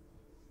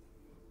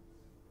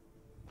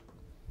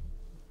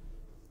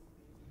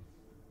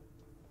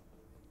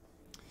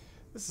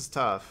 This is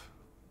tough.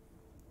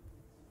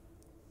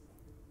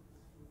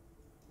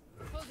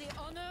 For the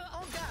honor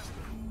of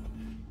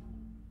Garen.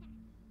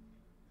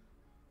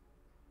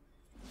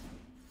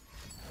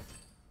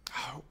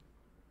 Oh.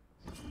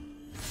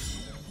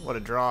 What a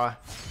draw.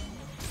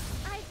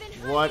 I've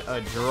been What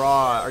a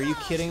draw. Are you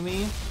kidding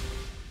me?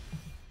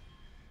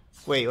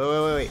 Wait.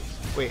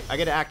 Wait, I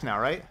get to act now,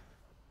 right?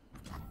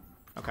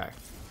 Okay.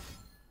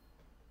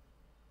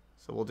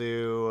 So we'll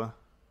do...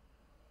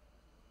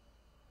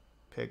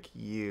 Pick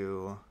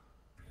you.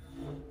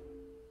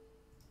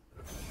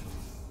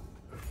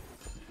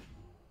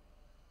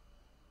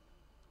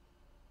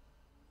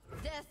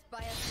 Death by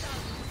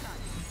 1,000 cuts.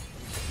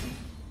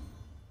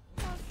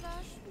 Power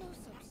flash, no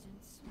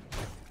substance.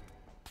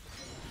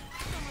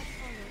 So much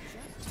for your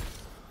justice.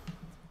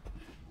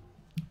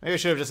 Maybe I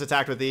should have just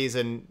attacked with these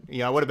and, you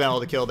know, I would have been able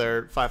to kill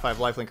their 5/5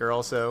 lifelinker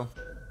also.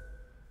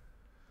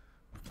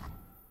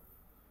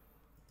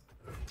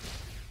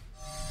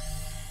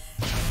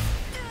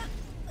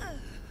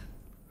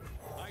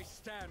 I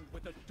stand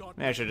with the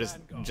Maybe I should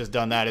have just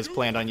done that as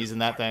planned on using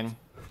that thing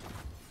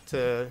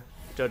to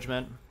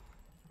Judgment.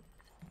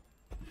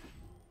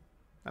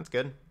 That's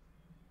good.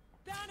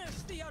 Banish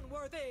the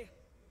unworthy.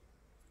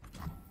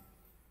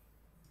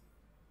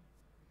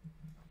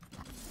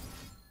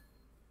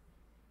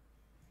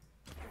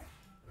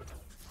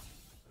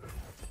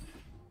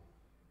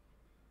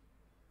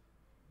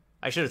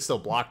 I should have still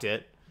blocked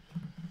it.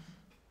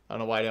 I don't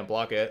know why I didn't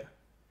block it.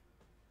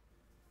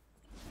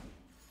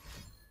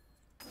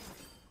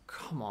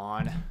 Come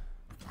on.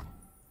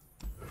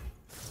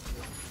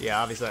 Yeah,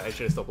 obviously I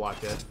should have still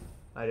blocked it.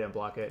 I didn't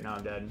block it. Now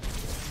I'm dead.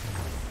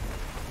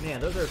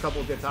 Man, those are a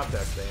couple of good top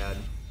decks they had.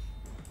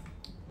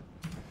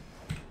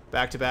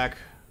 Back-to-back.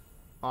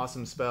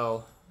 Awesome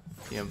spell.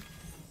 You know,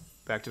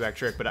 back-to-back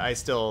trick. But I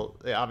still...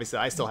 Yeah, obviously,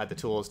 I still had the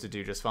tools to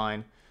do just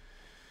fine.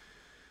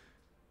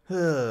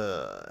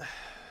 So,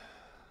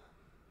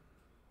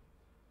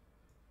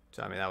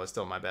 I mean, that was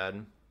still my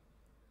bad.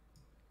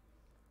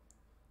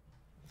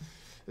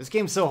 This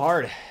game's so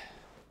hard.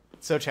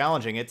 It's so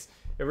challenging. It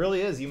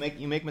really is. You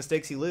make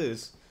mistakes, you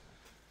lose.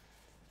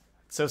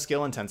 It's so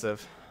skill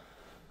intensive.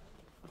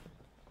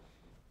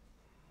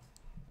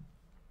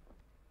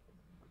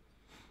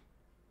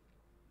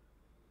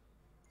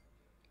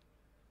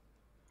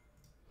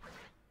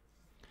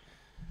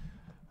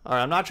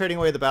 Alright, I'm not trading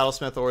away the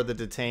Battlesmith or the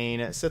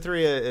Detain.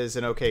 Cytherea is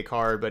an okay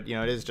card, but, you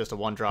know, it is just a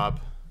one-drop.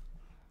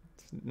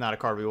 It's not a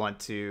card we want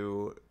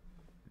to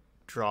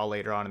draw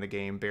later on in the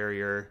game.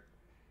 Barrier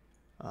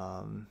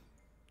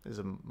is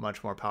a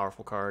much more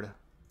powerful card.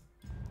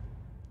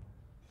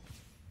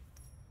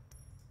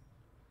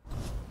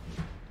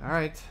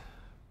 Alright,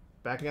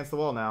 back against the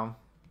wall now.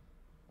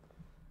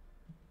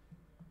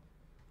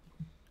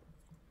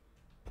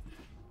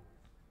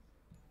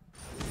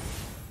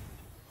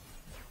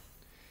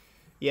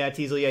 Yeah,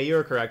 Teasel, yeah, you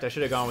were correct. I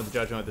should have gone with the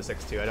Judgment with the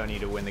 6-2. I don't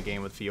need to win the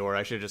game with Fiora.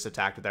 I should have just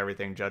attacked with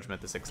everything, Judgment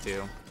the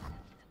 6-2.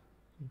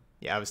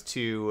 Yeah, I was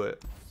too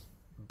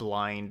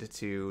blind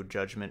to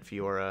Judgment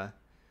Fiora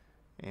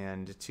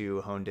and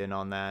too honed in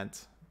on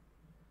that.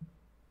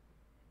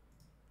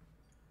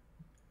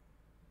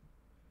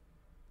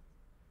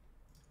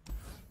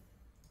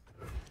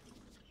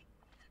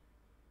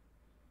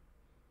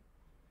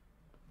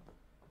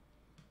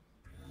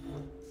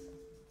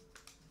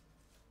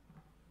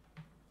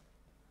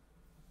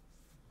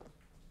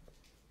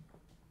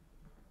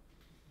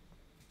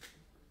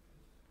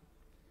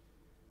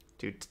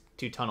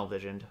 Too tunnel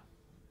visioned.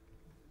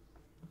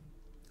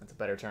 That's a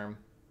better term.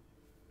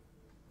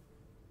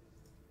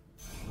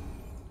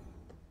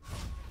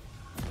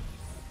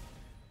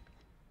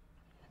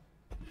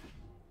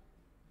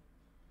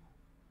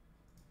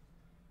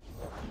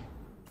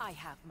 I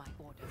have my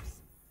orders.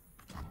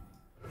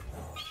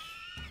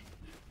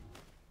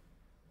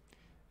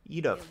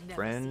 Eat up, You'll never see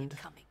friend. it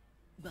coming.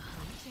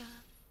 Behind ya.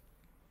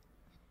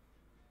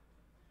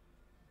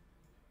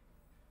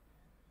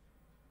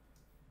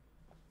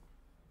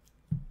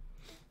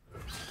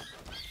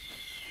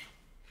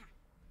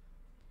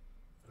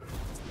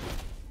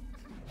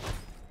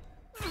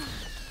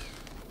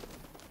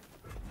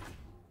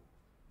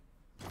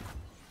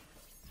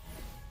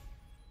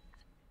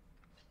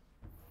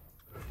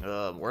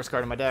 Worst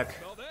card in my deck.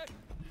 Smell that?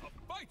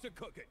 A fight's a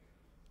cooking.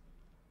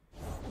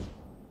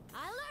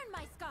 I learned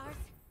my scars.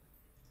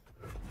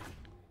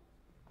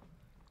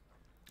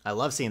 I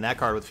love seeing that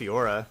card with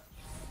Fiora.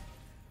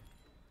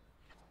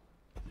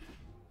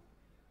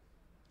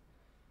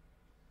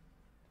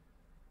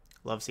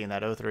 Love seeing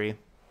that 0-3.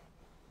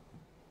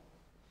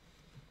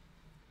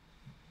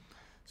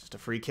 Just a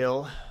free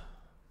kill.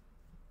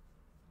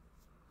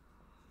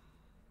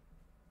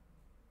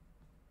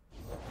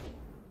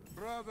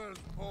 Brothers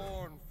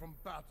born from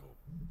battle.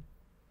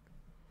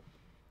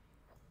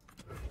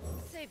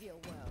 Save your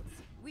worlds.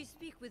 We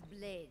speak with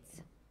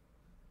blades.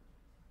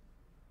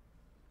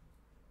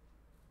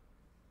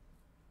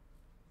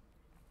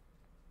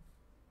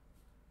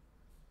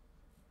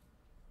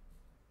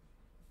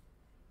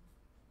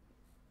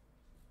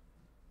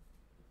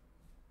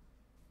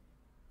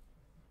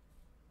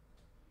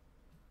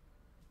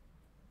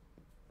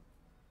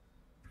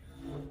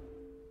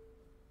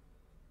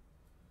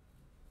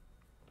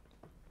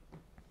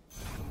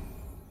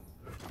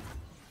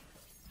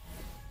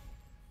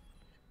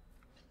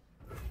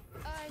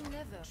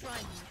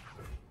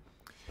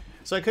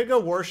 So I could go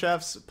War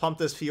Chefs, pump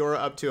this Fiora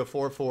up to a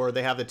 4-4.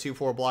 They have the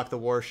 2-4 block the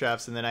War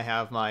Chefs, and then I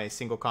have my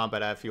single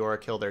combat at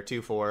Fiora kill their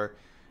 2-4,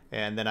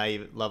 and then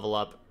I level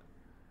up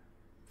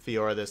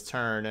Fiora this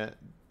turn. The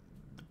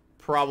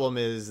problem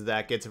is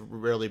that gets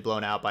really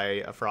blown out by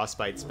a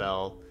Frostbite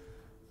spell.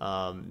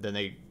 Then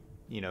they,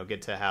 you know,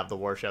 get to have the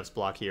War Chefs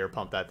block here,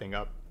 pump that thing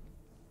up.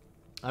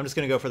 I'm just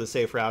going to go for the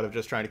safe route of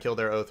just trying to kill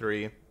their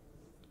 0-3.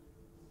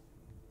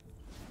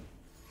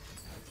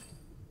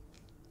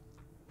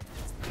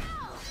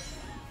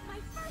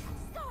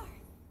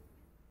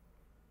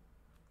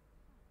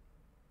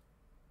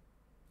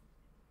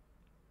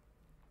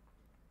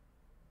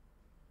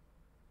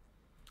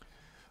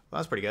 Well,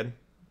 that's pretty good.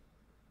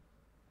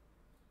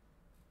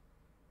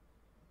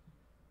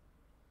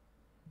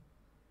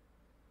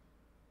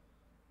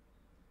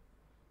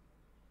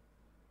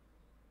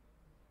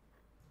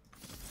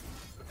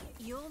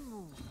 Your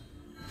move.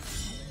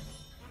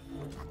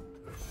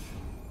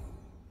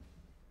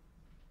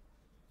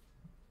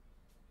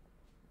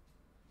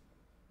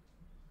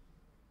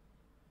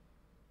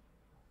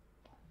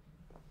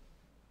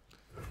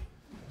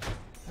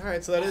 All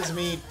right, so that is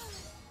me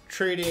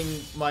trading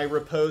my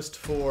riposte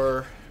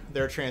for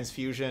their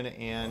transfusion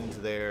and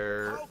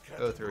their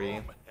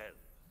 0-3.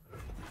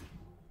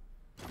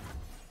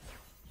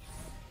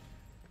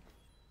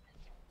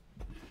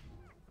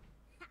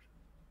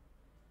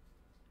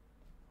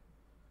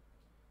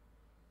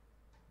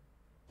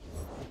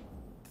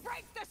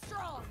 Break the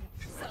strong,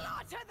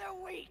 slaughter the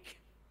weak.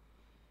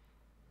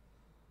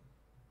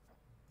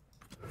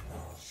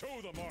 Show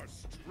them our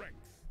strength.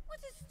 What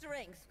is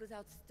strength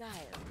without style?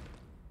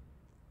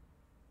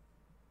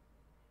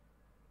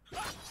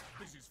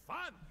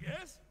 Fun,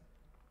 yes?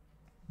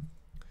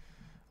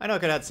 I know I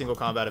could have had single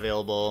combat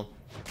available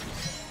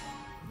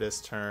this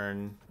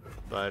turn,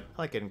 but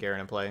I like getting Garen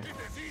in play. It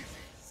is easy,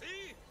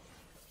 see?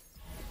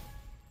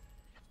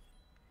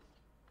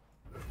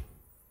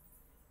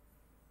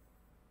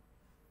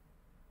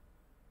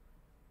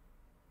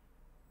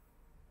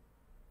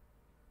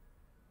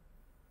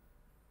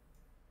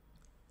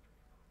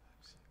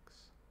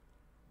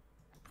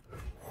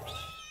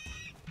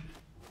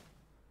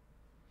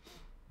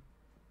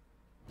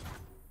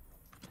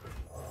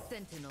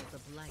 Sentinels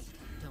of light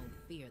don't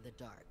fear the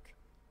dark.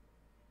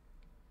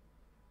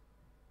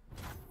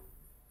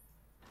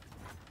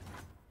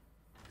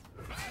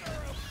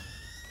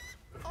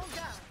 On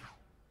down.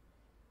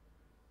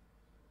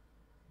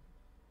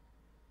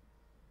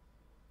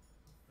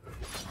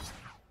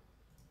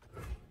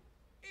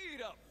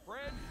 Eat up,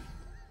 friend.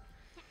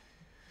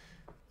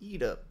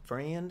 Eat up,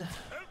 friend.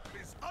 Help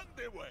is on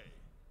the way.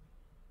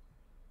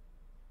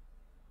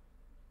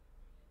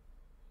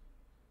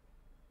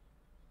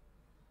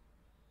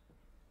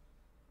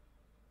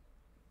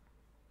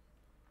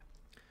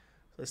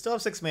 So I still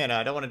have 6 mana.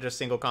 I don't want to just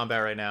single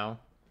combat right now.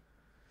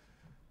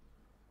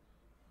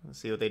 Let's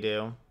see what they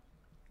do.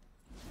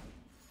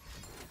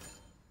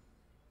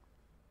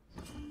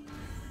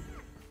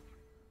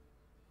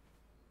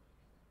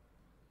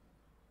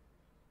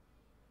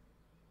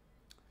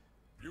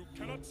 You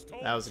cannot stall.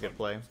 That was a good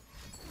play.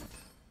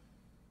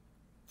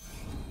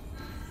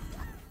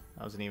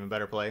 That was an even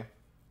better play.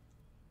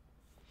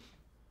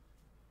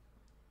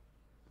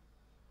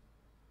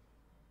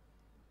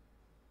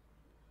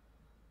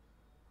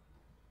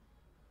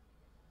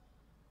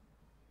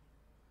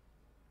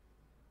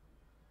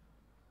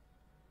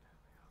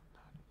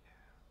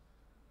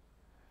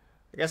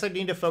 I guess I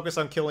need to focus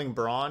on killing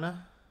Braun.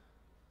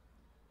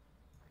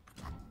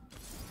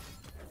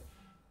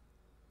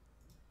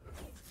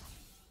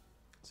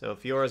 So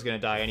Fiora's gonna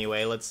die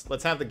anyway.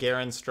 Let's have the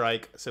Garen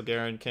strike so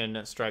Garen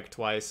can strike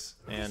twice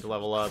and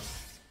level up.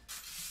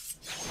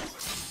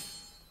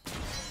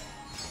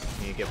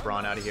 Need to get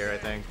Braun out of here, I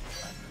think.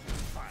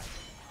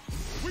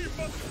 We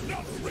must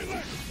not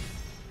relent.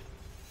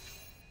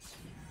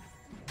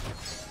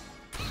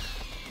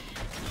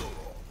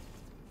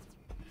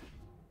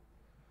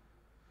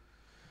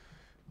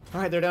 All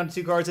right, they're down to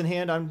 2 cards in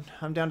hand.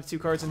 I'm down to 2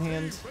 cards in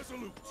hand.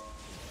 Resolute.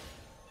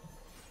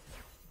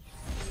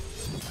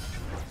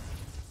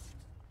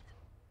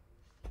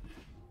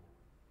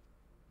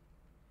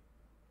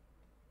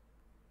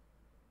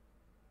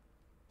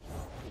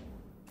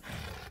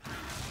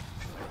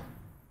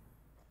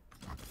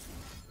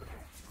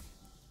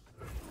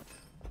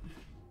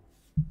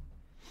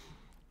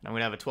 I'm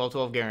gonna have a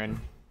 12-12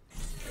 Garen.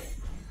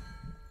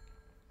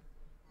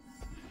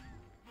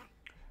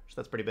 So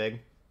that's pretty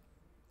big.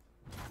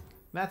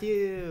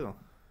 Matthew!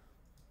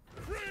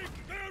 Bring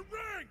their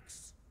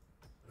ranks.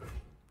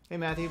 Hey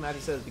Matthew.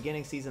 Matthew says,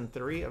 beginning season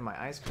 3 of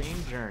my ice cream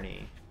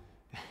journey.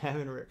 I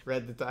haven't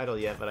read the title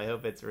yet, but I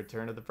hope it's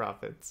Return of the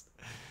Prophets.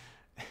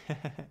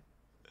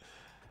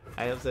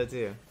 I hope so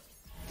too.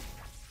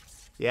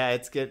 Yeah,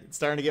 it's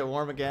starting to get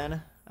warm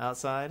again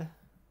outside.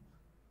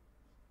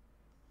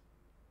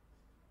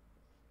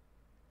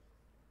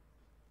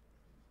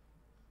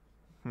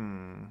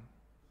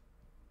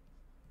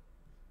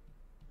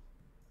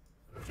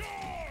 Charge.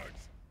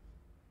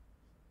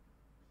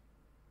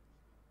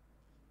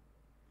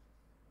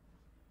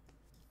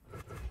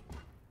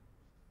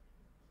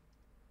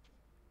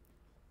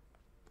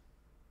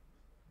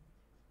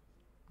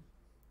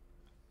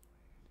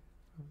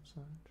 From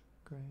such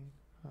great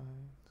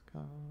heights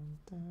come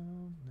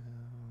down now.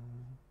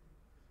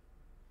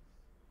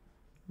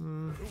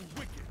 The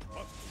wicked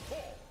must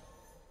fall.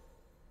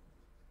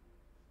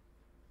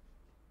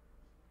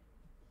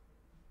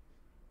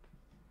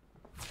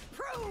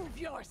 Prove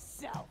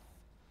yourself.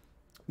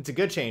 It's a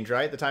good change,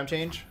 right? The time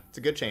change? It's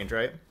a good change,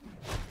 right?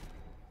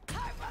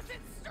 I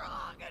wasn't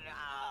strong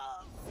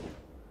enough.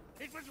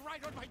 It was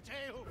right on my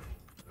tail.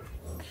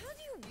 How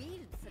do you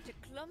wield such a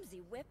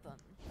clumsy weapon?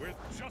 With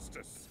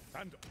justice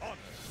and honor.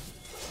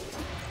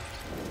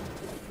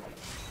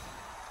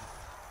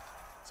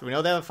 So we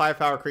know they have a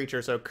 5-power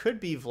creature, so it could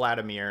be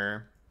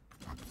Vladimir.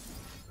 I'm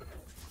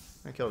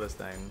gonna kill this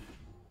thing.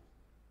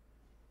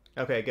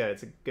 Okay, good.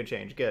 It's a good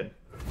change. Good.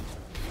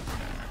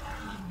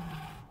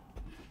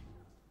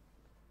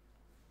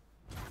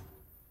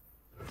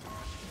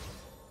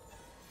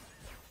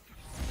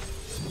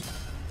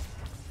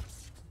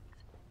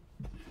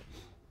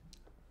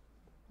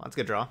 Well, that's a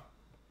good draw.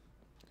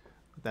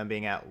 With them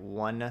being at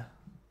 1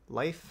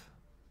 life.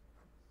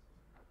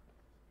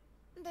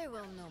 They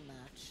will no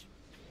match.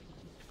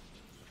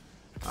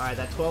 Alright,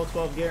 that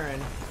 12-12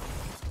 Garen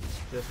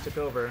just took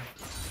over.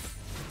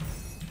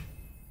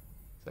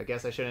 So I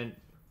guess I shouldn't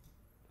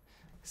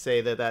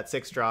say that that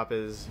 6-drop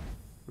is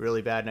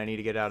really bad and I need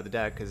to get it out of the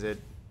deck, because it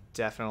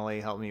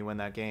definitely helped me win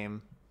that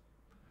game.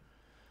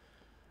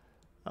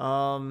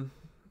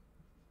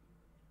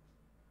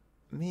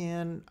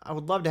 Man, I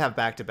would love to have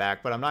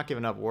back-to-back, but I'm not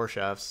giving up War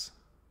Chefs.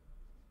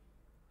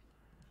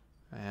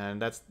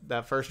 And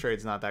that first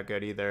trade's not that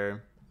good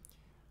either.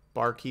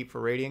 Barkeep for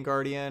Radiant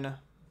Guardian. I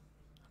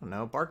don't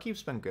know.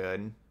 Barkeep's been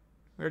good.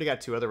 We already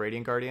got 2 other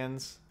Radiant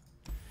Guardians.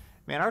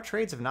 Man, our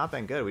trades have not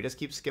been good. We just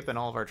keep skipping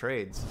all of our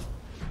trades.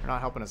 They're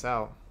not helping us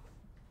out.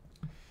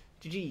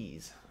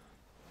 GG's.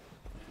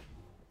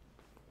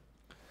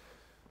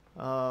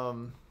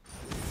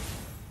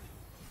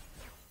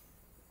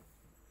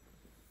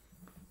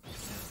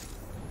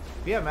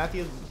 Yeah,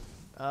 Matthew,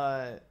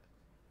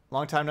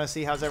 long time no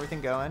see. How's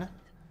everything going?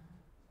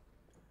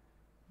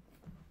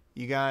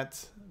 You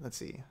got, let's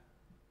see,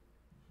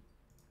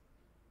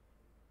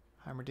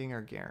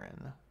 Heimerdinger,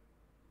 Garen.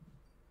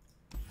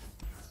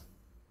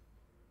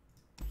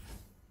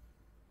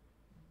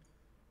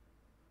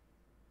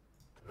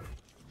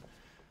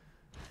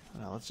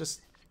 No, let's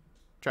just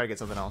try to get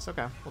something else.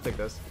 Okay, we'll take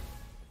this.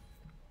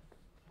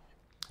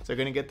 So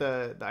gonna get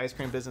the ice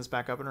cream business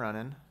back up and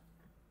running.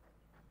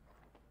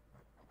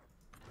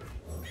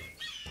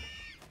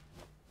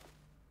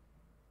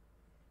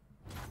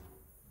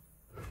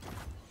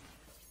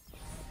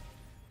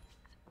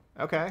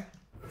 Okay.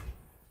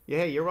 Yeah,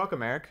 hey, you're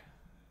welcome, Eric.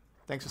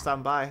 Thanks for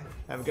stopping by.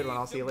 Have a good one.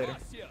 I'll see you later.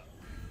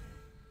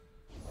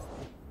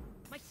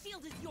 My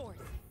shield is yours.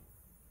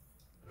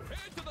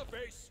 Hand to the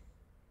face.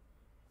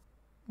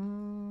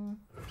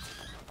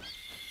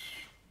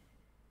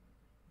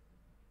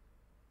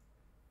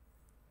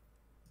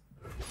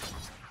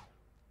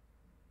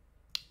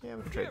 Yeah,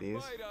 we can trade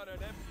these. Bite on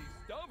an empty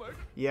stomach.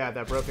 Yeah,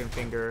 that broken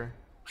finger.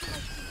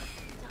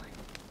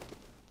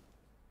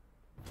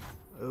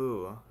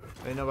 Ooh,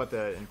 I didn't know about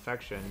the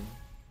infection.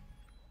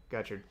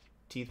 Got your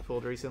teeth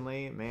pulled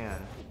recently?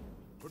 Man.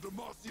 A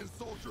Demacian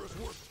soldier is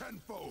worth 10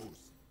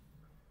 foes.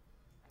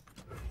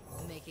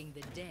 Making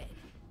the dead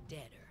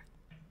deader.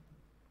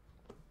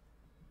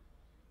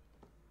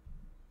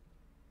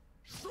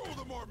 Show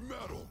them our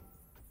metal.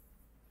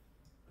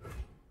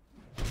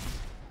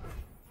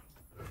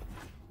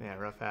 Man,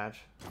 rough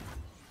hatch.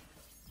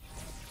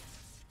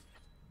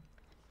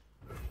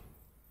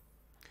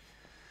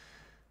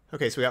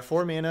 Okay, so we got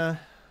 4 mana.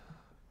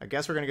 I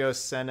guess we're gonna go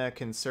Senna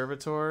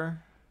Conservator.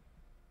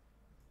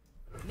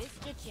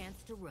 Missed your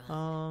chance to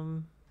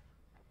run.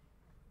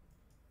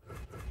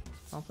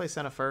 I'll play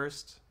Senna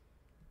first.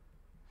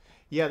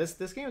 Yeah,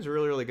 this game is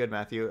really good,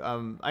 Matthew.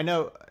 I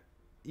know,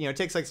 you know, it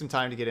takes like some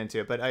time to get into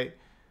it, but I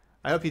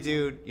hope you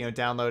do, you know,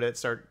 download it,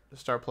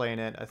 start playing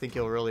it. I think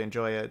you'll really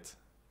enjoy it.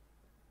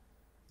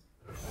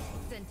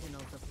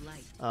 Sentinels of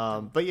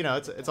light. But you know,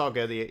 it's all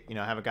good that you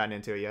know haven't gotten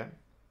into it yet.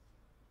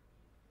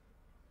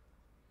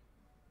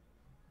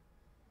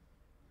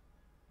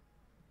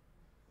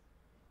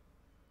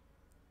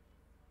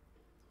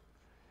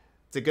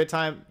 It's a good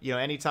time, you know,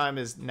 any time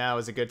is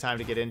a good time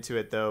to get into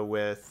it though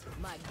with...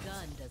 My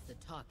gun does the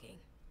talking.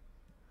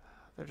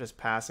 They're just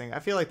passing. I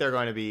feel like they're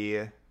going to be...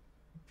 I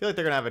feel like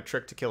they're going to have a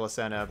trick to kill a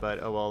Senna,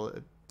 but oh well,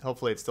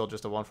 hopefully it's still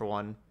just a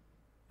 1-for-1.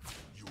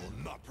 You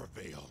will not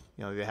prevail.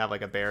 You know, they have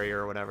like a barrier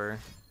or whatever.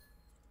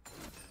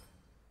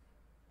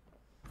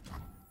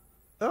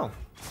 Oh,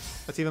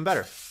 that's even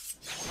better.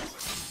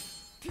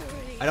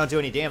 I don't do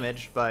any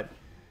damage, but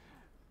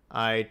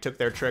I took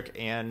their trick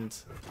and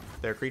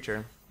their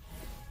creature.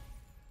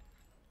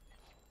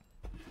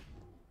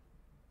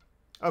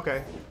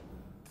 Okay.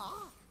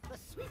 Ah, the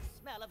sweet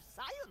smell of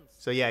science.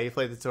 So yeah, you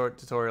played the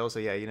tutorial, so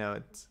yeah, you know,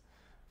 it's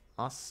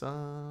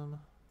awesome.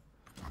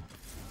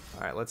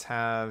 Alright, let's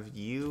have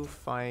you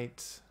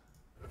fight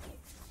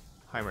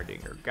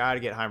Heimerdinger. Gotta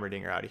get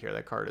Heimerdinger out of here.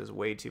 That card is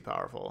way too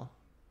powerful.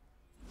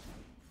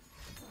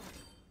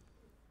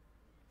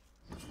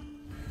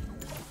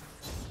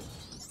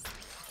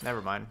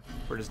 Never mind.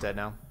 We're just dead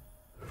now.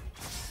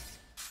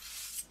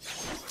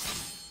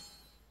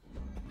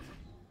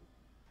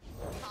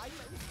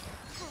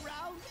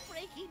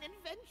 Groundbreaking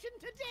invention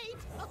to date.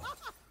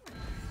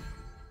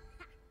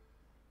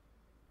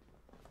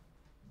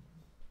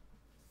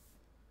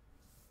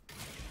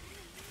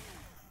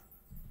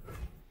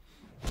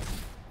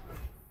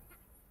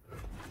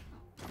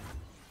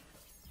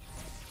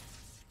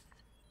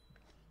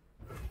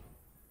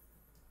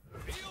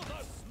 Feel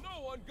the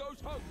no one goes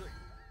hungry.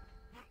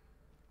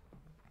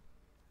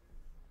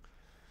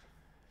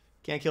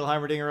 Can't kill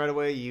Heimerdinger right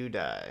away, you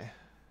die.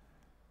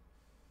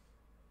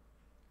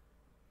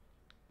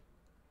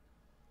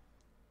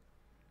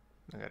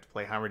 I got to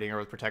play Heimerdinger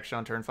with protection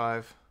on turn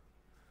 5.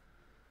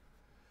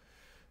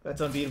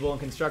 That's unbeatable and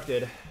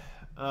constructed.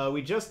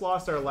 We just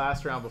lost our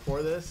last round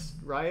before this,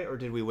 right? Or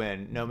did we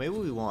win? No, maybe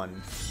we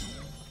won.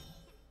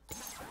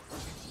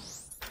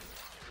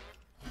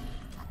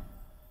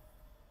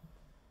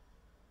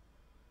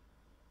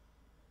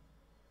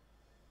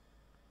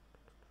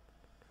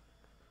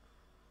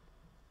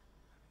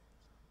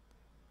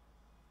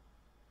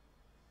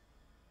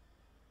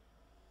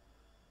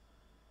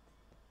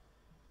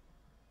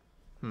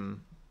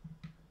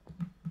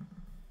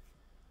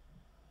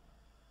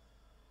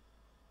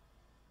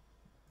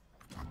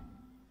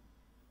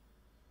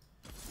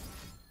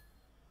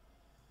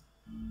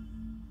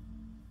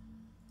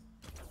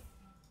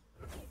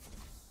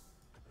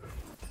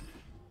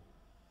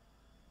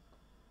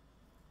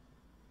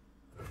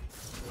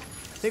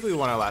 think we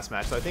won our last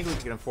match, so I think we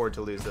can afford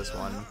to lose this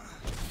one.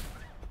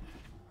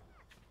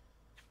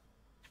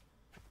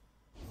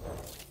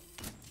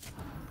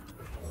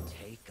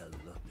 Take a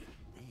look at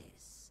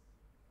this.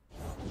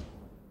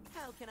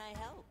 How can I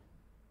help?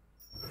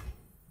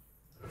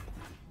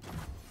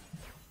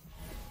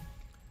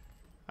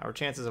 Our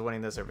chances of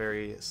winning this are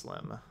very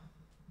slim.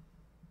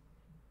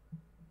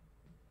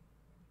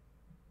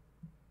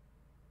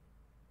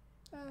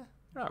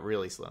 Not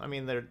really slim. I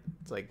mean,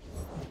 it's like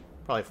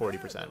probably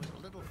 40%.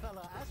 Little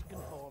fella asking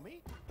for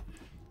me.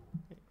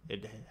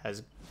 It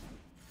has.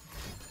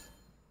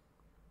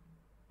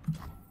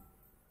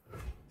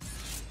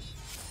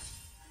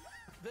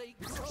 They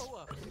grow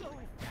up so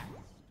fast.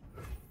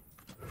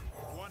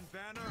 One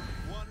banner,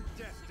 one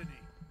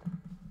destiny.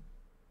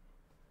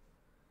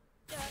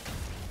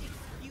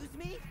 Excuse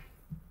me?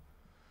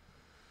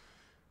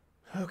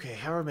 Okay,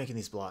 how are we making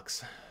these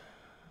blocks?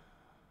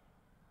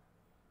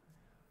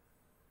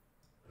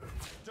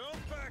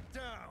 Don't back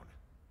down.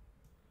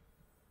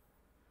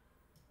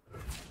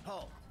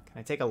 Halt. Can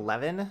I take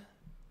 11?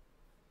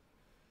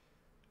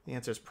 The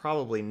answer is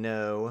probably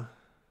no.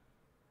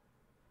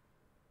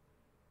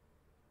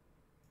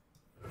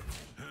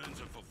 Hands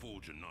are for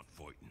forging, not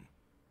fighting.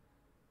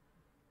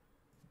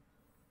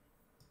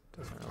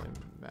 Doesn't really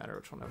matter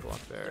which one I block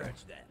there.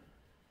 Search then.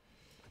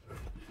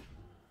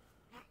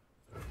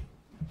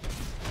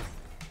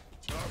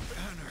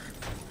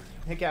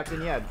 Hey,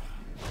 Captain. Yeah,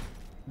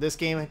 this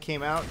game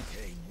came out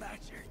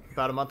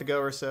about a month ago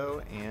or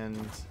so, and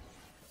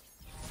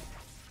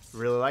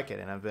really like it.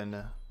 And I've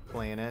been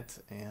playing it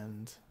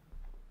and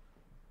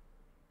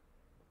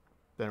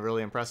been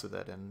really impressed with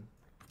it. And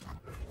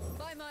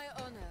By my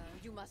honor,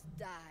 you must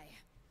die.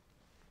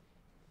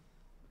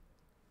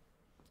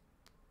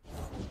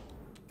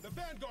 The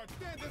Vanguard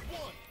stands as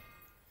one.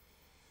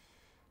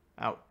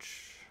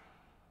 ouch.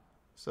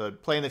 So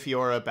playing the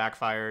Fiora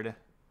backfired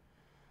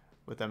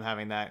with them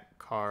having that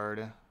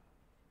card.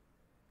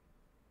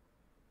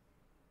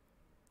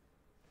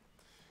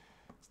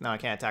 So now I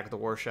can't attack with the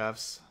War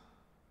Chefs.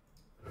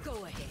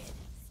 Go ahead.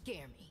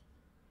 Scare me.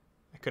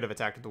 I could have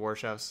attacked with the War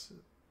Chefs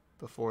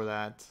before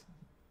that.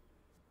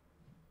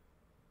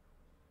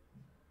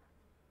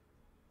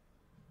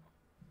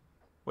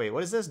 Wait,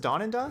 what is this?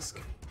 Dawn and Dusk?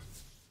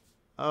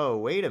 Oh,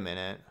 wait a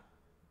minute.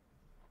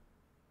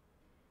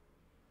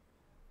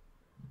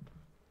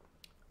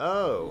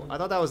 Oh, I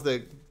thought that was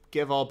the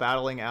Give All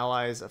Battling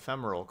Allies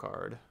Ephemeral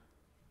card.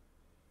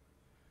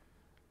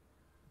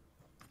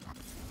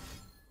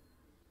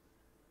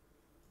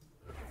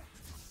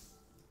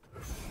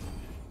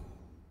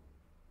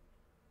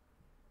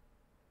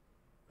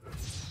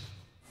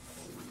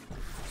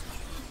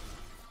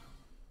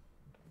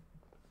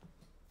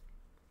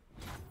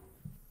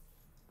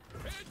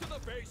 Head to the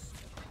base.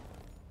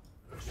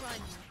 Try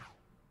me.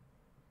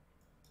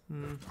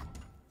 Hmm.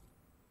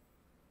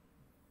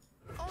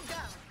 En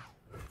garde.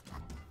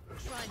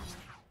 Try me.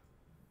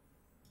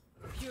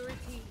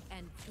 Purity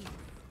and peace.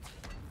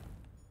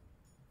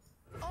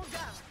 En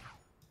garde.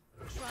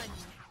 Try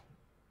me.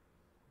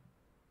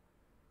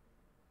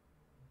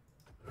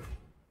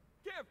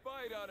 Can't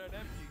fight on an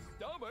empty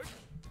stomach.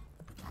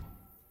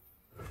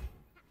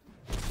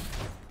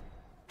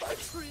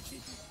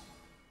 Pretty.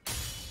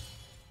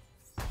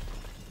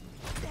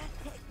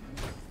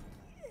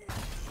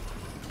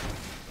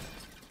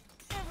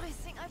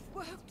 Everything I've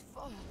worked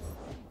for.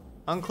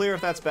 Unclear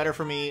if that's better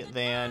for me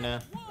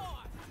than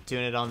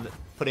doing it on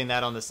putting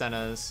that on the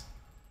Sennas.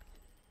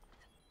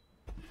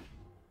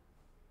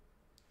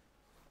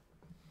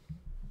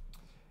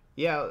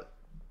 Yeah.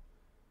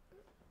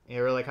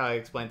 You really like how I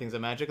explain things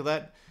in Magic?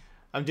 That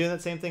I'm doing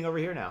that same thing over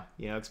here now.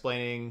 You know,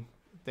 explaining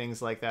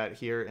things like that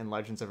here in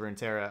Legends of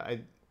Runeterra.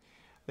 I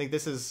think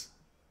this is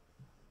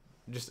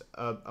just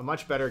a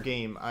much better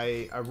game.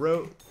 I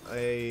wrote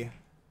a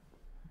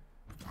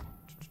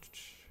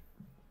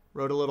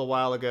little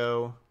while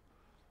ago,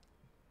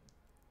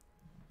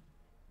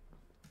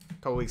 a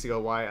couple weeks ago,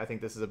 why I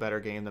think this is a better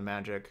game than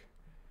Magic,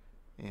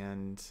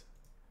 and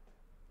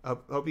I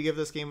hope you give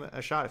this game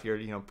a shot if you're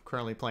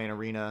currently playing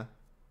Arena.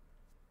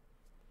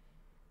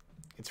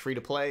 It's free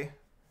to play,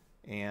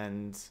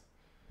 and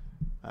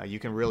you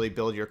can really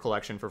build your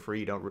collection for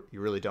free. You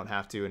really don't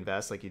have to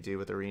invest like you do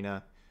with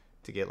Arena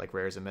to get like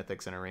rares and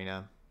mythics in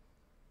Arena.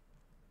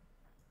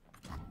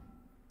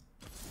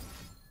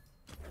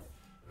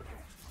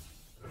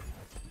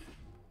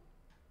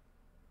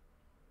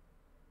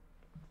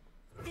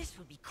 This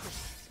will be quick.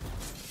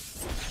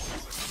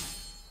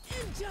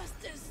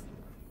 Injustice!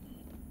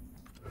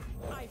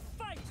 I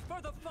fight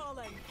for the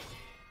fallen!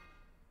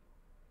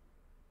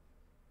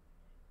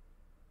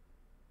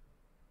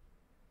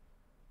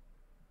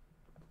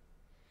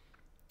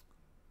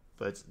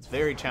 But it's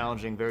very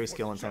challenging, very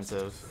skill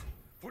intensive.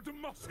 For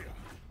Demacia.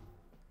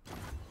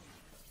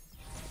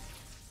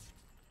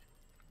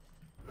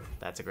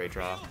 That's a great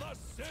draw. Feel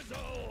the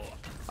sizzle.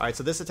 Alright,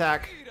 so this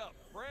attack, Eat up,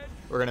 friend.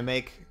 we're going to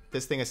make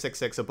this thing a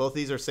 6/6. So both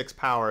these are 6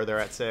 power. They're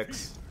at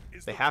 6.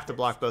 They have to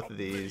block both of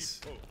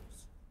these,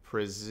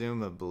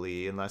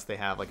 presumably, unless they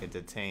have like a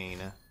detain.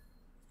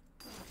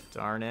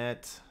 Darn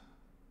it.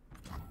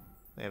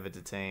 They have a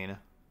detain.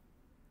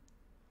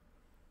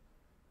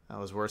 That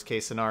was worst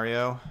case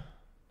scenario.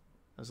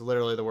 That was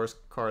literally the worst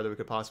card that we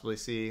could possibly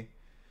see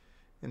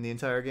in the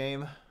entire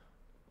game.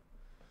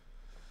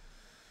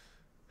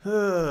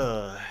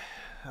 That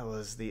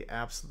was the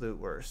absolute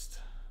worst.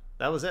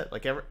 That was it.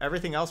 Like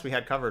everything else we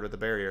had covered with the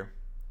barrier.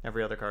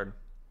 Every other card.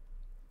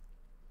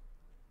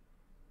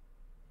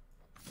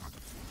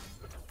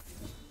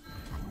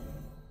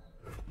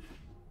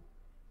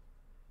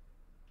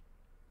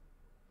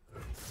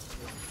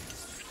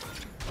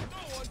 No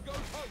one goes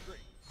hungry.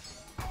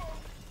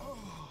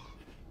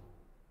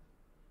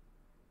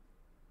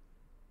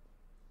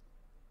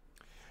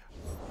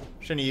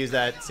 Shouldn't have used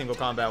that single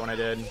combat when I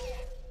did. I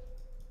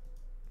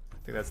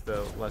think that's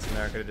the lesson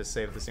there. I could have just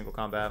saved the single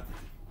combat.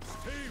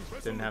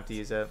 Didn't have to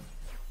use it.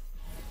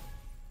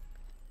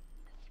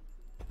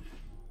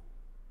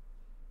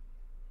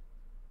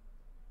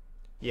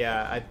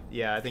 Yeah,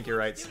 I think you're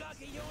right.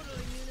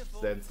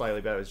 Then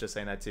slightly better was just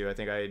saying that too. I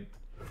think I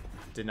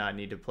did not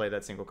need to play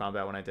that single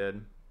combat when I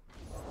did.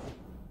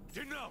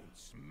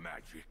 Denounce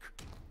magic.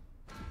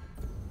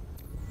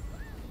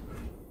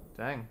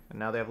 Dang, and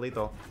now they have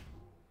lethal.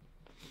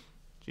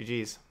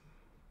 GG's.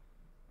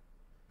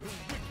 The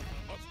wicked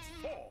must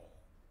fall.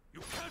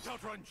 You can't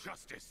outrun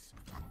justice.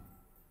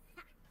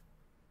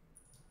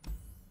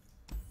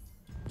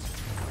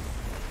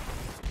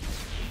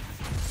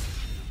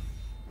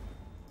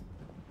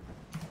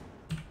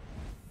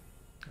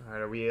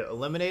 Alright, are we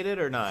eliminated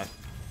or not?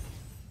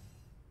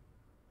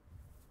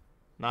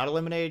 Not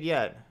eliminated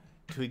yet.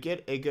 Do we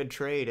get a good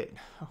trade?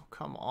 Oh,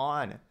 come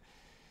on.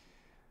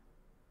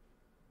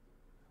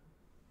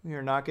 We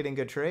are not getting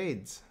good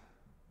trades.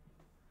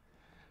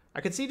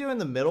 I could see doing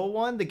the middle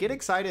one. The Get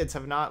Exciteds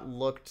have not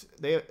looked...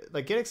 Get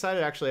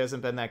Excited actually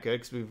hasn't been that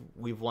good because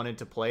we've wanted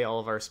to play all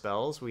of our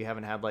spells. We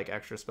haven't had like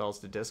extra spells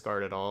to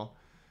discard at all.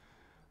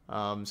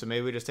 So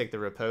maybe we just take the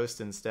Riposte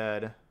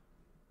instead.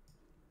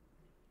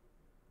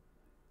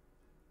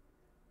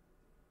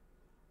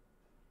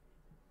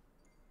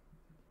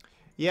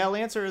 Yeah,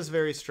 Lancer is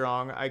very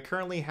strong. I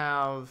currently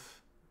have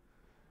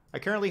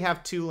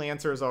 2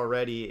 Lancers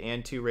already,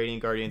 and 2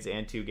 Radiant Guardians,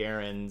 and 2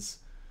 Garens,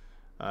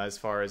 as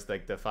far as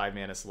like the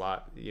 5-mana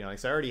slot. You know, like,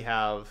 so I already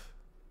have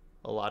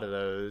a lot of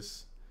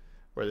those,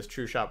 where this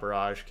True Shot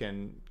Barrage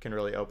can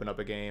really open up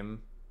a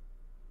game.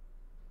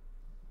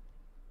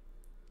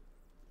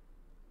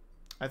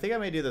 I think I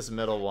may do this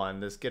middle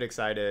one. This Get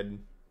Excited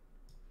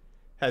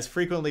has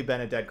frequently been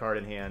a dead card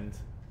in hand.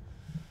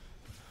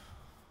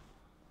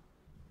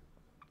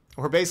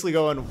 We're basically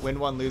going win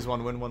 1, lose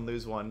 1, win 1,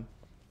 lose 1.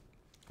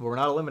 But we're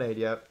not eliminated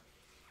yet.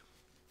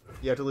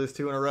 You have to lose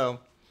 2 in a row.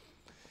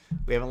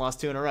 We haven't lost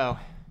 2 in a row.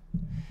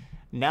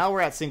 Now we're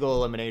at single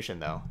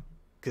elimination, though.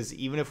 Because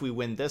even if we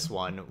win this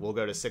one, we'll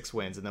go to 6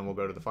 wins, and then we'll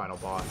go to the final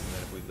boss. And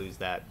then if we lose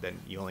that, then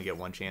you only get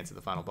 1 chance at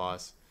the final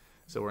boss.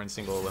 So we're in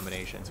single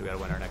elimination, so we got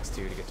to win our next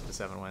 2 to get to the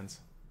 7 wins.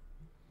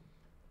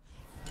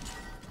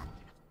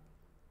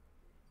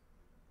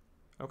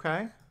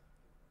 Okay.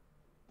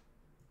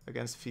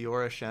 Against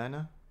Fiora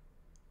Shen.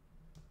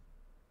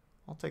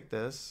 I'll take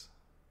this.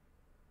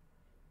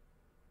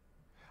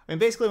 I mean,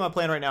 basically my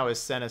plan right now is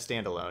Senna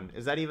standalone.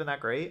 Is that even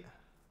that great?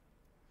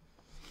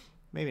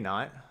 Maybe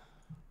not.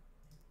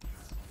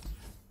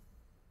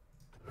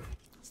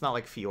 It's not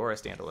like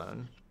Fiora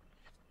standalone.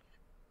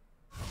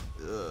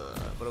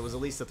 Ugh, but it was at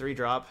least a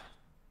 3-drop.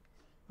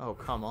 Oh,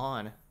 come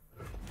on.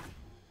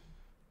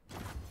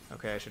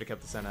 Okay, I should have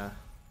kept the Senna.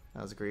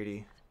 That was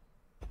greedy.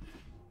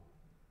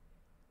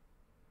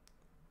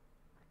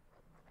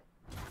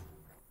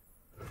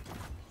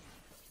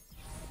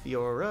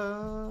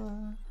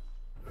 Fiora.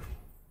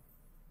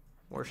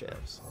 More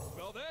ships.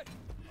 Smell that?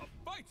 A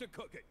fight's a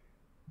cooking.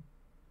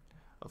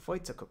 A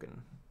fight's a cooking.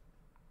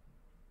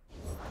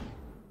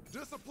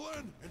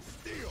 Discipline and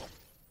steel.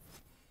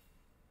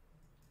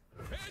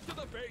 Head to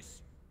the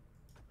base.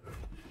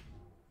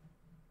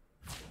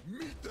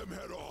 Meet them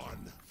head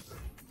on.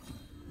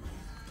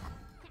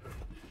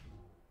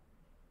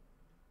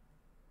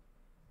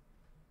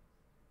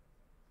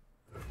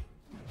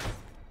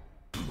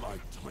 My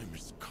time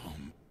has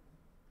come.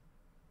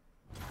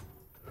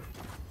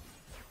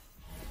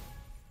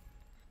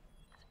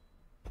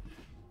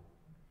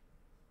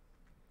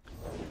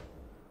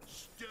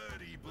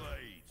 Sturdy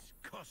blades,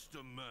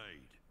 custom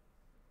made.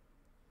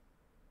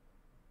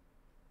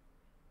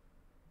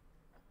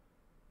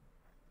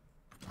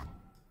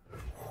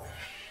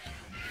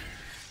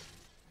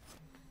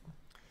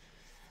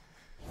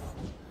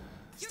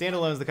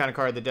 Standalone is the kind of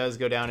card that does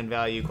go down in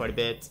value quite a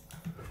bit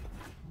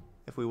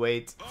if we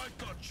wait. I've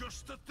got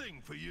just the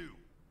thing for you.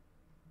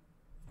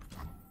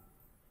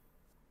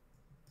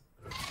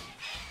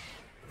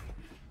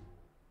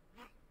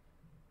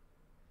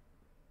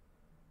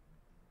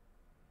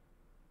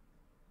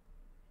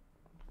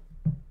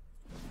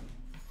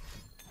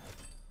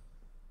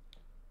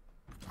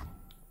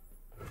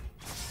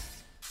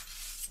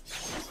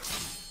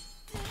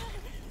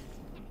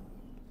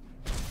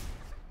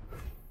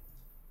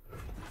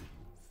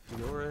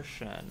 Fiora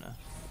Shen.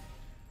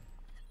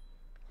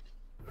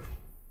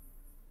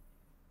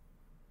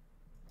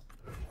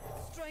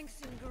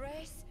 Strength in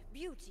grace,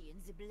 beauty in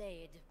the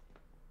blade.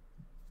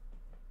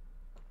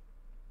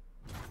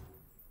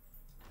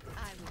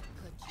 I will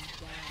put you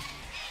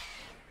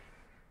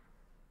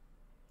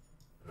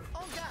down.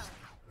 On guard.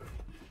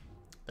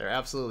 They're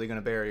absolutely going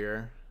to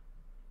barrier.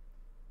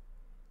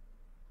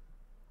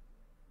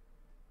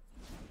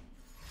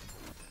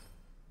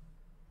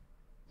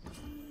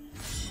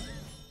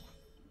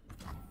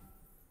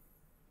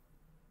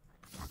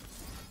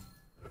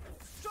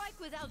 Strike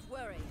without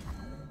worry.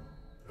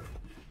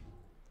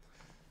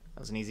 That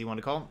was an easy one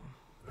to call.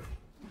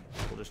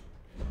 We'll just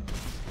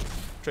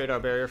trade our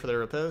barrier for their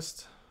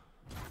riposte.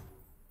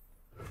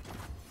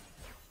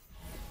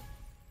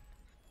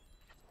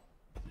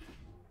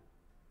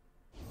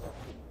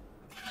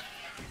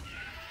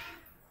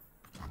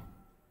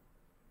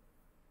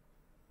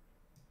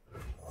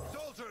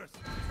 Soldiers,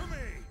 to me!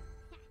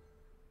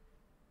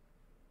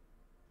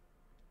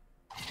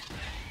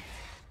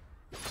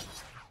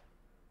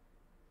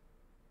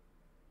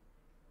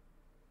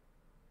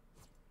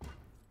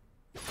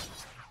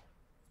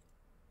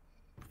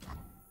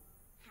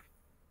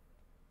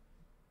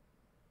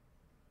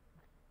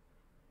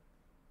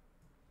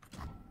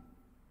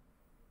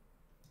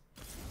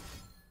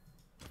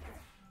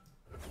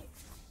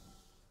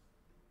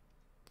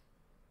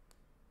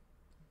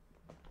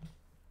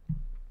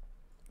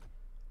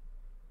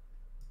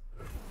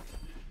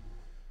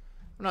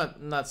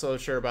 I'm not so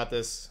sure about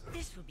this.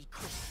 This will be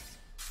quick.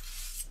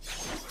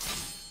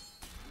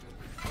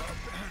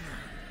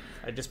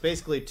 I just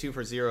basically 2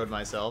 for 0'd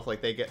myself.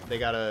 Like they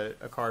got a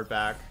card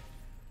back,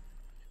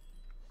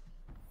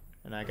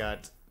 and I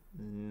got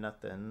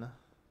nothing.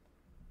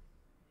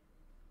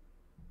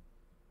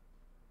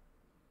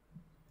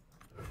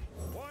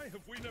 Why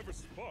have we never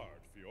sparred,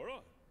 Fiora?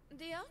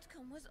 The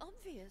outcome was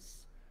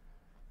obvious.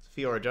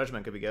 Fiora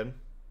Judgment could be good.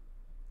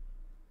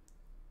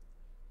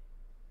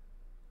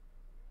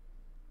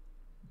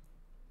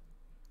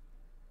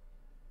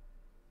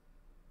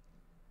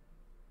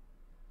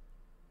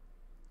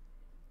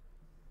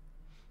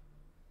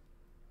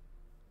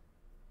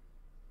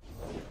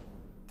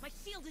 My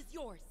shield is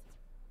yours.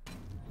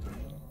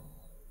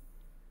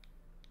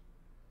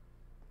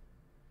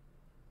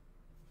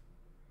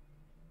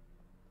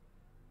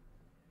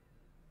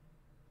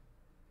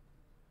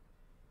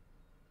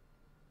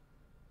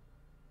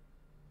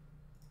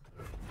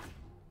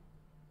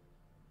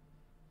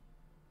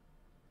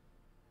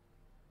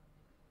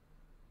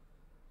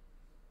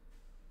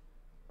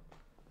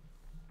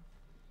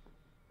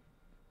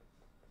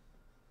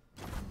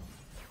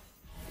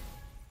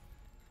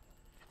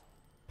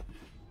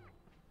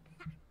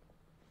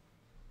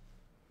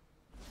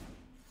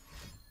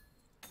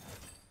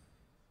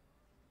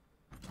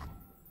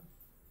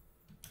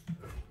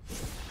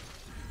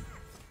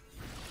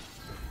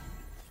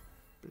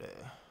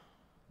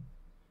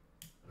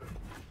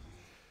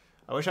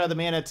 I wish I had the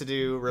mana to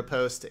do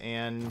riposte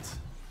and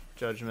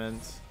judgment.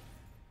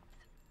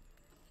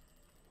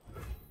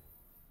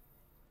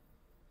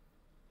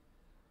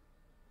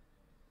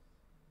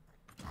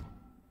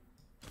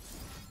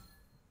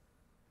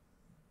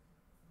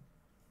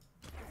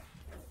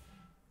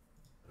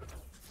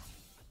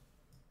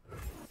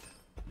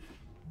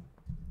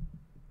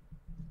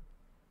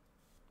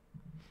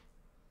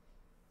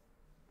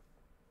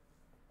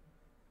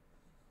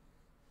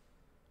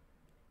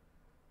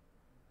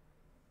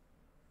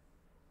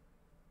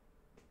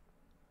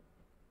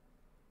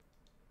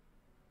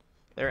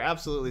 They're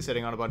absolutely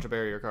sitting on a bunch of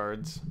barrier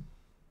cards.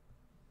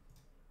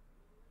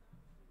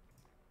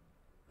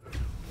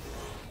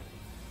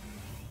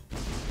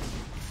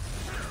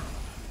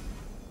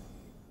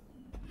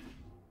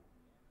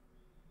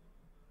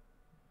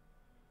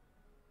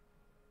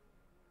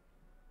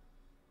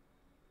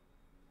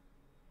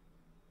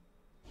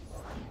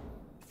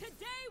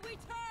 Today we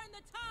turn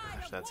the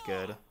tide. Gosh, that's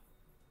good.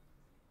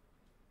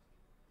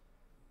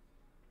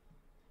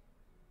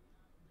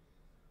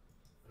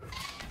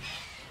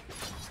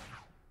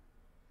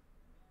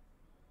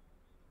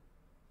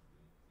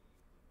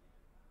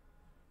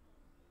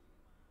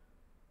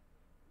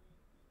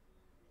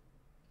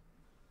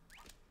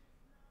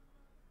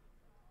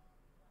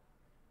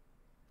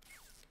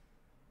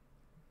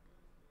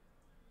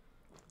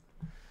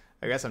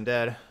 I guess I'm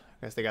dead.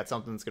 I guess they got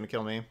something that's gonna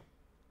kill me.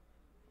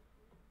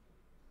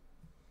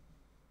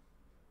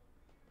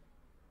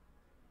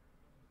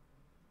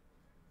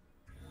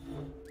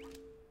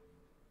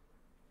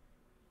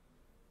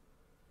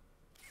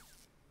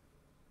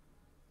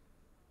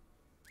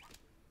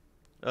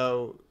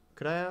 Oh,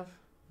 could I have?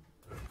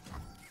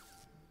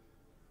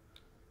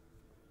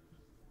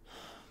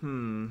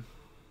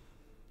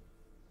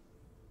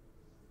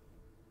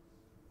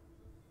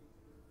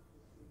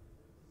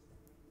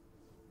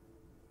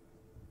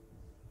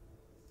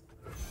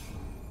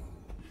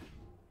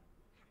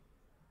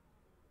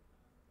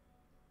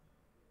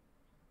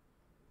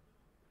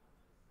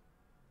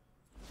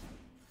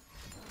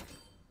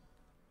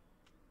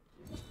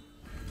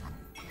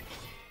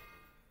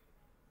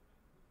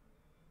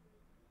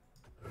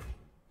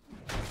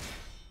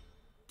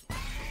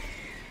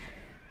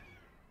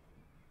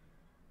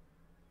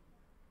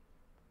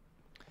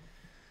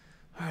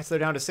 Alright, so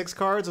they're down to 6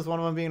 cards, with one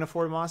of them being a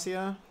 4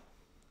 Demacia.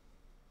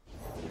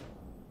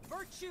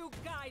 Virtue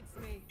guides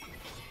me.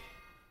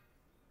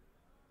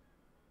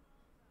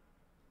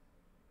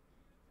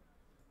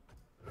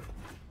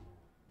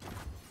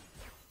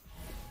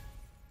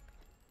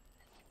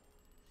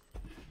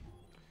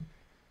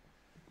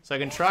 So I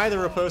can try the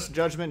Riposte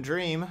Judgment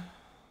Dream.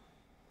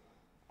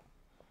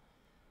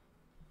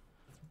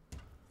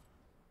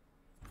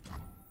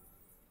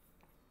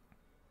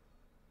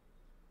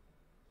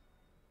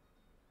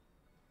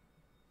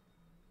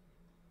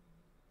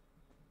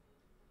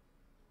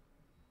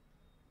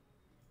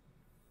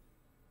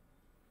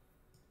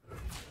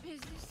 Is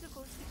this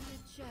supposed to be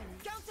a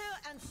challenge? Counter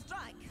and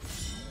strike.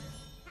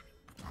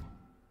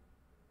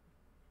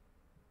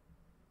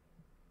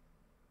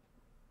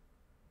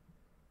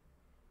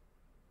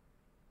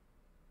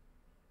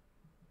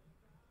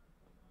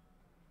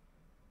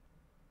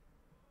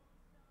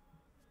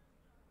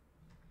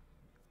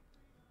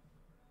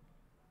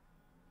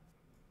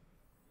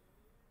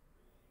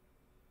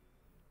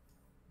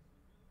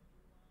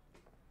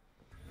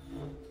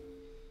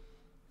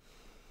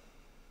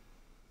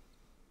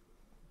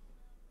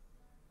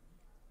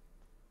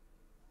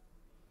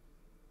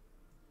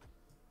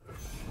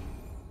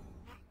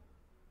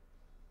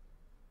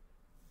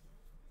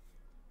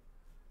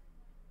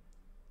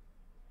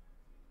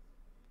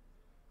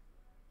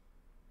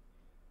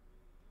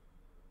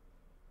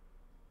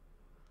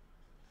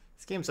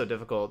 This game's so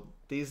difficult.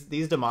 These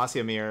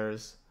Demacia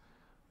mirrors,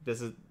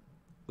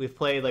 we've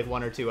played like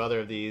 1 or 2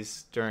 other of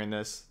these during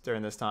this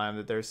time,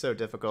 that they're so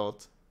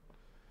difficult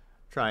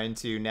trying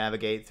to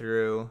navigate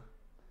through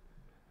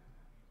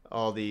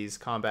all these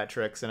combat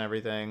tricks and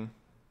everything.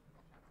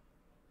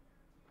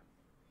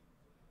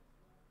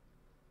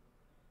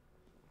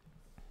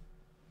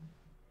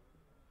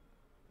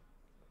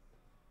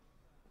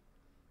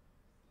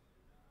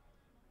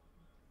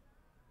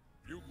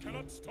 You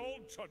cannot stall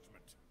judgment.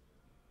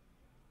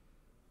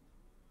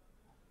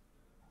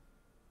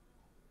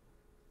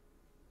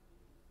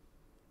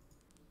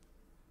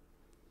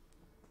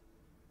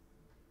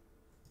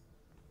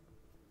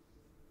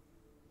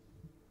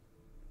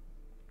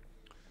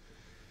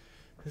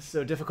 This is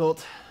so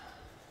difficult.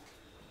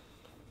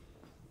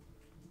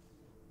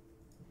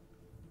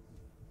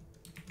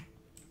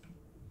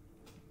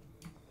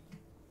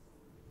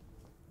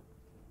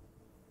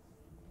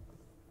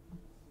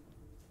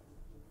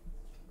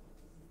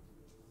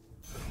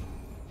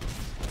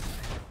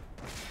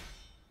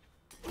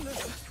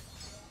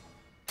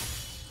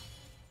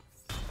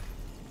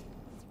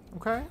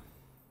 Okay.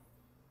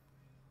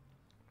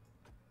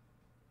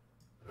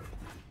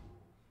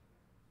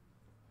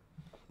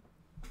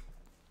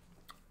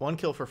 One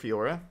kill for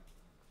Fiora.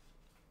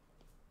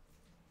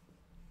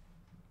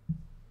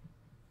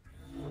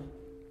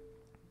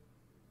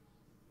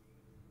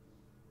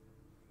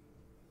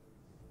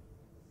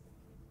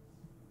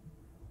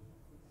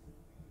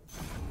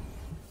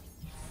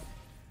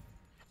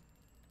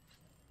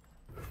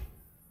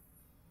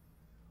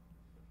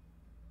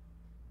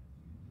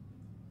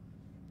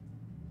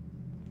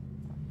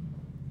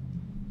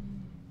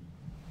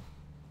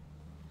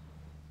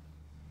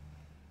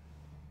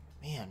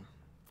 Man,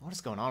 what is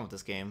going on with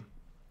this game?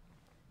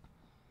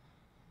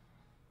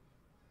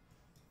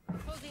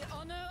 For the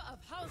honor of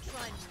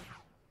HawkTie.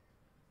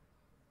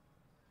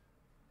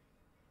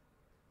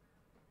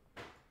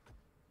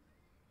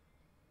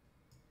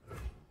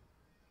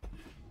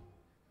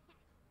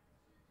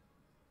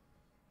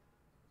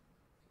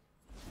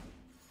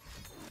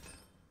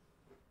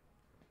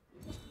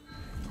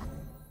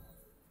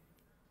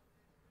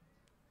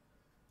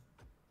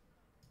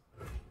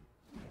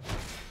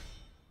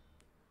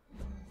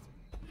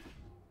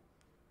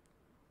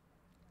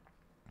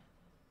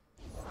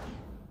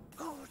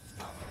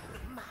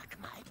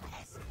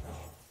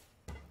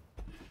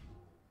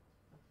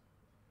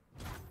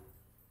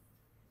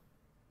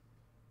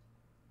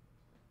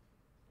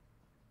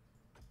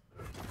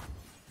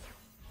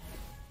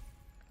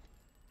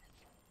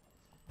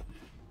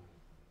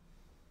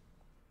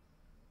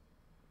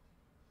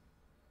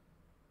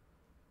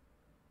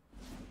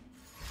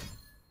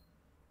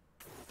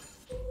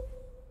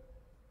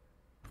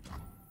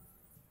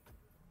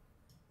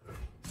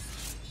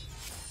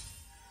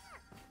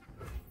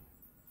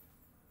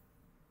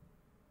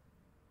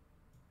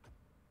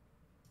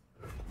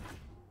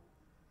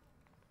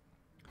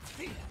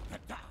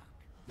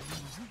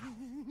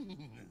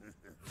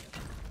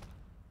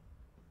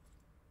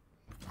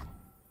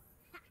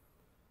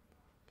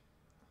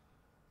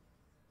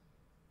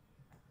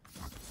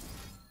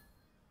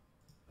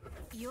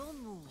 Your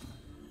move.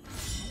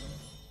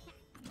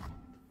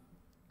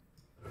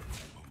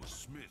 I'm a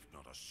smith,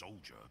 not a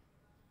soldier.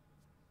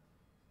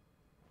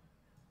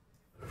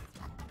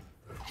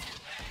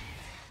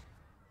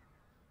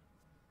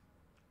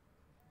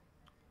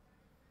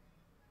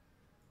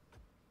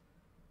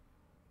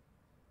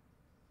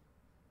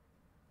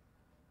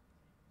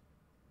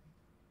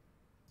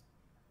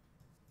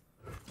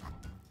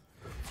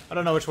 I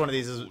don't know which one of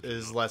these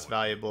is less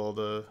valuable,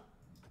 the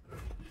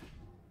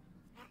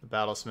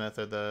Battlesmith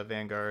or the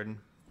Vanguard.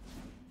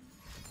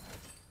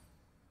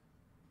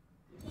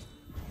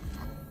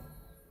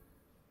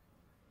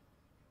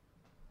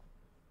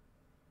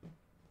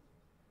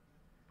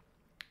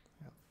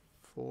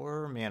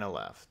 4 mana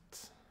left.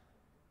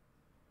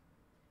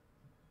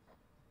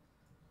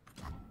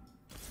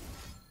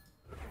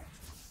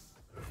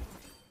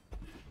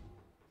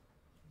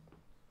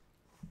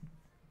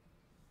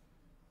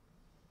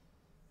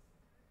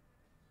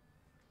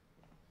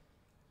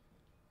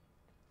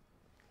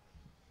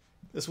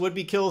 This would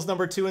be kills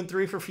number 2 and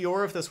 3 for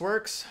Fiora if this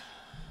works.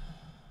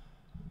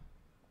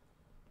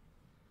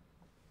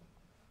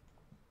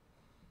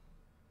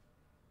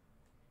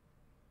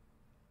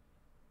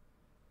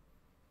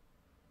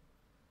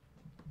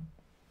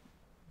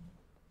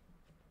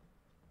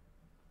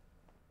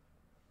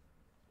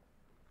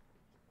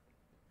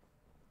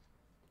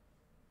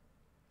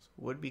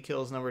 Would be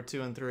kills number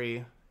 2 and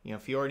 3. You know,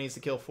 Fiora needs to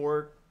kill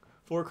four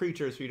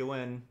creatures for you to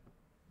win.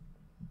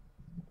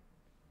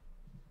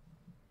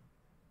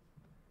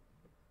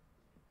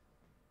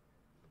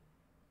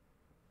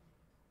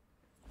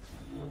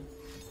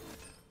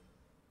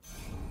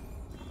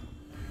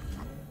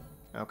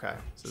 Okay,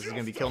 so this is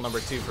going to be kill number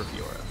 2 for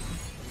Fiora.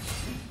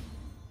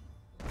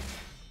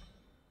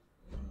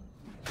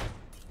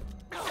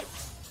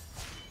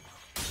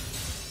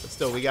 But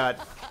still, we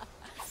got...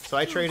 So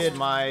I traded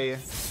my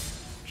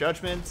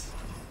Judgment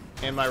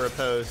and my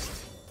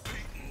Riposte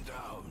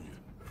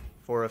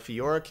for a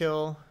Fiora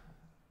kill.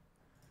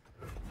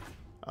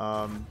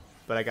 But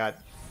I got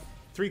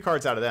 3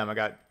 cards out of them. I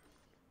got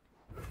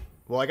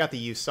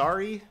the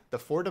Usari, the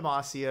 4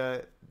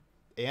 Demacia,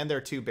 and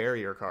their 2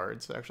 barrier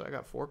cards. So actually, I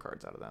got 4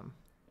 cards out of them.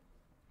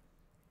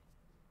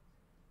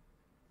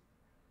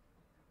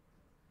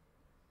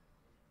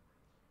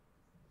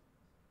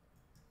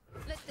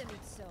 Let them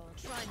eat soul.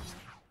 Try me.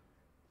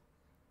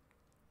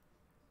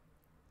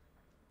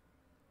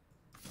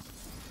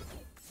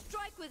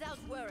 Strike without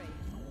worry.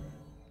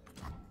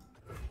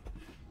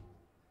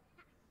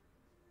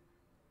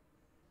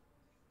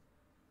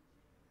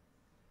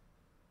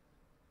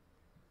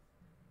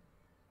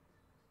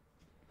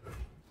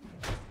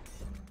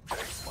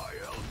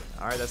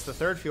 Alright, that's the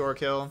 3rd Fiora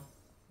kill.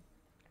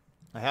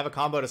 I have a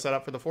combo to set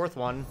up for the 4th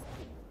one.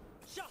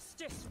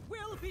 Justice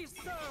will be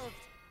served.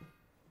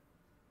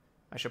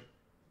 I should...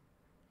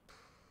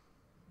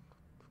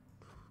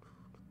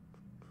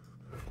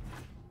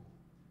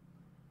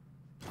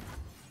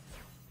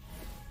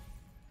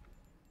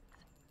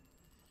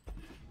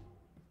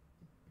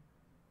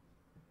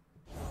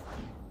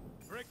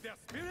 Break their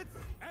spirits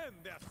and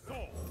their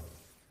souls.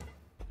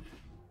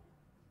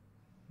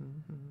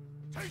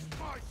 Taste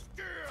my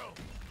skill!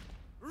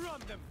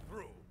 Run them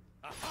through!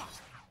 Aha!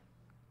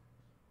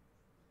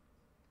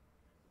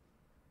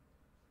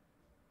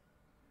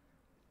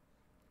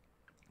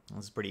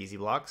 This is pretty easy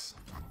blocks.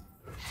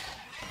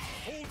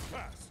 Hold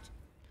fast!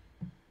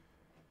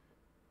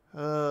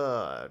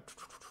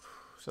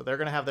 So they're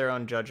going to have their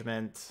own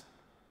Judgment.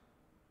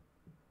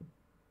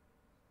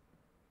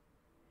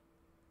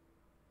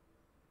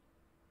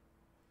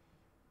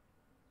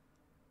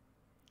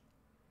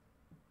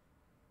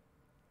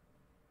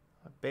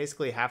 I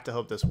basically have to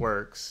hope this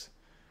works.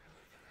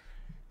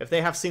 If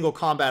they have single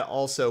combat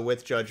also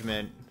with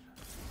Judgment,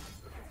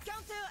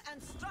 Counter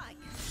and strike.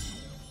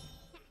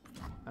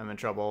 I'm in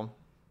trouble.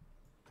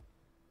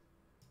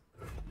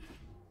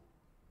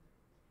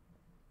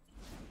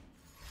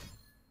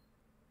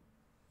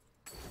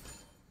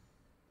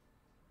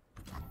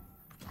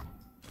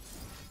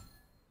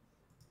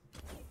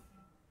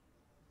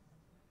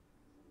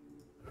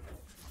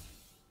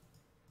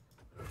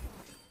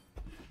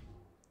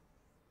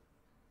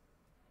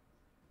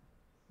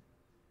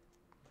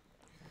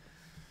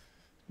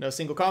 No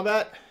single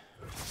combat.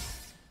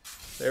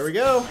 There we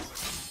go.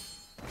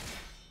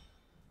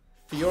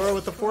 Fiora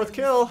with the 4th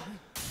kill.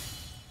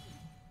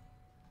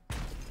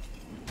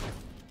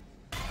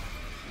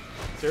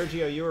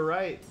 Sergio, you were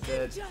right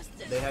that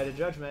they had a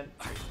Judgment.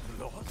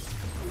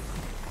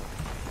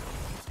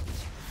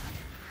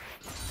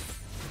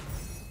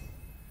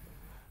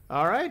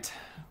 All right,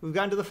 we've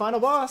gotten to the final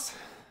boss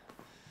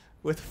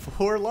with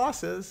 4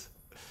 losses.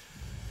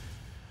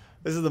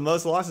 This is the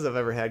most losses I've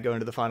ever had going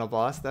to the final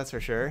boss, that's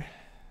for sure.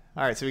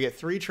 All right, so we get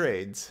 3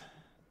 trades.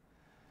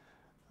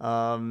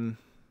 The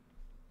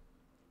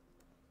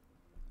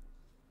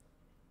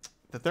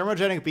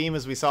Thermogenic Beam,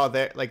 as we saw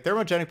there, like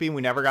Thermogenic Beam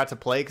we never got to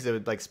play because it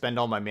would like spend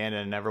all my mana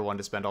and never wanted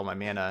to spend all my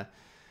mana.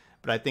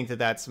 But I think that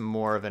that's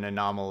more of an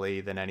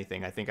anomaly than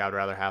anything. I think I would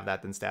rather have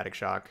that than Static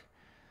Shock.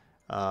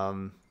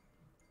 I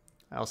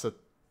also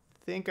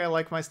think I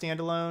like my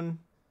standalone.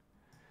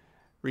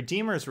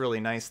 Redeemer is really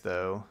nice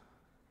though.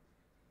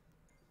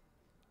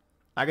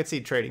 I could see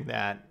trading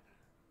that.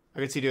 I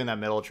could see doing that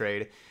middle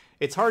trade.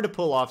 It's hard to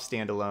pull off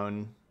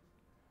standalone.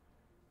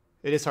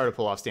 It is hard to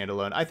pull off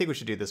standalone. I think we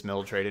should do this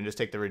middle trade and just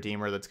take the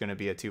Redeemer that's going to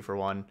be a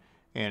 2-for-1.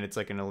 And it's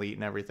like an elite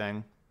and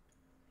everything.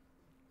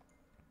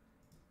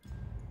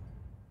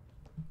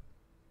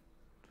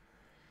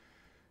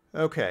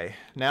 Okay,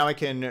 now I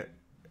can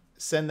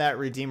send that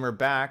Redeemer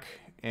back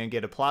and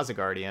get a Plaza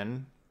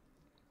Guardian.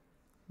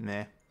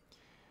 Meh.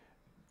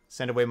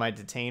 Send away my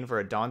Detain for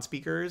a Dawn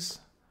Speakers.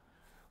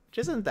 Which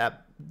isn't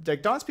that...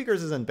 Like, Dawn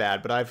Speakers isn't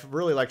bad, but I've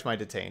really liked my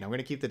Detain. I'm going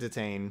to keep the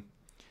Detain.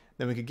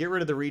 Then we could get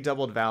rid of the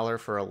redoubled valor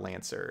for a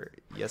lancer.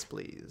 Yes,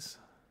 please.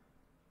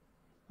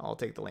 I'll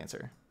take the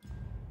lancer.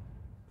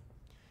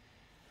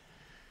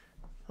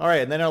 All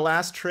right, and then our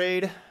last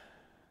trade.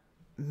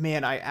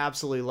 Man, I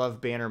absolutely love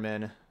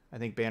Bannerman. I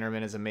think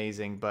Bannerman is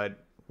amazing,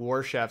 but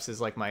War Chefs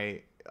is like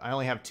my... I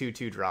only have two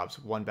drops,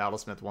 one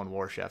Battlesmith, one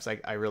War Chefs.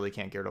 I really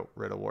can't get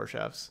rid of War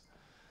Chefs.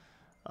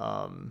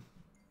 I'm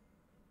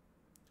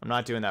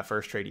not doing that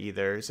first trade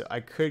either, so I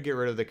could get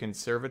rid of the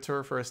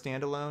Conservator for a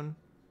standalone.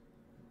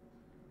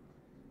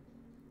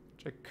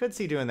 Which I could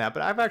see doing that,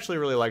 but I've actually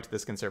really liked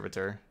this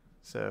Conservator,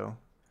 so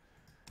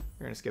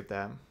we're going to skip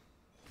that.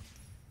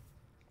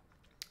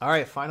 All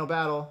right, final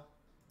battle.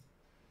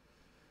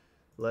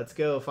 Let's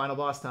go, final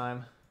boss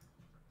time.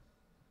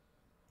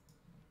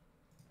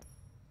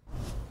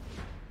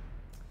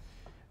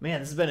 Man,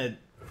 this has been a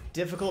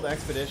difficult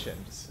expedition.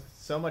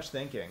 So much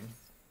thinking.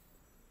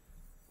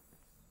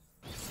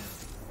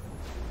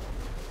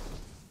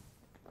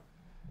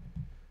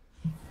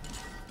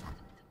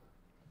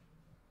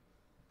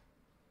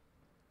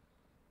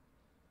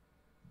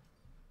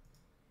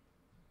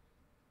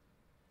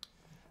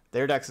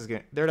 Their deck's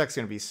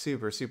gonna be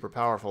super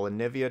powerful.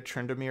 Anivia,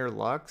 Tryndamere,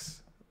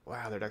 Lux.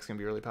 Wow, their deck's gonna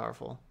be really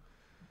powerful.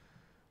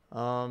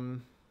 I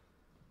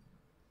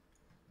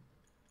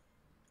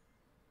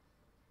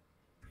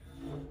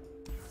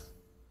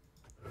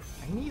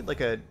need like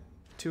a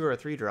 2 or a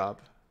 3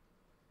 drop.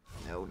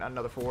 No, not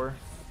another 4.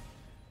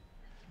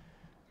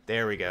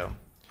 There we go.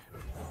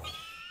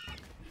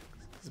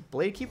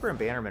 Blade Keeper and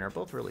Bannerman are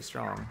both really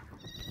strong.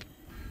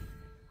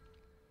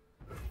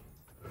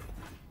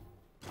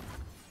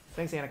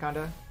 Thanks,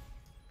 Anaconda.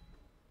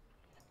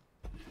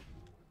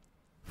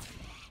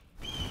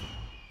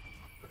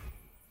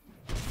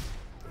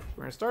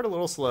 We're gonna start a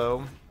little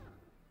slow.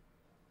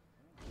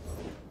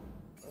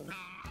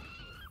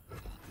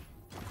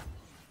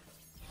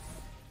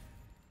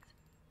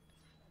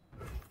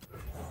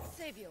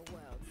 Save your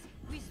worlds.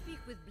 We speak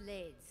with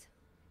blades.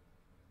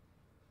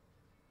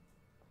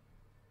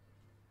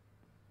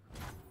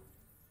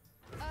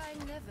 I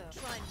never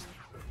try me.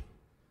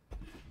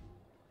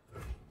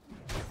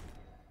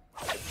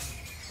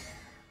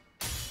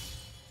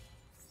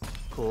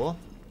 Cool.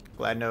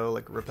 Glad no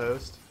like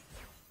riposte.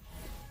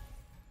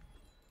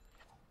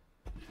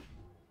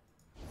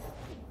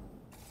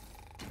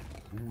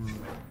 I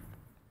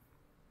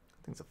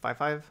think it's a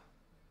 5/5.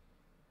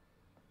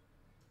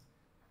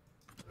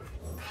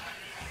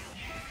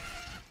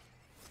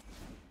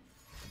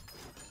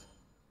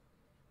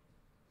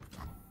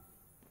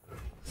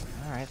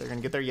 All right, they're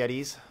gonna get their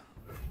Yetis.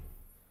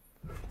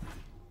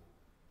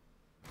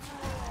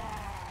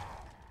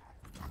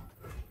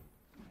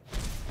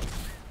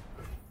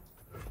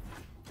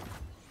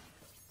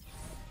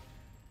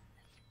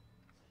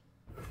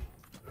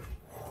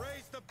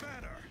 Raise the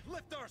banner.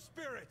 Lift our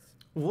spirits.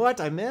 What?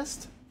 I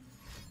missed?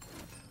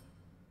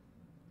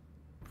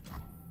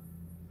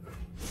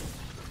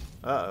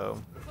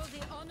 Uh-oh. For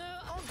the honor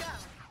of God.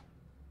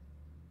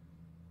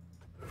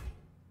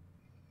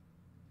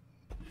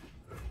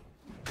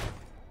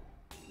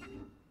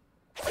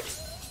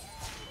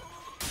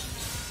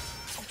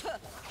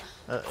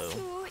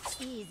 Uh-oh.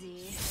 Too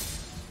easy.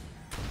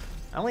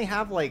 I only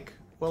have like,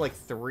 what, like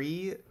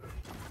 3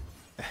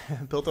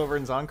 Piltover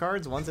and Zaun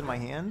cards? One's in my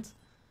hand.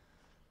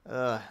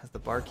 That's the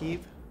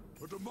Barkeep.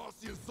 A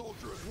Demacia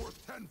soldier is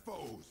worth 10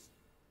 foes.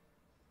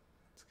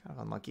 It's kind of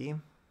unlucky.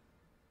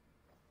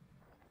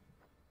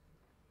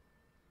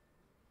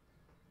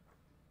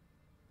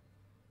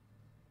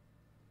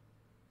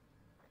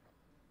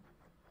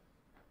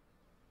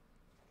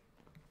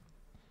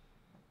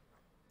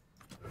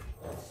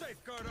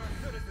 Safeguard our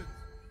citizens.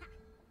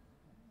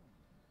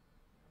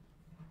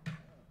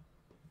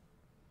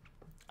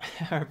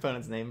 Our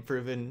opponent's name,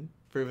 proven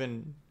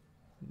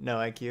no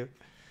IQ.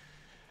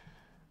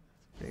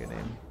 That's a pretty good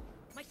name.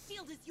 My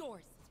shield is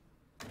yours.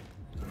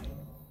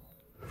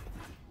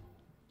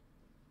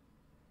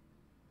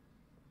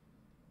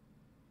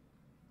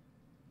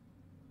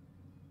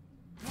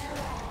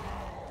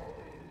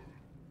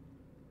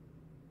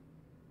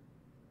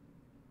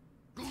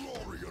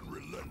 Glory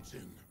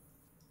unrelenting.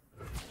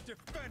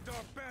 Defend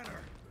our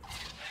banner.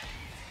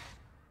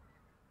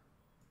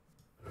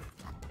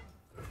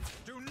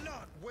 Do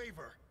not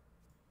waver.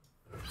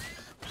 Take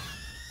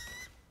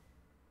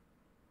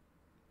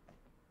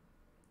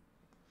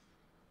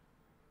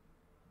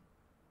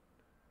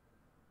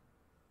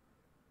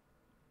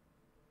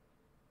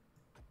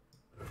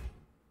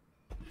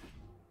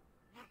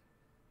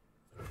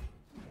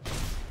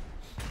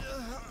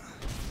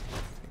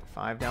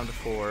 5 down to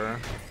 4.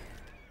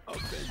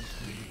 Avenge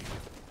me.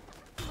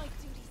 My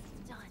duty's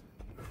done.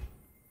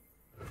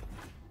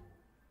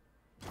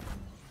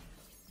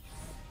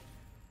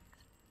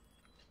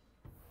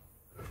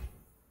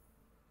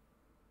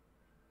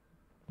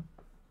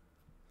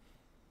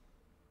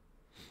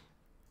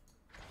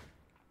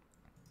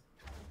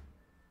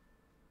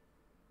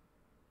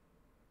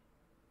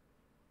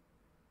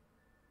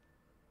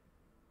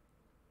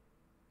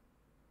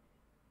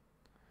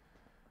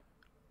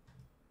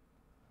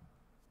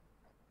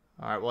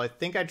 Alright, well, I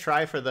think I'd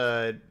try for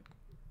the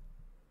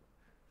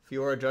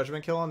Fiora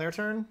Judgment kill on their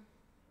turn.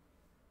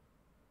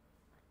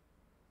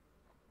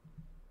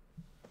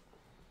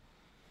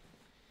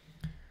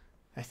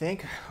 I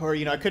think. Or,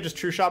 you know, I could just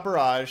True Shot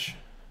Barrage.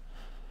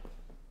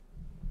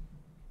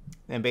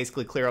 And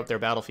basically clear up their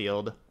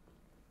battlefield.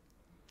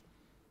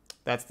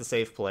 That's the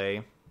safe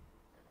play.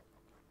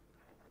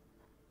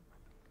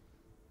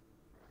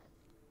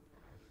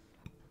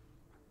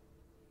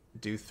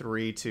 Do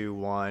 3, 2,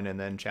 1, and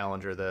then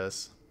Challenger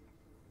this.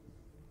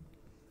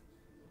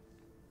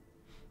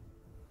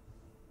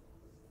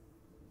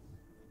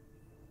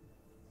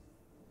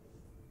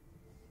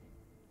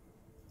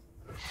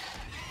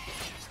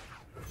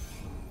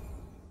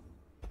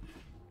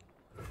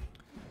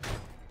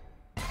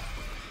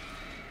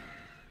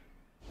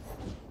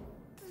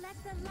 Let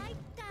the light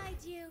guide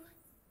you.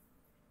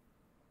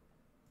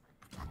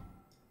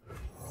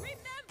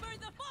 Remember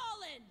the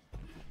fallen!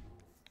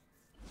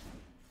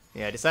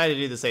 Yeah, I decided to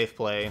do the safe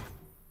play.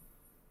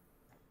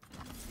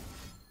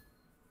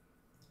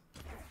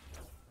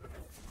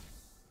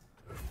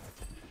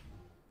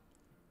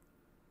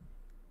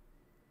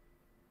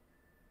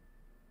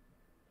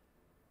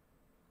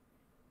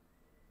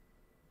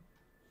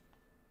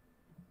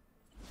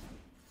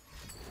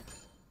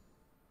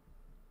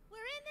 We're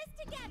in this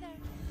together.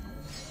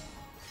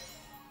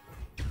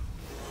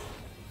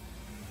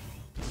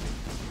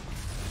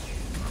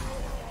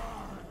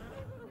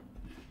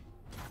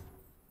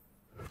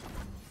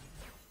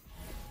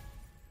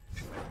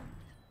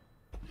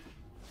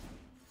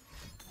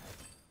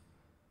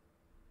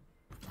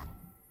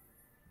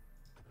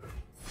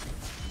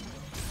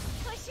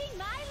 Pushing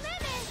my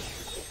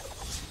limits.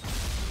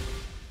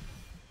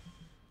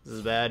 This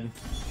is bad.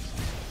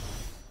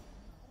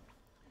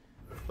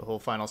 The whole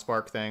final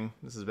spark thing.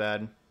 This is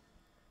bad.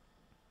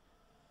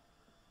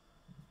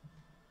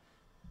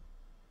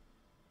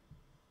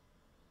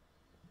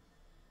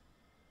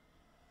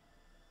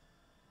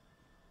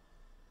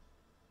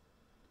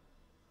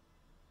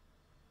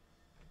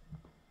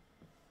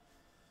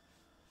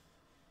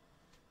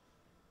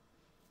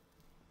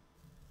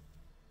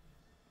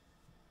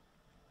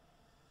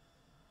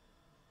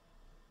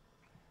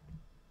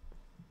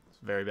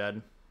 It's very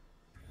bad.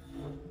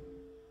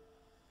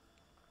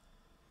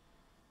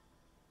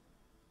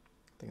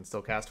 They can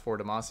still cast 4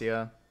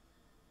 Demacia.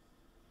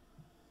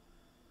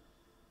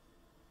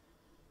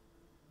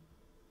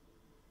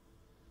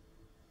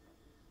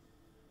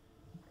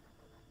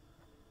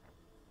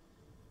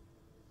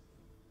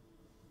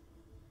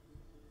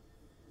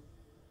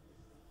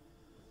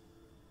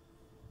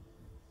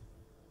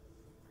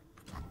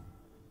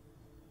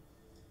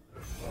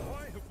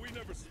 Why have we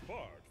never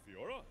sparred,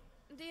 Fiora?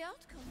 The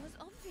outcome was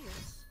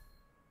obvious.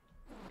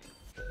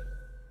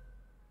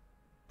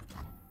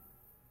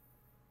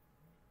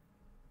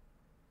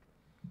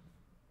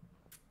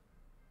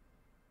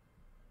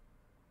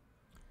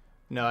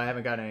 No, I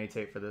haven't gotten any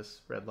tape for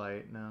this red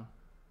light, no.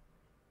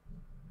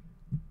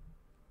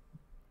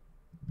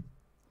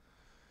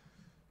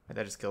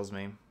 That just kills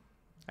me.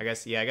 I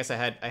guess, yeah, I guess I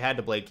had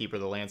to Blade Keeper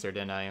the Lancer,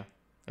 didn't I?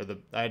 Or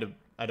I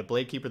had to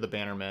Blade Keeper the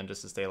Bannerman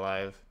just to stay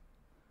alive.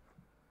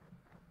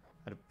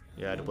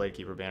 Yeah, I had to Blade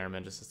Keeper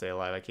Bannerman just to stay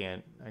alive. I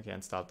can't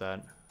stop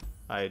that.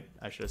 I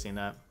should have seen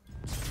that.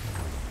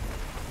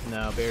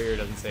 No, Barrier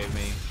doesn't save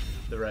me.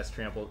 The rest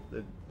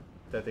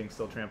that thing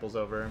still tramples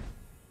over.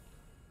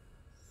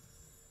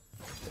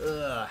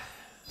 Ugh.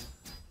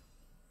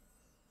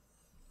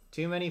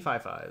 Too many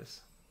 5/5s.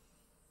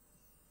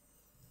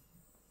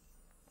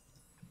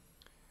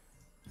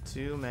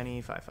 Too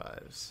many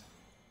 5/5s.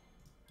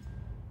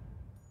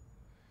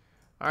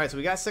 Alright, so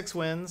we got 6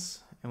 wins,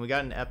 and we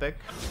got an epic.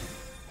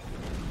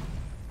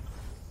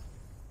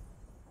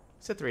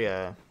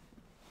 Cithria.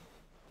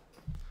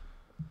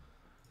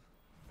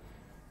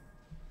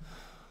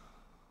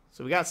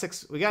 So we got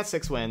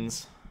six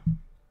wins.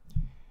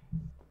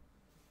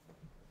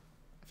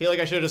 I feel like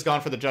I should have just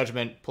gone for the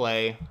Judgment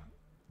play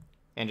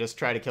and just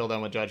try to kill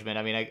them with Judgment.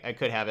 I mean, I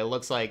could have. It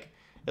looked like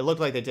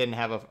they didn't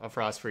have a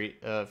frostbite.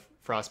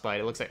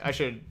 It looks like I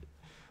should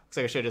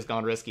have just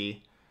gone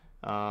risky,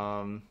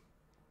 and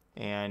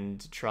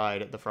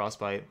tried the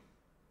frostbite,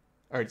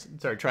 or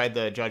sorry, tried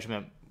the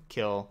Judgment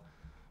kill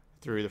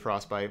through the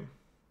frostbite.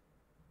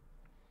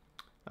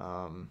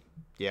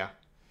 Yeah,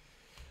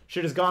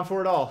 should have gone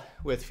for it all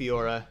with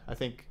Fiora. I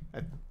think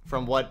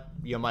from what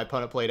my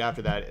opponent played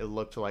after that, it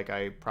looked like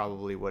I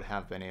probably would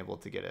have been able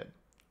to get it,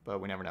 but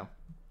we never know.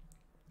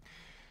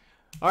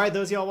 All right,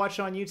 those of y'all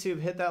watching on YouTube,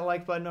 hit that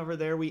like button over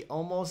there. We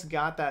almost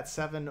got that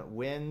 7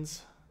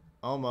 wins.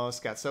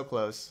 Almost got so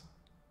close,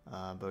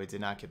 but we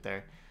did not get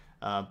there.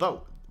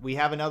 But we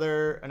have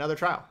another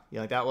trial.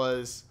 That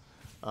was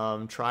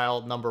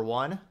trial number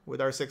 1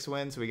 with our 6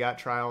 wins. We got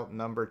trial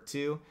number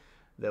 2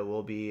 that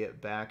we'll be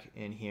back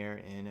in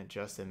here in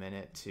just a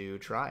minute to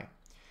try.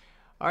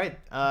 All right,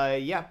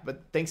 yeah,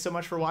 but thanks so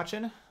much for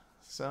watching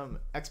some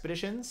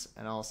expeditions,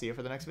 and I'll see you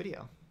for the next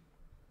video.